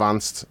more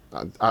advanced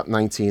at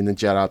 19 than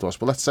Gerrard was,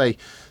 but let's say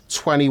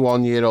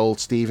 21-year-old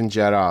Steven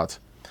Gerrard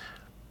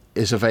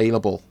is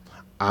available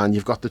and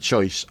you've got the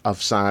choice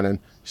of signing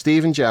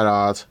Steven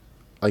Gerrard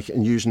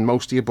and using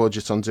most of your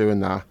budget on doing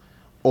that,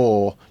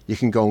 or you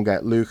can go and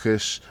get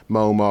Lucas,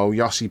 Momo,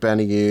 Yossi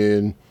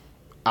Benayoun,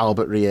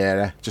 Albert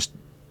Riera, just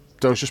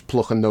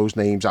plucking those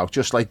names out,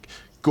 just like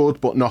good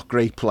but not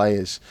great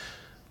players.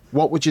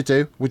 What would you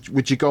do?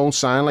 Would you go and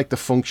sign like the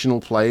functional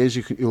players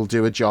who'll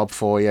do a job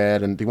for you,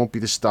 and they won't be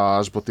the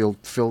stars, but they'll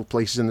fill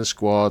places in the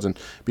squad and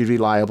be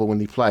reliable when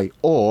they play?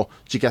 Or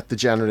do you get the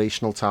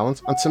generational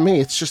talent? And to me,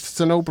 it's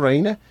a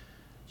no-brainer.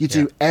 You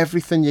do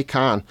everything you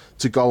can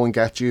to go and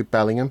get Jude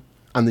Bellingham,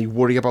 and then you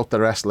worry about the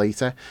rest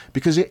later.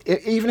 Because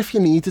even if you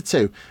needed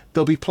to,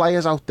 there'll be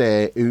players out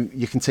there who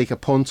you can take a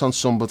punt on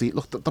somebody.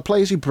 Look, the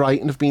players who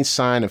Brighton have been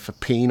signing for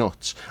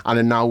peanuts and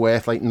are now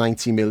worth like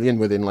 90 million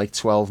within like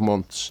 12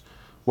 months.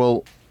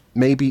 Well,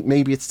 maybe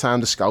it's time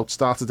the scouts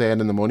started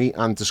earning the money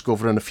and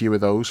discovering a few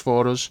of those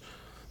for us.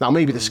 Now,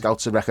 maybe the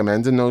scouts are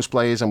recommending those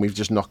players and we've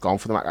just not gone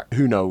for them.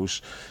 Who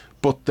knows?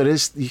 But there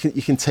is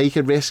you can take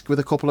a risk with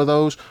a couple of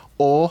those.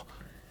 Or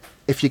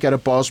if you get a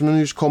Bosman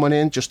who's coming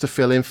in just to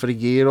fill in for a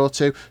year or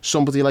two,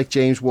 somebody like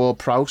James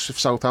Ward-Prowse, if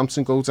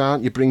Southampton go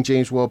down, you bring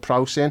James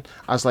Ward-Prowse in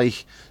as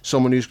like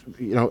someone who's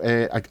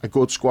a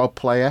good squad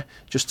player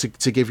just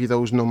to give you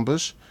those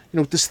numbers. You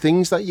know, there's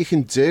things that you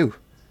can do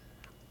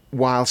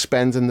while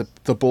spending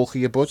the bulk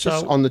of your budget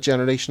on the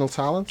generational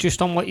talent.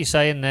 Just on what you're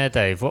saying there,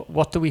 Dave,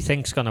 what do we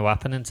think's going to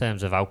happen in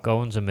terms of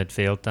outgoings in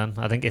midfield then?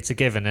 I think it's a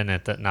given, isn't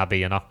it, that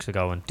Naby and Ox are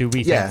going. Do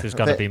we think there's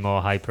going to be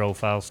more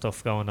high-profile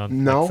stuff going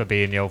on? No. Like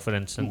Fabinho, for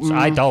instance.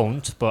 I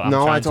don't, but I'm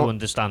trying to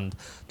understand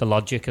the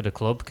logic of the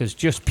club, because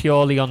just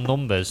purely on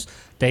numbers,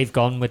 they've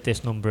gone with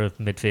this number of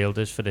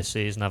midfielders for this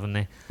season, haven't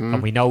they?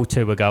 And we know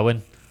 2 are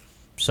going.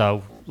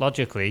 So,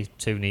 logically,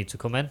 2 need to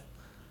come in.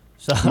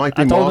 So might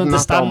be I don't more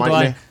understand than that,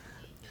 why...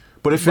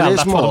 But if it is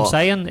that's more, what I'm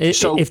saying.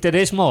 If there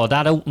is more,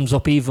 that opens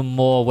up even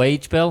more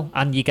wage bill,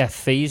 and you get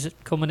fees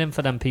coming in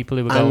for them people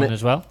who are going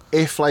as well.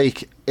 If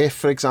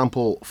for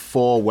example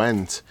 4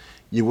 went,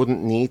 you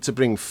wouldn't need to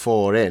bring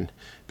 4 in,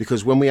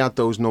 because when we had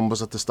those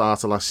numbers at the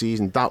start of last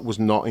season, that was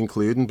not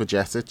including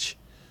Bajcetic.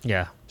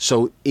 Yeah.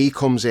 So he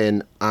comes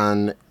in,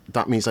 and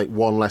that means like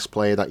 1 less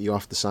player that you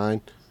have to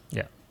sign.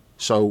 Yeah.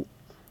 So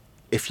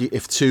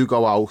if 2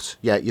 go out,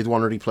 you'd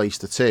want to replace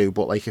the 2,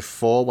 but like if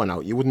 4 went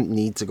out, you wouldn't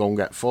need to go and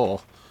get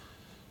 4.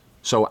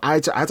 So I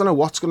don't know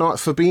what's going on.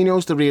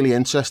 Fabinho's the really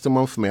interesting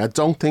one for me. I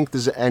don't think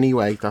there's any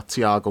way that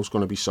Thiago's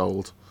going to be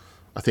sold.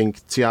 I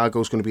think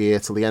Thiago's going to be here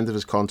till the end of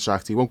his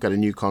contract. He won't get a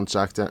new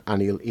contract,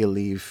 and he'll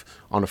leave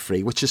on a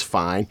free, which is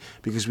fine,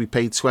 because we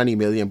paid 20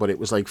 million, but it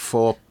was like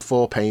four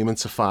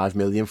payments of 5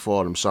 million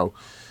for him. So,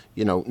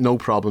 you know, no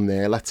problem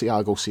there. Let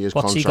Thiago see his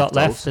contract. What's he got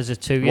left? Is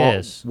it 2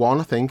 years? One,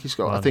 I think he's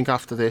got. I think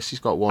after this he's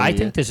got 1 year. I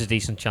think there's a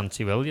decent chance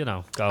he will.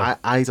 Go.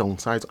 I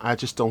don't. I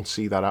just don't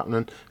see that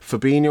happening.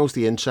 Fabinho's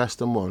the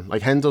interesting one.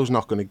 Like Hendo's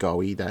not going to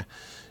go either.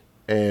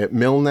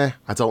 Milner,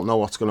 I don't know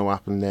what's going to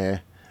happen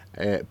there.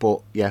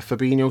 But yeah,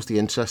 Fabinho's the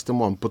interesting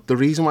one. But the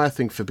reason why I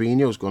think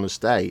Fabinho's going to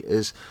stay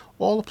is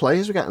all the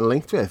players we're getting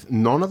linked with,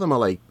 none of them are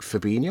like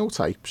Fabinho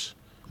types.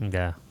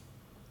 Yeah.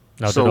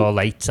 No, they're all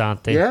 8s,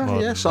 aren't they?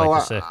 Yeah. So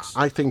like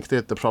I think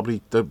that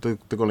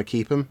they're going to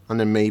keep him, and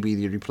then maybe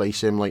they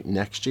replace him like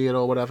next year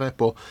or whatever.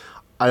 But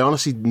I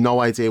honestly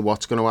no idea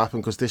what's going to happen,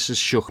 because this has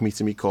shook me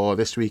to my core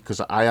this week,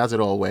 because I had it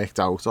all worked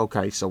out.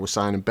 Okay, so we're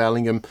signing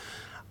Bellingham,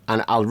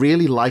 and I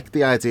really like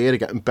the idea of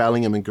getting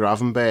Bellingham and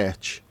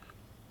Gravenberch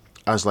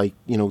as like,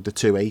 you know, the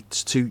 2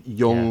 8s, 2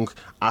 young,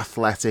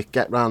 athletic,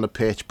 get round the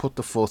pitch, put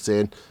the foot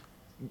in,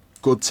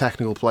 good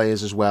technical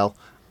players as well.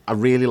 I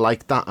really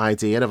like that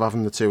idea of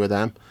having the 2 of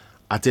them.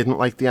 I didn't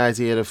like the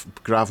idea of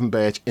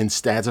Gravenberch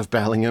instead of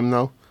Bellingham,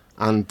 though,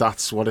 and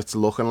that's what it's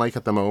looking like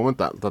at the moment.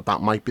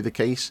 That might be the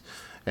case.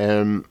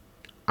 And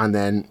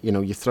then, you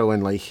know, you throw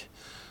in like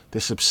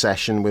this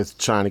obsession with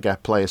trying to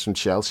get players from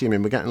Chelsea. I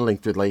mean, we're getting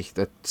linked with like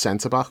the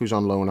centre back who's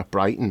on loan at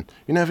Brighton,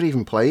 who never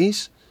even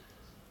plays.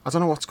 I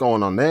don't know what's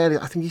going on there.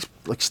 I think he's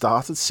like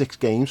started 6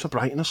 games for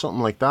Brighton or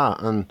something like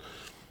that, and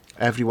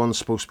everyone's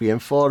supposed to be in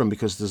for him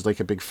because there's like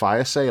a big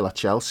fire sale at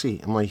Chelsea.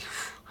 I'm like,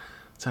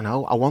 I don't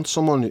know. I want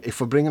someone,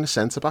 if we're bringing a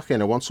centre-back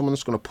in, I want someone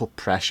that's going to put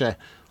pressure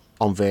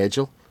on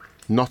Virgil,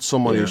 not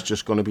someone who's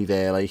just going to be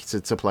there like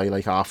to play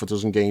like half a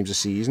dozen games a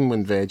season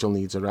when Virgil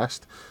needs a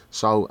rest.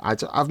 So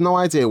I've no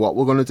idea what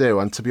we're going to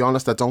do, and to be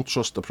honest, I don't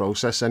trust the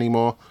process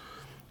anymore.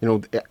 You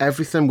know,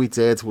 everything we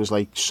did was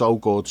like so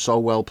good, so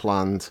well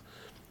planned.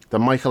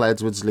 Then Michael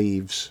Edwards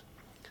leaves,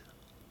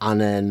 and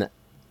then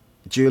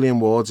Julian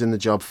Ward's in the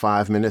job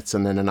 5 minutes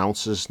and then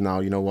announces,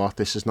 now, you know what,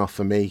 this is not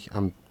for me.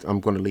 I'm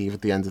going to leave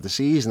at the end of the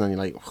season. And you're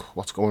like,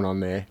 what's going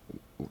on there?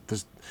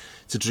 It's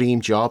a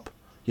dream job.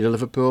 You're a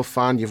Liverpool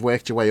fan. You've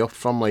worked your way up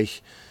from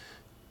like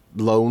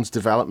loans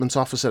development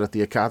officer at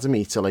the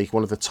academy to like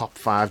one of the top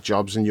 5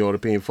 jobs in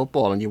European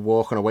football, and you're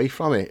walking away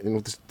from it. You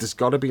know, there's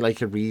got to be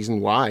like a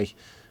reason why.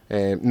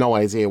 No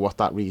idea what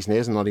that reason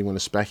is. I'm not even going to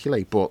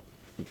speculate, but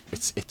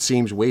it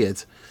seems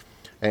weird.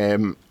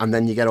 And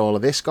then you get all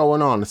of this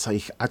going on. It's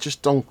like I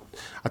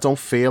don't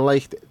feel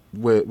like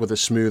we're the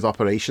smooth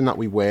operation that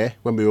we were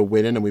when we were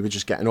winning and we were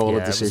just getting all the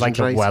decisions right. It was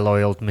like a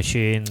well-oiled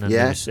machine, and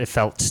it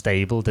felt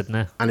stable, didn't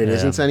it? And it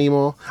isn't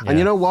anymore. Yeah. And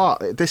you know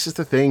what? This is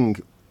the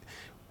thing.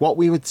 What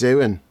we were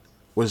doing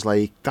was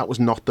like, that was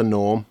not the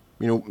norm.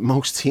 You know,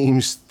 most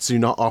teams do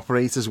not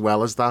operate as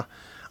well as that,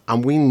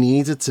 and we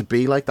needed to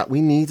be like that.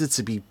 We needed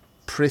to be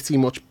pretty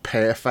much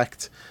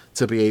perfect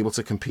to be able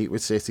to compete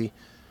with City.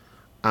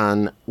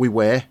 And we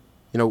were,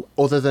 you know,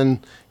 other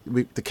than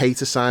the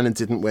Keita signing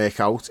didn't work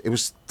out. It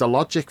was the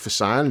logic for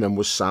signing him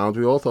was sound.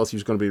 We all thought he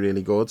was going to be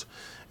really good.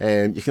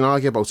 You can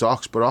argue about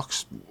Ox, but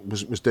Ox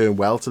was doing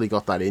well till he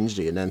got that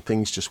injury, and then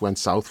things just went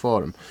south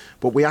for him.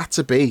 But we had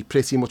to be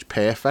pretty much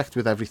perfect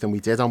with everything we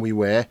did, and we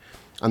were.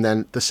 And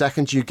then the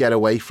second you get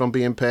away from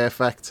being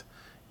perfect,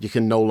 you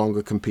can no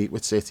longer compete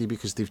with City,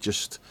 because they've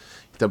just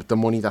the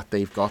money that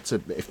they've got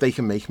to, if they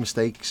can make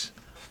mistakes,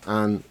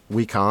 and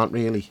we can't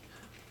really.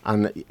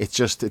 And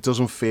it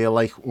doesn't feel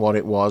like what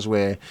it was,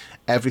 where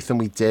everything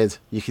we did,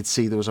 you could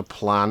see there was a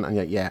plan, and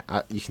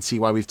you can see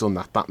why we've done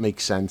that. That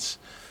makes sense.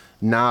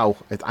 Now,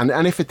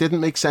 and if it didn't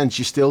make sense,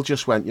 you still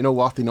just went, you know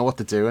what, they know what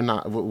they're doing.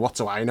 What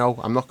do I know?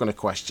 I'm not going to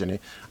question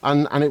it.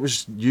 And it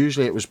was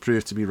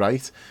proved to be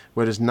right.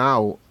 Whereas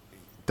now,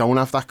 don't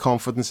have that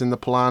confidence in the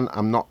plan.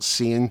 I'm not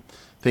seeing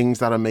things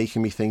that are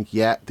making me think,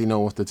 they know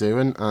what they're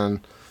doing.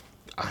 And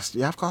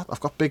I've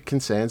got big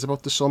concerns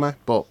about the summer,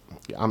 but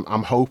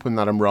I'm hoping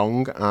that I'm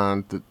wrong,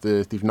 and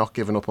they've not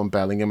given up on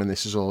Bellingham, and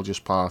this is all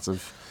just part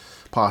of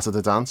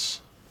the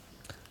dance.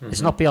 Mm-hmm.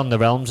 It's not beyond the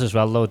realms as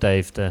well, though,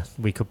 Dave, that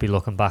we could be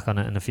looking back on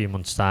it in a few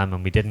months' time,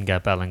 and we didn't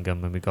get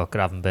Bellingham, and we got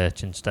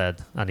Gravenberch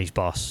instead, and his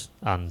boss,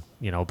 and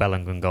you know,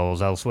 Bellingham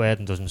goes elsewhere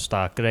and doesn't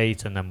start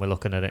great, and then we're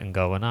looking at it and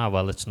going,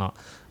 well, it's not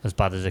as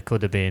bad as it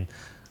could have been.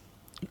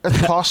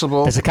 It's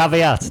possible. There's a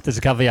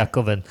caveat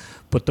coming,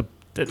 but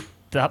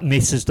that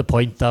misses the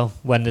point, though,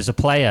 when there's a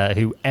player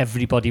who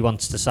everybody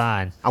wants to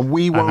sign. And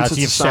we wanted to sign. As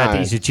you've said,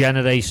 he's a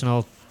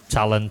generational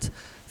talent.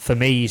 For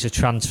me, he's a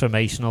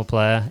transformational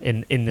player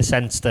in the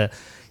sense that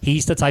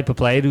he's the type of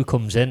player who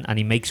comes in and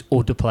he makes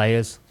other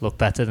players look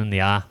better than they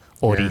are,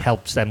 or he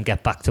helps them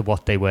get back to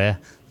what they were.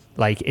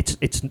 Like,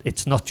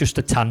 it's not just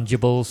the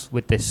tangibles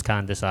with this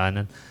kind of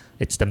signing.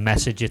 It's the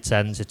message it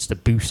sends. It's the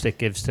boost it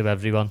gives to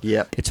everyone.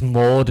 Yep. It's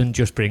more than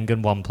just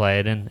bringing one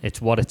player in.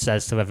 It's what it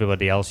says to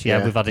everybody else.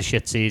 We've had a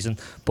shit season,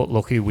 but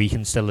look who we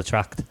can still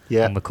attract.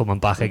 And we're coming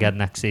back again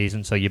next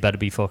season, so you better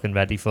be fucking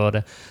ready for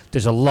it.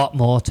 There's a lot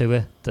more to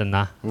it than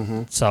that.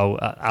 Mm-hmm. So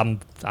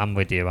I'm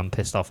with you. I'm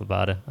pissed off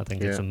about it. I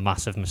think it's a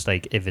massive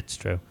mistake if it's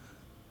true.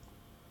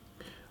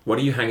 What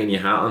are you hanging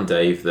your hat on,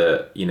 Dave?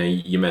 That, you know,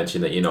 you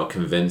mentioned that you're not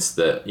convinced,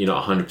 that you're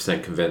not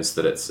 100% convinced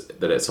that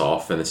it's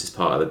off and this is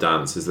part of the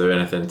dance. Is there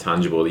anything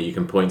tangible that you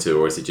can point to,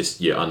 or is it just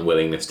your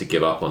unwillingness to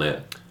give up on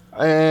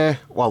it?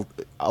 Well,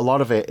 a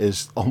lot of it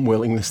is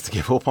unwillingness to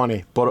give up on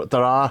it, but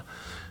there are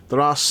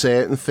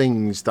certain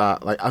things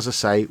that, like, as I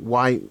say,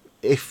 why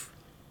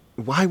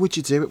would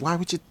you do it? Why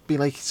would you be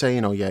like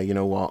saying, oh yeah, you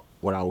know what,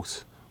 we're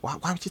out?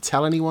 Why would you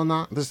tell anyone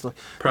that?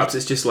 Perhaps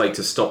it's just like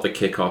to stop the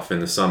kick-off in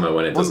the summer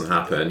when it doesn't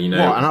happen, you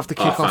know. And have the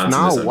kick-off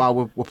now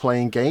while we're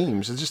playing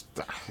games. It's just,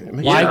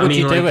 why would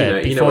you do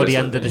it before the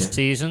end of the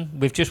season?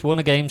 We've just won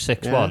a game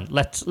 6-1.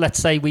 Let's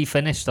say we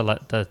finish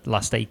the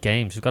last 8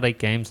 games. We've got 8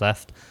 games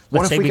left.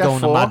 Let's say we go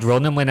on a mad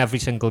run and win every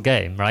single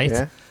game, right?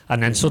 Yeah.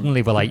 And then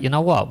suddenly we're like, you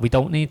know what? We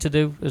don't need to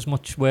do as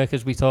much work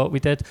as we thought we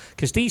did.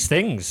 Because these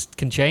things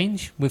can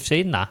change. We've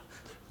seen that.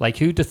 Like,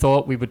 who'd have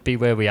thought we would be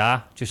where we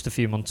are just a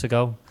few months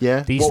ago? Yeah.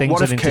 These things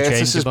are interchangeable. What if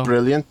Curtis is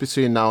brilliant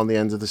between now and the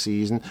end of the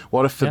season?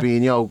 What if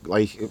Fabinho,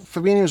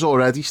 Fabinho's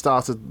already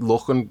started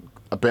looking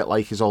a bit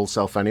like his old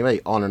self anyway,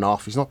 on and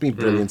off. He's not been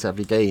brilliant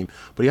every game,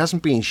 but he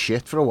hasn't been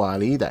shit for a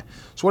while either.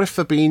 So what if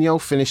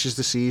Fabinho finishes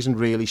the season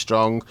really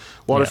strong?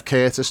 What if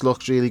Curtis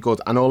looks really good?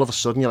 And all of a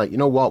sudden you're like, you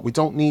know what? We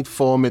don't need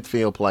 4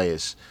 midfield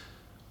players.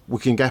 We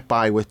can get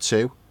by with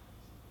 2.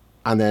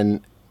 And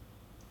then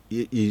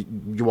you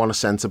want a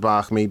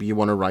centre-back, maybe you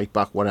want a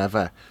right-back,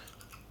 whatever.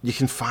 You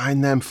can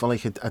find them for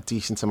like a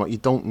decent amount. You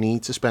don't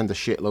need to spend a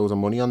shitload of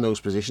money on those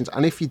positions.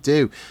 And if you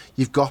do,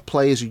 you've got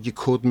players who you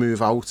could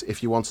move out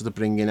if you wanted to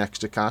bring in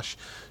extra cash.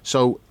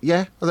 So,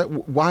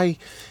 why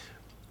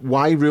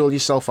rule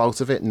yourself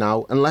out of it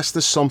now? Unless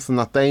there's something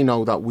that they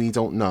know that we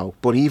don't know.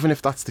 But even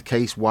if that's the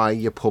case, why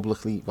you're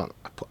publicly,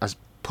 as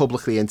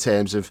publicly in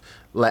terms of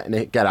letting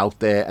it get out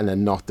there and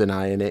then not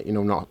denying it,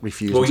 not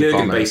refusing to Jürgen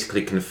comment.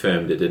 basically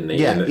confirmed it, didn't he?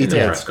 Yeah, in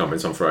the press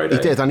conference on Friday.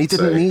 He did, and he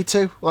didn't need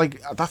to.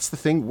 Like, that's the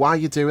thing. Why are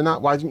you doing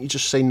that? Why didn't you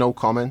just say no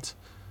comment?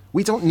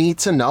 We don't need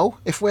to know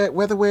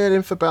whether we're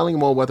in for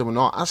Bellingham or whether we're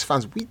not. As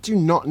fans, we do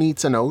not need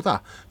to know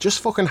that. Just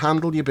fucking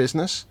handle your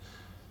business.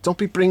 Don't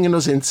be bringing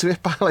us into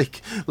it by,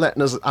 like,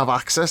 letting us have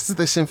access to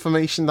this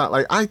information that,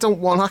 like, I don't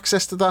want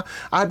access to that.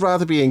 I'd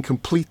rather be in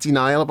complete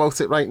denial about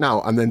it right now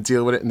and then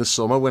deal with it in the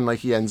summer when, like,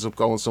 he ends up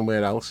going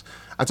somewhere else.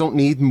 I don't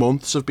need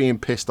months of being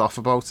pissed off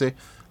about it.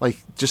 Like,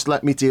 just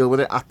let me deal with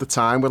it at the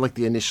time with, like,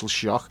 the initial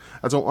shock.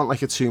 I don't want,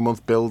 like, a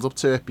 2-month build-up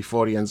to it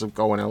before he ends up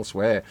going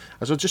elsewhere.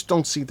 I just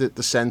don't see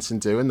the sense in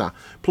doing that.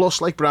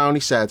 Plus, like Brownie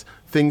said,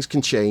 things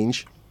can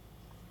change.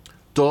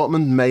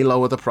 Dortmund may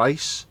lower the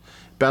price.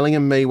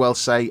 Bellingham may well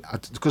say,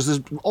 because there's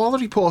all the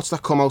reports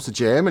that come out of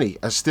Germany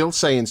are still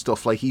saying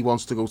stuff like he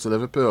wants to go to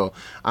Liverpool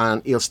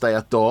and he'll stay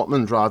at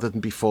Dortmund rather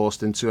than be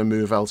forced into a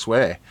move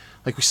elsewhere.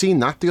 Like, we've seen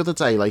that the other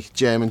day, like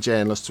German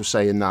journalists were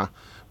saying that,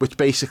 which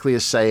basically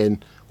is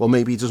saying, well,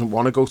 maybe he doesn't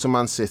want to go to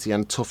Man City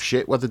and tough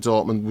shit whether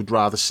Dortmund would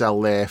rather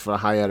sell there for a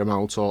higher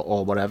amount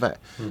or whatever.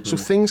 Mm-hmm. So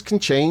things can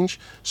change.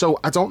 So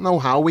I don't know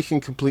how we can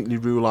completely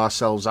rule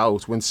ourselves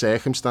out when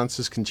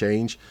circumstances can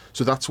change.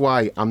 So that's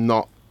why I'm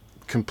not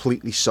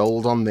completely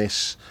sold on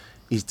this.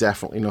 He's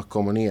definitely not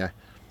coming here.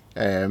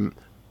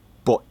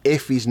 But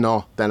if he's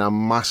not, then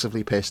I'm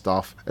massively pissed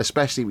off.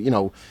 Especially,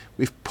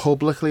 we've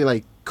publicly,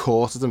 like,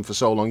 courted him for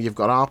so long. You've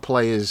got our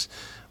players,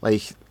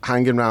 like,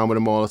 hanging around with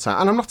him all the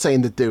time. And I'm not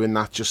saying they're doing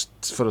that just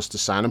for us to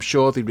sign. I'm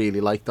sure they really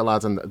like the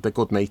lad and they're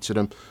good mates with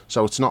him.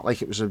 So it's not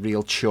like it was a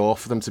real chore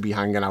for them to be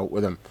hanging out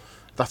with him.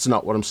 That's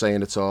not what I'm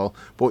saying at all.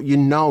 But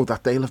that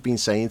they'll have been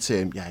saying to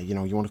him, yeah, you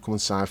want to come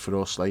and sign for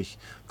us, like,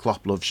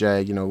 Klopp loves you,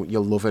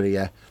 you'll love it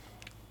here.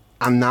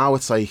 And now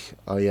it's like,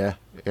 oh yeah,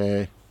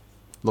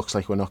 looks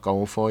like we're not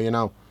going for you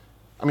now.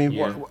 I mean,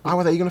 how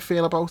are they going to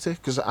feel about it?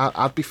 Because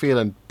I'd be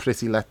feeling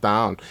pretty let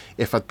down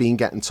if I'd been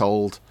getting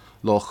told,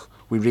 look,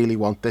 we really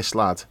want this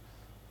lad.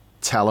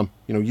 Tell him,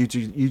 you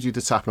do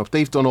the tapping up.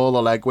 They've done all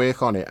the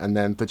legwork on it, and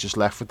then they're just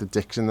left with the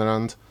dicks in their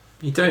hand.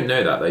 You don't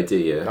know that, though, do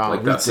you?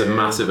 That's a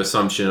massive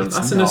assumption.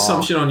 That's an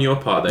assumption on your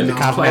part, though. No.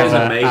 Because players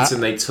are mates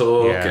and they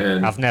talk. Yeah,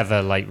 and I've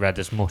never read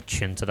as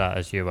much into that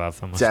as you have.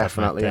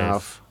 Definitely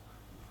have.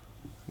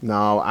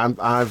 No,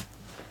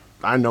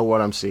 I know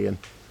what I'm seeing.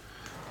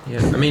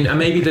 Yeah, I mean, and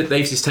maybe that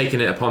they've just taken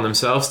it upon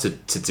themselves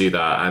to do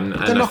that, and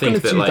they're not I think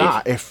going to do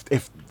that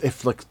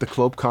if like the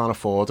club can't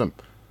afford them.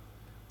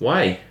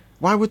 Why?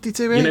 Why would they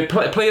do it?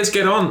 Players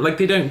get on, like,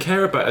 they don't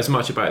care as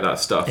much about that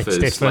stuff. It's as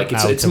different like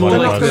now it's to more what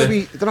it like was.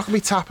 They're not going to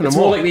be tapping it's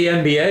them more up. like the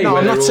NBA. No,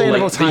 where I'm not they're saying all,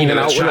 about hanging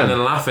out with chatting them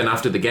and laughing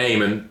after the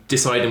game and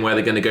deciding where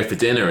they're going to go for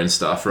dinner and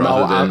stuff.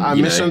 Rather No, than I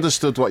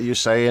misunderstood what you're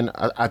saying.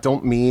 I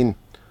don't mean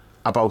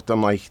about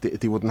them like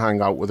they wouldn't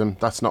hang out with them.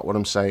 That's not what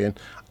I'm saying.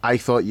 I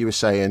thought you were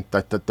saying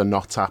that they're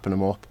not tapping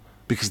them up.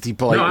 Because they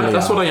blatantly No,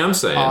 that's are. what I am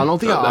saying. Oh, no,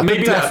 they are.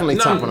 They're definitely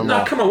tapping them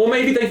up. No, come on. Well,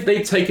 maybe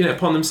they've taken it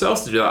upon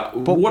themselves to do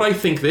that. But what I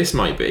think this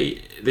might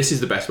be, this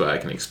is the best way I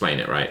can explain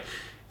it, right?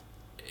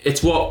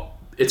 It's what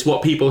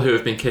people who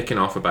have been kicking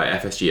off about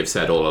FSG have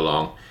said all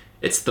along.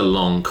 It's the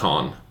long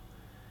con.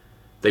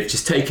 They've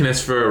just taken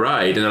us for a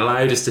ride and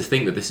allowed us to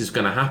think that this is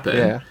going to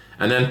happen,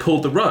 and then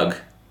pulled the rug.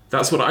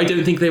 That's what I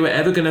don't think they were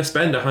ever going to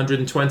spend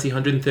 120,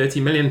 130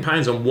 million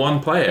pounds on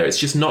one player. It's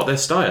just not their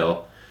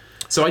style.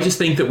 So I just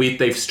think that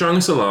they've strung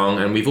us along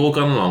and we've all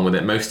gone along with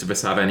it. Most of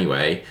us have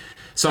anyway.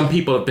 Some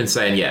people have been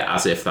saying, yeah,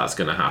 as if that's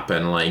going to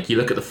happen. Like, you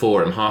look at the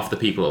forum, half the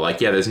people are like,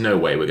 yeah, there's no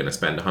way we're going to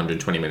spend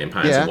 120 million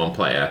pounds on one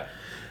player.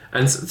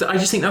 And so I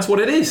just think that's what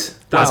it is.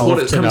 That's what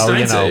it comes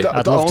down to.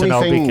 I'd love to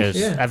know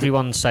because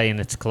everyone's saying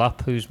it's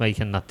Klopp who's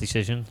making that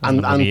decision.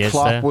 And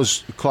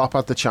Klopp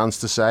had the chance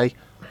to say,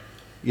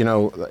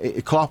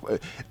 Klopp,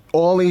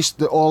 all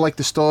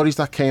the stories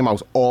that came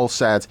out all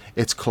said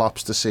it's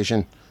Klopp's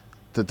decision.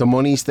 The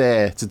money's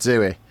there to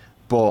do it,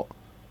 but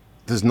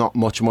there's not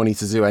much money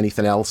to do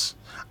anything else.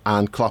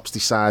 And Klopp's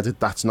decided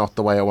that's not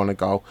the way I want to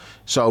go.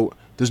 So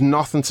there's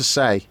nothing to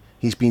say.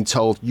 He's been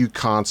told you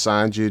can't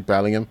sign Jude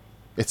Bellingham.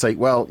 It's like,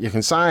 well, you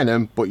can sign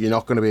him, but you're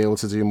not going to be able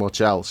to do much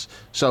else.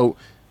 So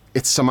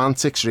it's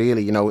semantics,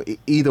 really.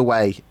 Either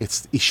way,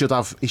 he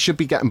should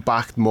be getting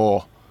backed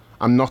more.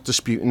 I'm not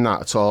disputing that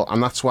at all,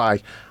 and that's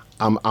why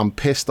I'm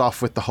pissed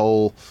off with the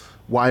whole.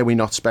 Why are we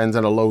not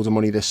spending a load of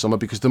money this summer?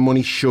 Because the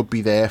money should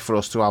be there for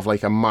us to have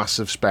like a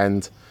massive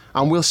spend.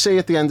 And we'll see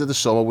at the end of the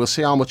summer. We'll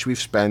see how much we've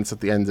spent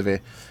at the end of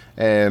it.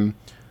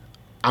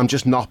 I'm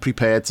just not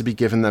prepared to be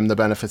giving them the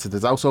benefit of the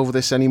doubt over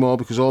this anymore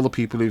because all the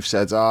people who've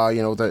said,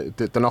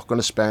 they're not going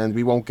to spend,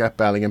 we won't get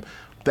Bellingham,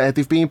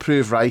 they've been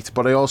proved right.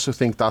 But I also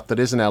think that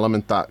there is an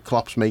element that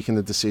Klopp's making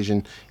the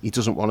decision. He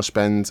doesn't want to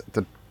spend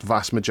the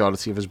vast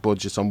majority of his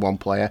budget on one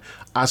player,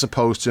 as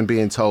opposed to him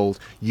being told,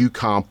 you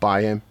can't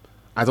buy him.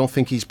 I don't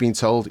think he's been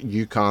told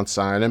you can't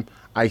sign him.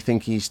 I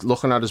think he's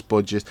looking at his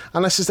budget,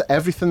 and this is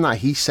everything that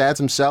he said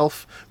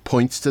himself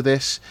points to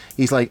this.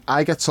 He's like,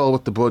 I get told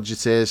what the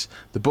budget is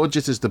the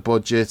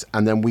budget,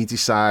 and then we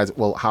decide,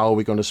 well, how are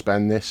we going to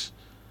spend this?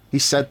 He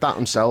said that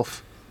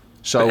himself.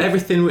 So but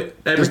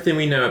everything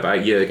we know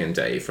about Jurgen,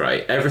 Dave,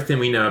 right? Everything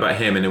we know about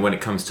him, and when it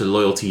comes to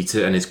loyalty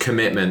to and his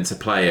commitment to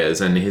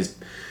players and his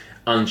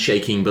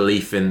unshaking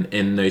belief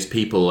in those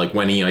people, like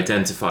when he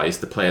identifies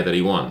the player that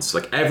he wants,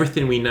 like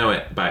everything we know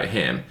about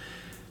him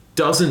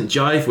doesn't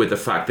jive with the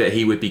fact that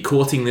he would be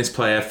courting this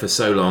player for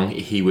so long.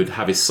 He would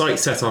have his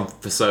sights set on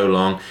for so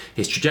long.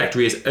 His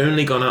trajectory has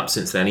only gone up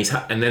since then. He's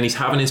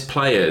having his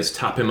players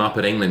tap him up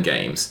at England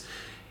games.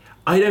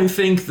 I don't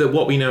think that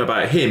what we know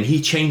about him,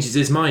 he changes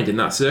his mind in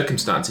that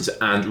circumstances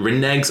and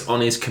reneges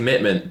on his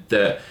commitment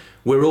that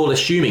we're all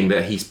assuming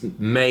that he's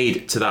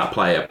made to that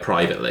player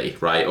privately,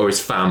 right? Or his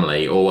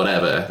family or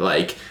whatever.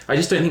 Like, I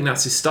just don't think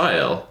that's his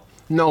style.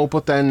 No,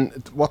 but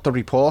then what the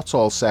reports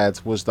all said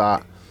was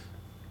that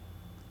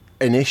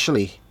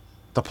initially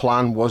the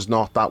plan was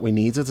not that we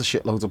needed a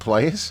shitload of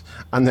players,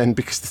 and then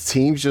because the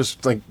team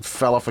just like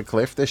fell off a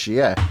cliff this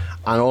year,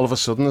 and all of a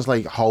sudden there's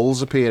like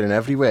holes appearing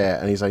everywhere,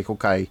 and he's like,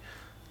 okay,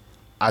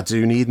 I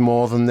do need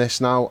more than this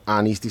now,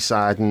 and he's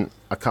deciding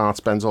I can't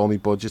spend all my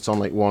budget on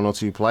like 1 or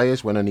 2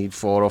 players when I need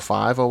 4 or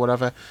 5 or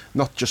whatever.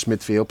 Not just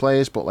midfield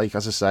players, but like,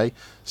 as I say,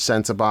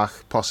 centre back,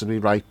 possibly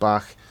right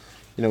back,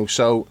 you know.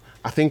 So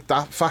I think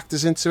that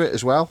factors into it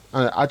as well,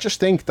 and I just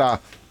think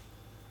that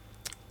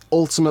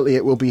ultimately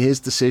it will be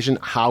his decision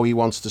how he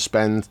wants to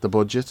spend the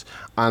budget,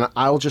 and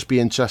I'll just be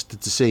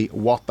interested to see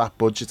what that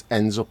budget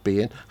ends up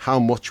being. How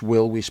much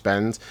will we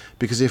spend?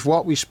 Because if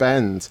what we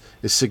spend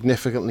is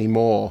significantly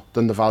more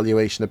than the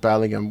valuation of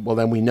Bellingham, well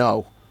then we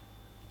know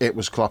it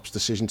was Klopp's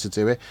decision to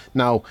do it.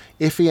 Now,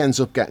 if he ends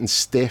up getting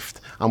stiffed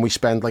and we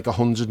spend like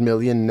 100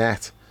 million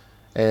net,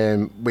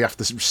 we have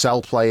to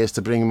sell players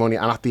to bring money,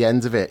 and at the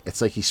end of it it's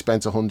like he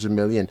spent 100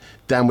 million,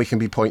 then we can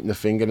be pointing the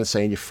finger and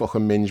saying, you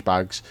fucking minge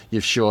bags,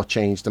 you've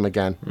shortchanged them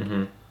again.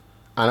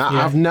 And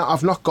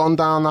I've not gone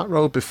down that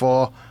road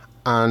before,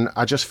 and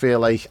I just feel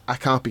like I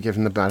can't be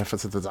given the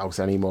benefit of the doubt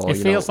anymore. It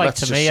feels like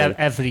to me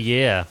every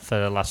year for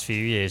the last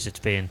few years it's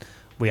been,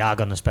 we are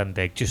going to spend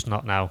big, just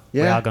not now.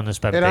 We are going to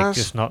spend big,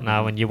 just not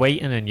now. And you're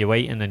waiting and you're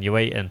waiting and you're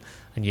waiting,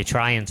 and you're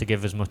trying to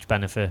give as much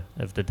benefit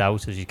of the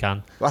doubt as you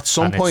can. At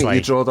some point, like,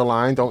 you draw the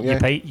line, don't you?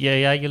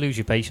 You lose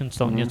your patience,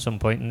 don't you, at some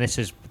point? And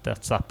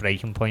that's that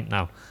breaking point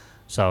now.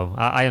 So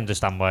I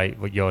understand why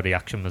your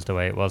reaction was the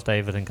way it was,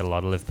 Dave. I think a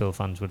lot of Liverpool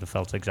fans would have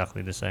felt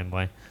exactly the same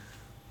way.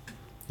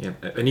 Yeah,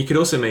 and you could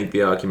also make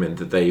the argument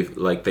that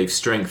they've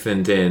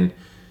strengthened in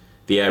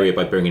the area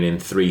by bringing in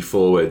 3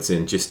 forwards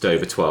in just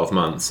over 12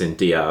 months in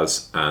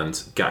Diaz and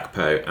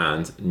Gakpo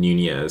and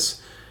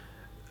Nunez.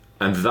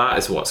 And that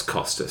is what's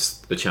cost us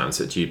the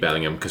chance at Jude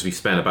Bellingham, because we've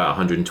spent about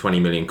 120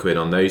 million quid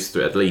on those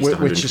 3, at least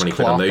 120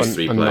 quid on those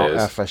 3 and players.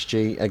 Not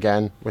FSG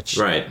again, which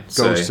right,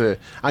 goes to...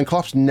 And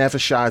Klopp's never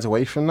shied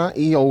away from that.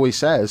 He always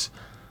says,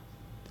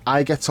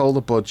 I get told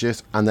the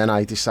budget and then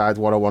I decide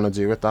what I want to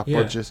do with that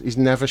budget. He's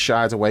never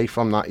shied away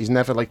from that. He's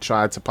never like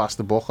tried to pass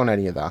the buck on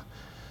any of that.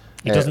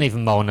 He doesn't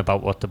even moan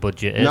about what the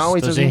budget is. No,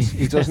 he doesn't.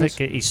 He doesn't.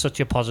 He's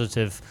such a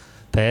positive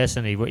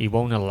person. He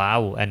won't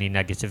allow any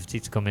negativity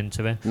to come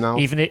into it. No.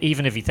 Even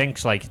if he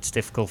thinks like it's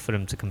difficult for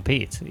him to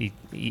compete,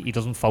 he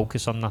doesn't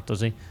focus on that, does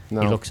he?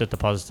 No. He looks at the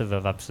positive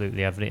of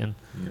absolutely everything.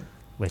 Yeah.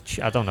 Which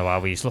I don't know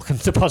how he's looking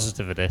at the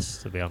positive of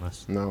this, to be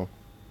honest. No,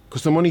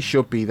 because the money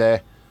should be there.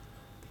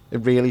 It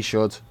really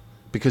should.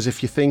 Because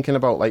if you're thinking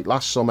about like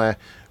last summer,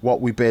 what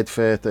we bid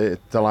for the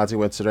lad who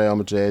went to Real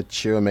Madrid,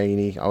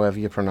 Tchouaméni, however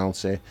you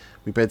pronounce it,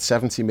 we bid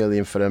 70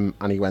 million for him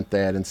and he went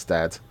there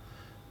instead.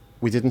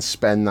 We didn't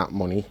spend that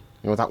money.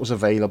 You know, that was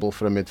available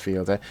for a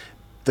midfielder.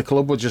 The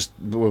club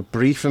were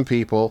briefing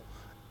people,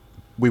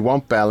 we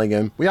want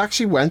Bellingham. We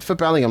actually went for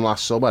Bellingham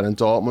last summer, and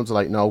Dortmund were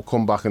like, no,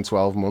 come back in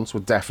 12 months.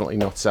 We're definitely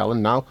not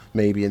selling now,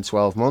 maybe in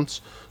 12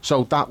 months.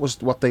 So that was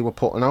what they were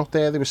putting out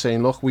there. They were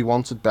saying, look, we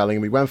wanted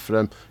Bellingham, we went for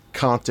him,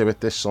 can't do it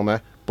this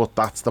summer, but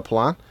that's the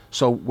plan.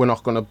 So we're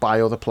not going to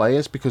buy other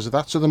players because of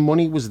that. So the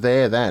money was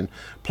there then.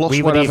 Plus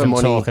we were whatever even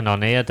money... talking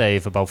on here,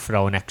 Dave, about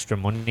throwing extra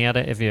money at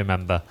it, if you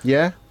remember.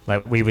 Yeah.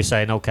 Like we were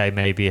saying, okay,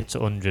 maybe it's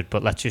 100,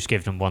 but let's just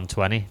give them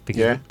 120,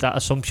 because that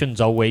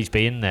assumption's always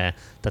been there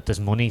that there's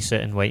money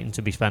sitting waiting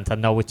to be spent. I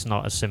know it's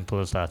not as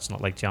simple as that. It's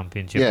not like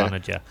Championship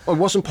Manager. Well, it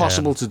wasn't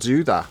possible to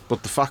do that,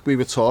 but the fact we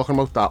were talking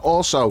about that.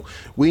 Also,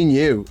 we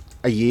knew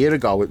a year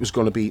ago it was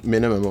going to be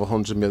minimum of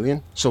 100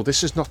 million. So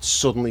this has not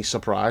suddenly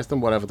surprised them,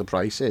 whatever the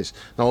price is.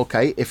 Now,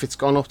 okay, if it's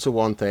gone up to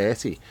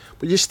 130,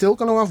 but you're still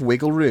going to have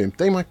wiggle room.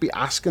 They might be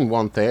asking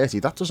 130.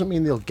 That doesn't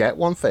mean they'll get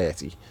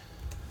 130.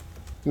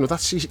 You know,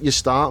 that's your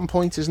starting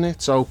point, isn't it?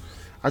 So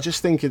I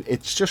just think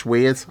it's just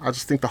weird. I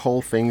just think the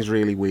whole thing's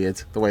really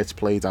weird, the way it's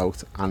played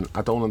out. And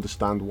I don't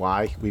understand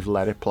why we've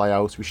let it play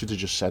out. We should have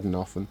just said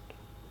nothing.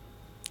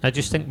 I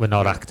just think we're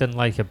not acting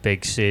like a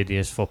big,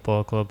 serious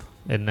football club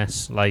in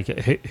this. Like,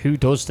 who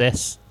does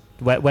this?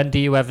 When do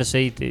you ever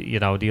see, the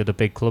other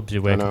big clubs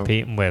you were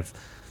competing with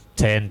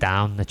turn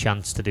down the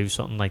chance to do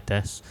something like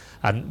this?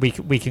 And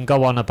we can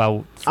go on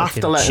about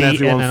after letting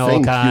everyone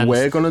think you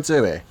were going to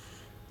do it.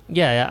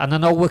 Yeah, and I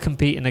know we're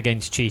competing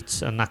against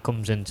cheats, and that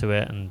comes into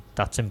it, and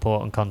that's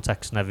important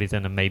context and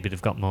everything, and maybe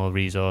they've got more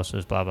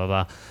resources, blah, blah,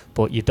 blah.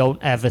 But you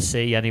don't ever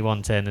see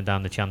anyone turning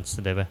down the chance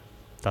to do it.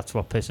 That's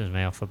what pisses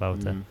me off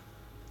about it.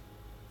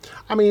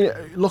 I mean,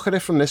 look at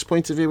it from this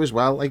point of view as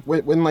well. Like,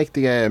 when like,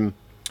 the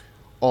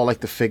all, like,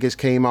 the figures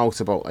came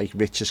out about, like,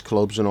 richest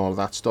clubs and all of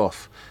that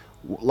stuff,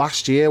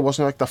 last year,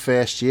 wasn't it, like, the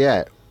first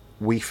year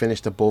we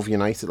finished above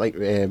United, like,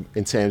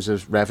 in terms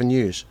of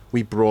revenues.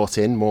 We brought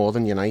in more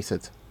than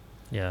United.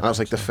 Yeah, that was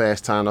like the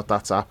first time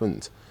that's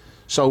happened.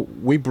 So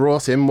we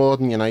brought in more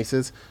than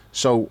United.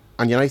 And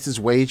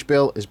United's wage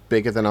bill is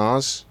bigger than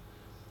ours.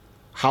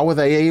 How are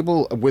they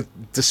able,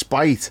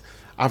 despite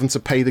having to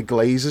pay the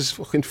Glazers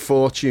fucking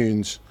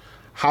fortunes,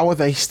 how are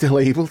they still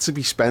able to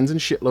be spending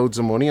shitloads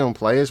of money on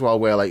players while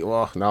we're like,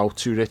 oh no,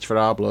 too rich for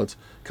our blood,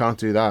 can't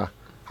do that?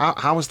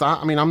 How is that?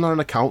 I mean, I'm not an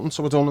accountant,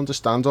 so I don't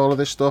understand all of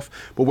this stuff.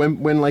 But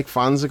when like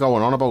fans are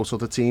going on about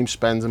other teams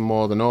spending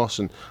more than us,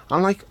 and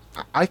I'm like,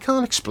 I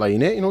can't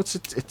explain it. You know,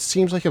 it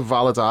seems like a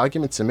valid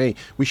argument to me.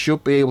 We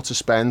should be able to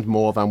spend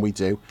more than we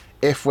do.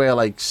 If we're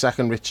like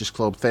second richest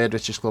club, third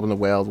richest club in the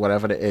world,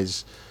 whatever it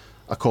is,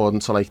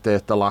 according to like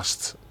the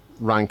last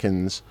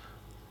rankings,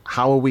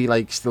 how are we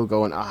like still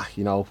going,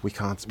 you know, we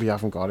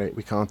haven't got it,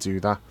 we can't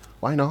do that?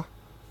 Why not?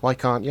 Why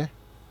can't you?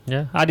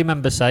 Yeah, I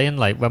remember saying,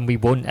 like, when we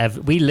won,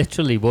 we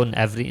literally won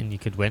everything you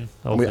could win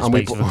over the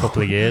space of a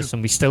couple of years,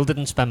 and we still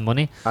didn't spend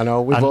money. I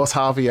know, we bought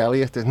Harvey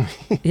Elliott, didn't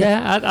we?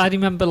 Yeah, I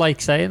remember, like,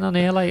 saying on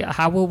here, like,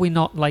 how are we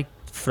not, like,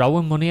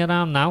 throwing money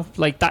around now?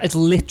 Like, that is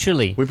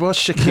literally... We bought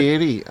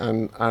Shaqiri,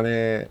 and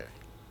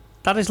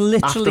that is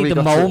literally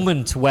the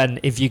moment when,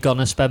 if you're going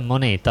to spend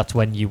money, that's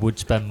when you would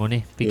spend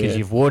money, because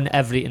you've won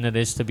everything there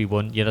is to be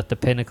won. You're at the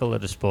pinnacle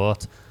of the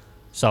sport.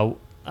 So...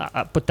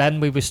 but then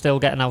we were still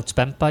getting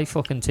outspent by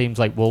fucking teams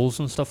like Wolves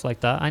and stuff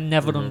like that. I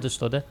never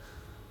understood it.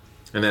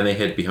 And then they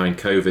hid behind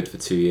COVID for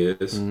 2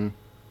 years.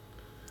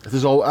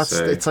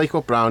 It's like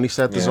what Brownie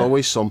said. There's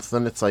always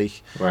something. It's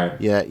like,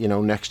 you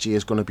know, next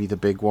year's going to be the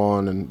big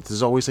one, and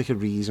there's always like a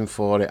reason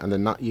for it. And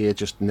then that year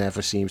just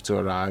never seems to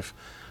arrive.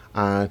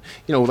 And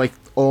you know, like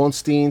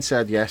Ornstein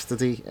said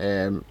yesterday,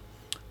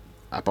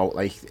 about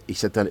like he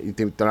said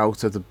that they're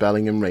out of the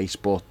Bellingham race,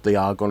 but they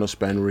are going to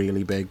spend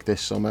really big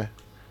this summer.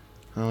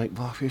 I'm like,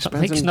 well, if that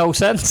makes no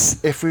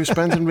sense. If we were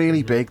spending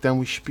really big, then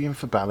we should be in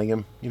for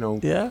Bellingham, you know.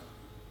 Yeah.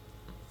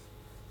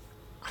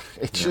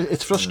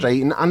 It's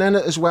frustrating. And then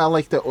as well,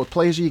 like the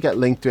players you get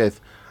linked with,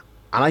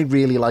 and I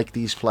really like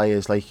these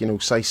players, like, you know,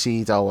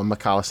 Caicedo and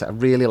McAllister. I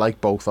really like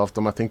both of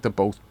them. I think they're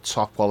both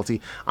top quality,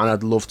 and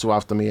I'd love to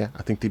have them here.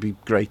 I think they'd be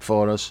great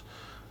for us.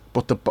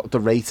 But the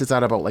rated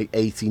at about like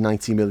 80,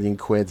 90 million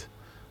quid.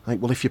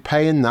 Like, well, if you're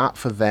paying that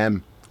for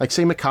them, like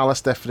say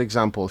McAllister, for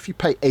example, if you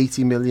pay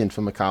 80 million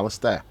for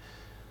McAllister,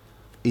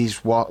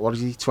 he's what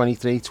is he,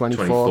 23,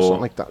 24,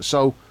 something like that.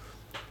 So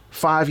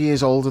 5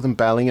 years older than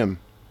Bellingham.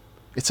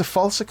 It's a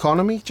false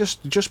economy.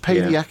 Just pay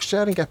the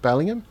extra and get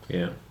Bellingham.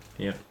 Yeah.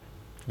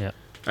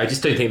 I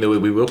just don't think that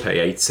we will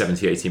pay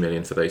 70, 80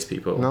 million for those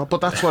people. No, but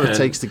that's what it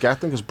takes to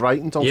get them, because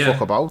Brighton don't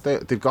fuck about.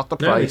 They've got the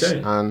price,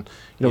 and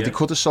you know they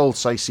could have sold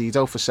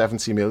Caicedo for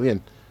 70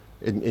 million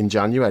in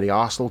January.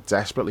 Arsenal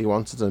desperately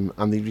wanted him,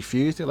 and they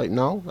refused. They're like,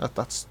 no,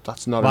 that's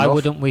not enough. Why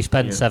wouldn't we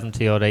spend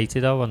 70 or 80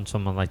 though on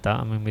someone like that?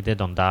 I mean, we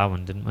did on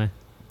Darwin, didn't we?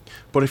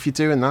 But if you're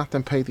doing that,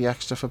 then pay the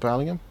extra for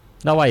Bellingham.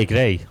 No, I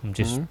agree. I'm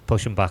just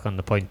pushing back on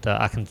the point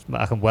that I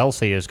can well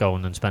see us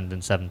going and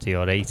spending 70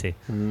 or 80.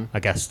 I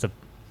guess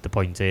the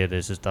point here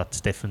is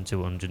that's different to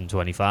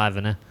 125,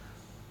 isn't it?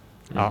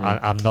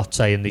 I'm not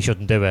saying they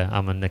shouldn't do it.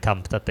 I'm in the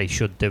camp that they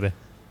should do it.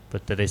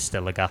 But there is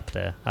still a gap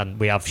there. And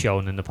we have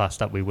shown in the past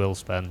that we will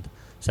spend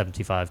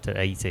 75 to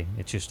 80.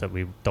 It's just that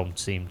we don't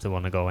seem to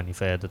want to go any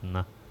further than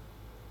that.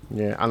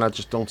 Yeah, and I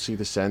just don't see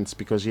the sense,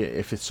 because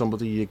if it's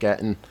somebody you're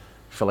getting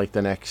for like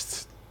the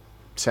next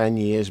 10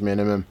 years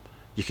minimum,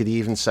 you could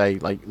even say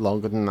like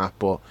longer than that,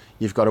 but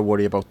you've got to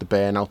worry about the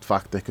burnout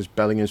factor, because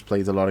Bellingham's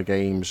played a lot of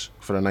games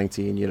for a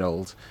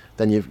 19-year-old.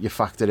 Then you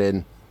factor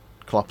in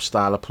Klopp's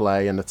style of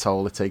play and the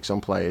toll it takes on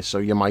players, so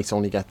you might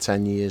only get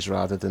 10 years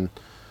rather than,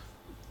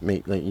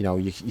 like, you know,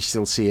 you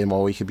still see him,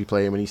 or he could be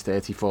playing when he's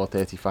 34,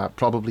 35.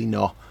 Probably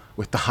not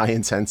with the high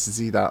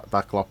intensity that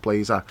Klopp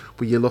plays at,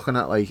 but you're looking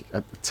at like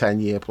a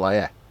 10-year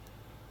player.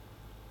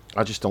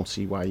 I just don't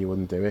see why you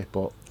wouldn't do it,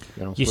 but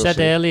you know. You said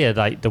earlier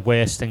like the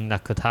worst thing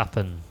that could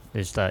happen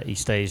is that he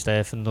stays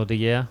there for another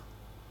year.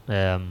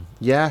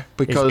 Yeah,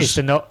 because is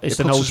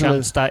there no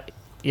chance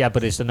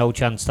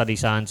that he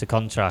signs a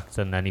contract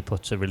and then he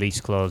puts a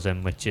release clause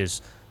in, which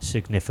is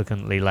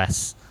significantly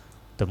less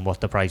than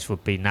what the price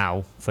would be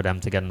now for them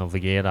to get another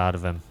year out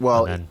of him?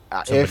 Well, and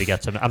then somebody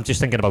gets him. I'm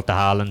just thinking about the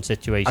Haaland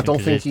situation. I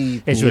don't think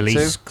his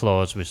release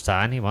clause was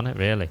tiny, wasn't it?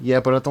 Really? Yeah,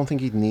 but I don't think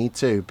he'd need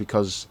to,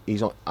 because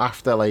he's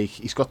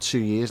got 2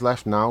 years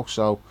left now.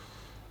 So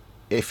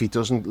if he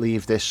doesn't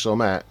leave this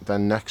summer,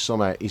 then next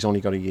summer he's only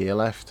got a year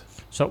left.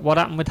 So what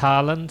happened with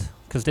Haaland?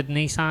 Because didn't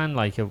he sign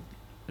like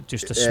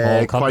just a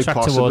small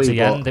contract towards the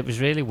end? It was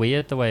really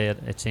weird the way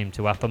it seemed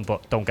to happen.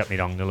 But don't get me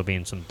wrong, there'll have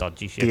been some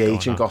dodgy shit. The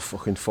agent got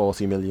fucking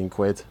 40 million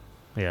quid.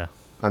 Yeah.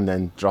 And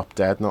then dropped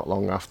dead not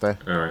long after.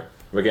 All right.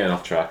 We're getting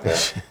off track there.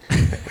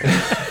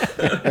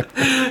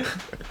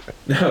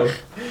 No,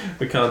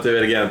 we can't do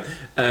it again.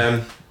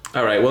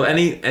 All right. Well,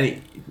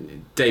 any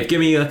Dave, give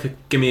me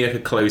a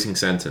closing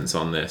sentence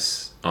on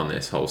this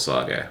whole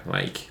saga.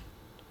 Like,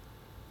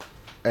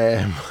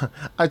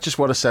 I just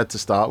what I said to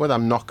start with.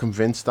 I'm not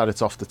convinced that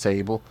it's off the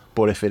table,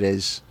 but if it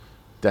is,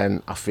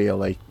 then I feel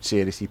like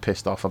seriously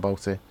pissed off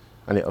about it,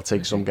 and it'll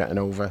take some getting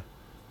over.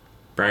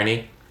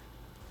 Brownie?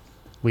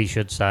 We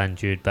should sign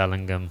Jude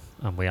Bellingham,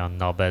 and we are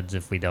knobheads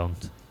if we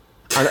don't.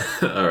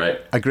 All right.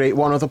 A great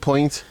one other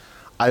point.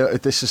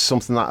 This is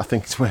something that I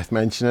think is worth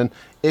mentioning.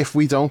 If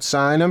we don't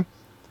sign him,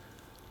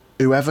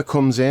 whoever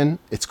comes in,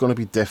 it's going to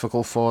be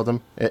difficult for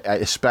them,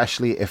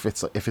 especially if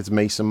it's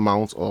Mason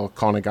Mount or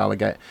Conor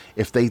Gallagher.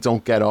 If they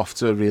don't get off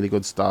to a really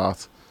good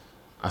start,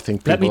 I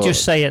think. Let me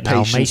just say it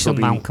now: Mason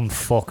Mount can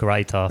fuck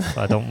right off.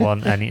 I don't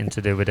want anything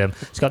to do with him.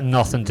 It's got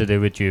nothing to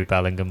do with Jude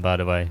Bellingham, by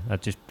the way. I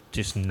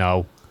just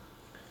know.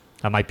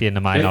 I might be in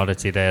the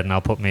minority there, and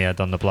I'll put my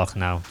head on the block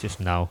now. Just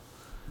know.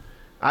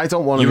 I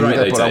don't want him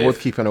either, but I would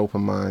keep an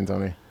open mind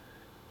on it.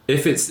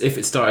 If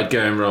it started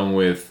going wrong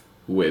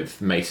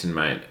with Mason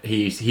Mount,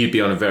 he'd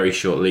be on a very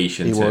short leash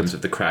in terms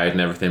of the crowd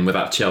and everything, with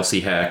that Chelsea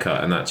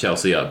haircut and that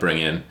Chelsea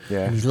upbringing.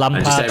 Yeah, he's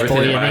Lampard's and just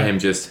everything boy, about him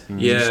just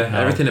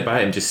everything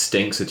about him just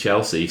stinks of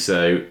Chelsea.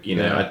 So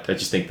I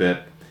just think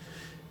that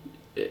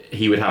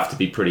he would have to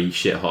be pretty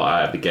shit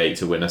hot out of the gate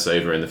to win us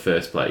over in the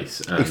first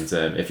place.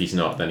 And if he's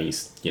not, then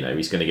he's going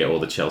to get all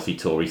the Chelsea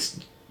Tories.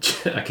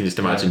 I can just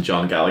imagine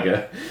John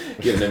Gallagher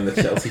giving him the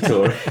Chelsea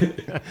Tory.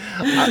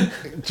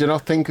 Do you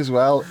not think as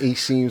well? He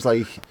seems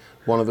like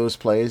one of those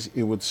players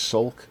who would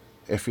sulk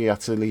if he had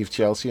to leave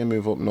Chelsea and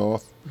move up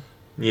north.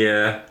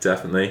 Yeah,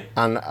 definitely.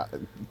 And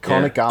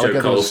Conor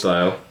Gallagher,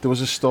 there was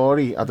a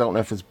story, I don't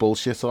know if it's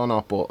bullshit or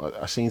not,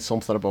 but I seen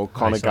something about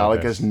Conor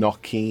Gallagher's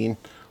not keen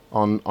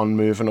on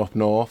moving up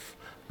north.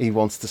 He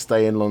wants to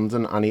stay in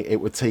London, and it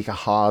would take a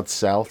hard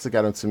sell to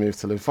get him to move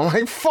to Liverpool. I'm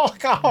like,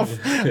 fuck off!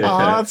 A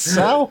hard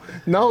sell?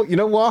 No, you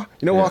know what?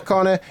 What,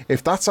 Conor?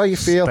 If that's how you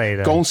feel,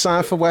 go and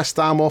sign for West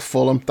Ham or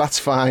Fulham. That's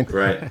fine.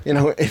 Right.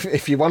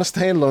 If you want to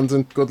stay in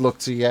London, good luck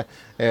to you.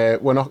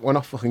 We're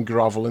not fucking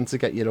grovelling to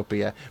get you up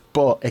here,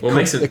 but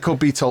it could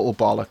be total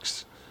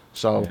bollocks.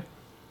 So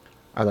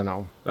I don't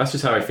know. That's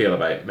just how I feel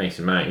about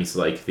Mason Mount. He's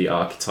like the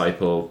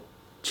archetypal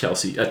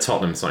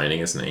Tottenham signing,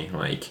 isn't he?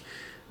 Like,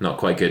 not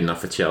quite good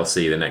enough for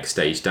Chelsea. The next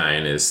stage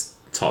down is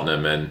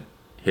Tottenham, and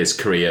his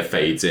career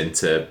fades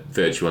into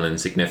virtual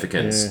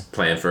insignificance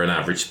playing for an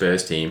average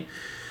Spurs team.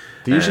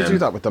 They usually do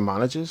that with the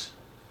managers.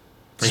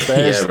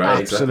 Spurs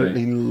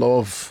absolutely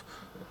love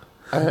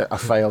a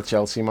failed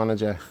Chelsea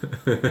manager.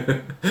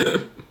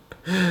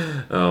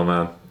 Oh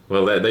man.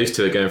 Well, those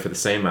two are going for the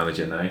same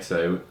manager now,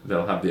 so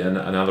they'll have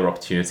another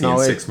opportunity in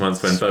 6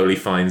 months when Bowley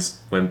fires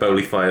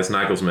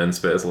Nagelsmann.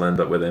 Spurs will end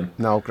up with him.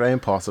 No, Graham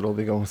Potter will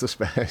be going to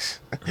Spurs.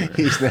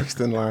 He's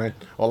next in line,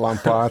 or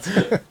Lampard.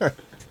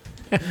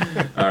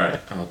 All right.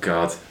 Oh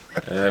God.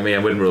 I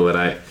wouldn't rule it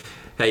out.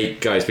 Hey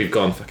guys, we've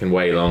gone fucking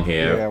way long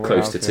here,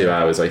 close to 2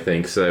 hours, I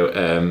think.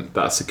 So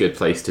that's a good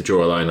place to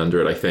draw a line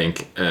under it, I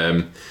think.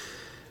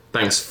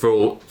 Thanks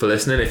for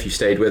listening. If you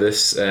stayed with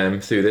us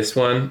through this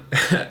one.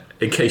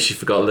 In case you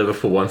forgot,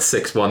 Liverpool won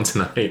 6-1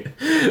 tonight.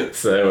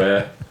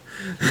 So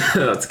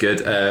that's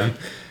good.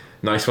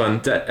 Nice one,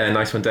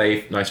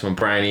 Dave. Nice one,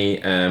 Brownie.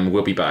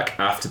 We'll be back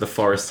after the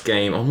Forest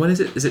game. On when is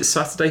it? Is it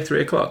Saturday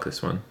 3:00?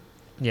 This one.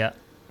 Yeah.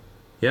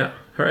 Yeah.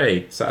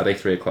 Hooray! Saturday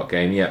 3:00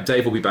 game. Yeah.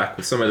 Dave will be back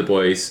with some of the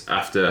boys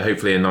after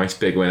hopefully a nice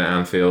big win at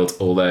Anfield.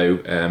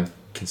 Although,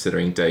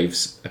 considering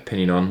Dave's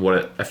opinion on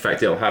what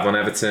effect it'll have on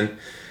Everton,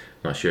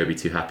 not sure he'll be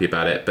too happy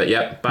about it. But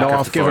yeah, back. No,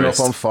 I've given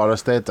up on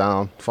Forest. They're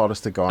down.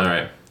 Forest are gone. All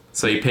right.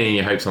 So you're pinning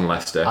your hopes on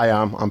Leicester? I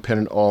am. I'm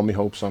pinning all my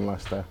hopes on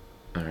Leicester.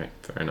 All right,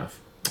 fair enough.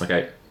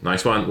 Okay,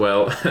 nice one.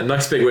 Well,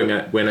 nice big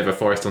win over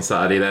Forest on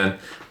Saturday then.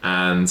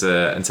 And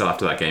until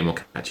after that game, we'll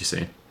catch you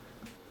soon.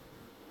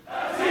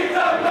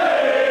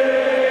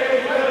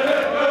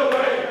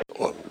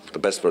 Well, the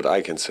best word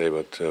I can say,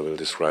 but will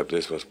describe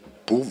this, was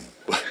boom.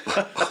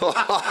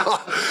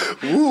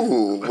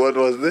 Ooh, what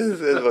was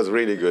this? It was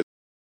really good.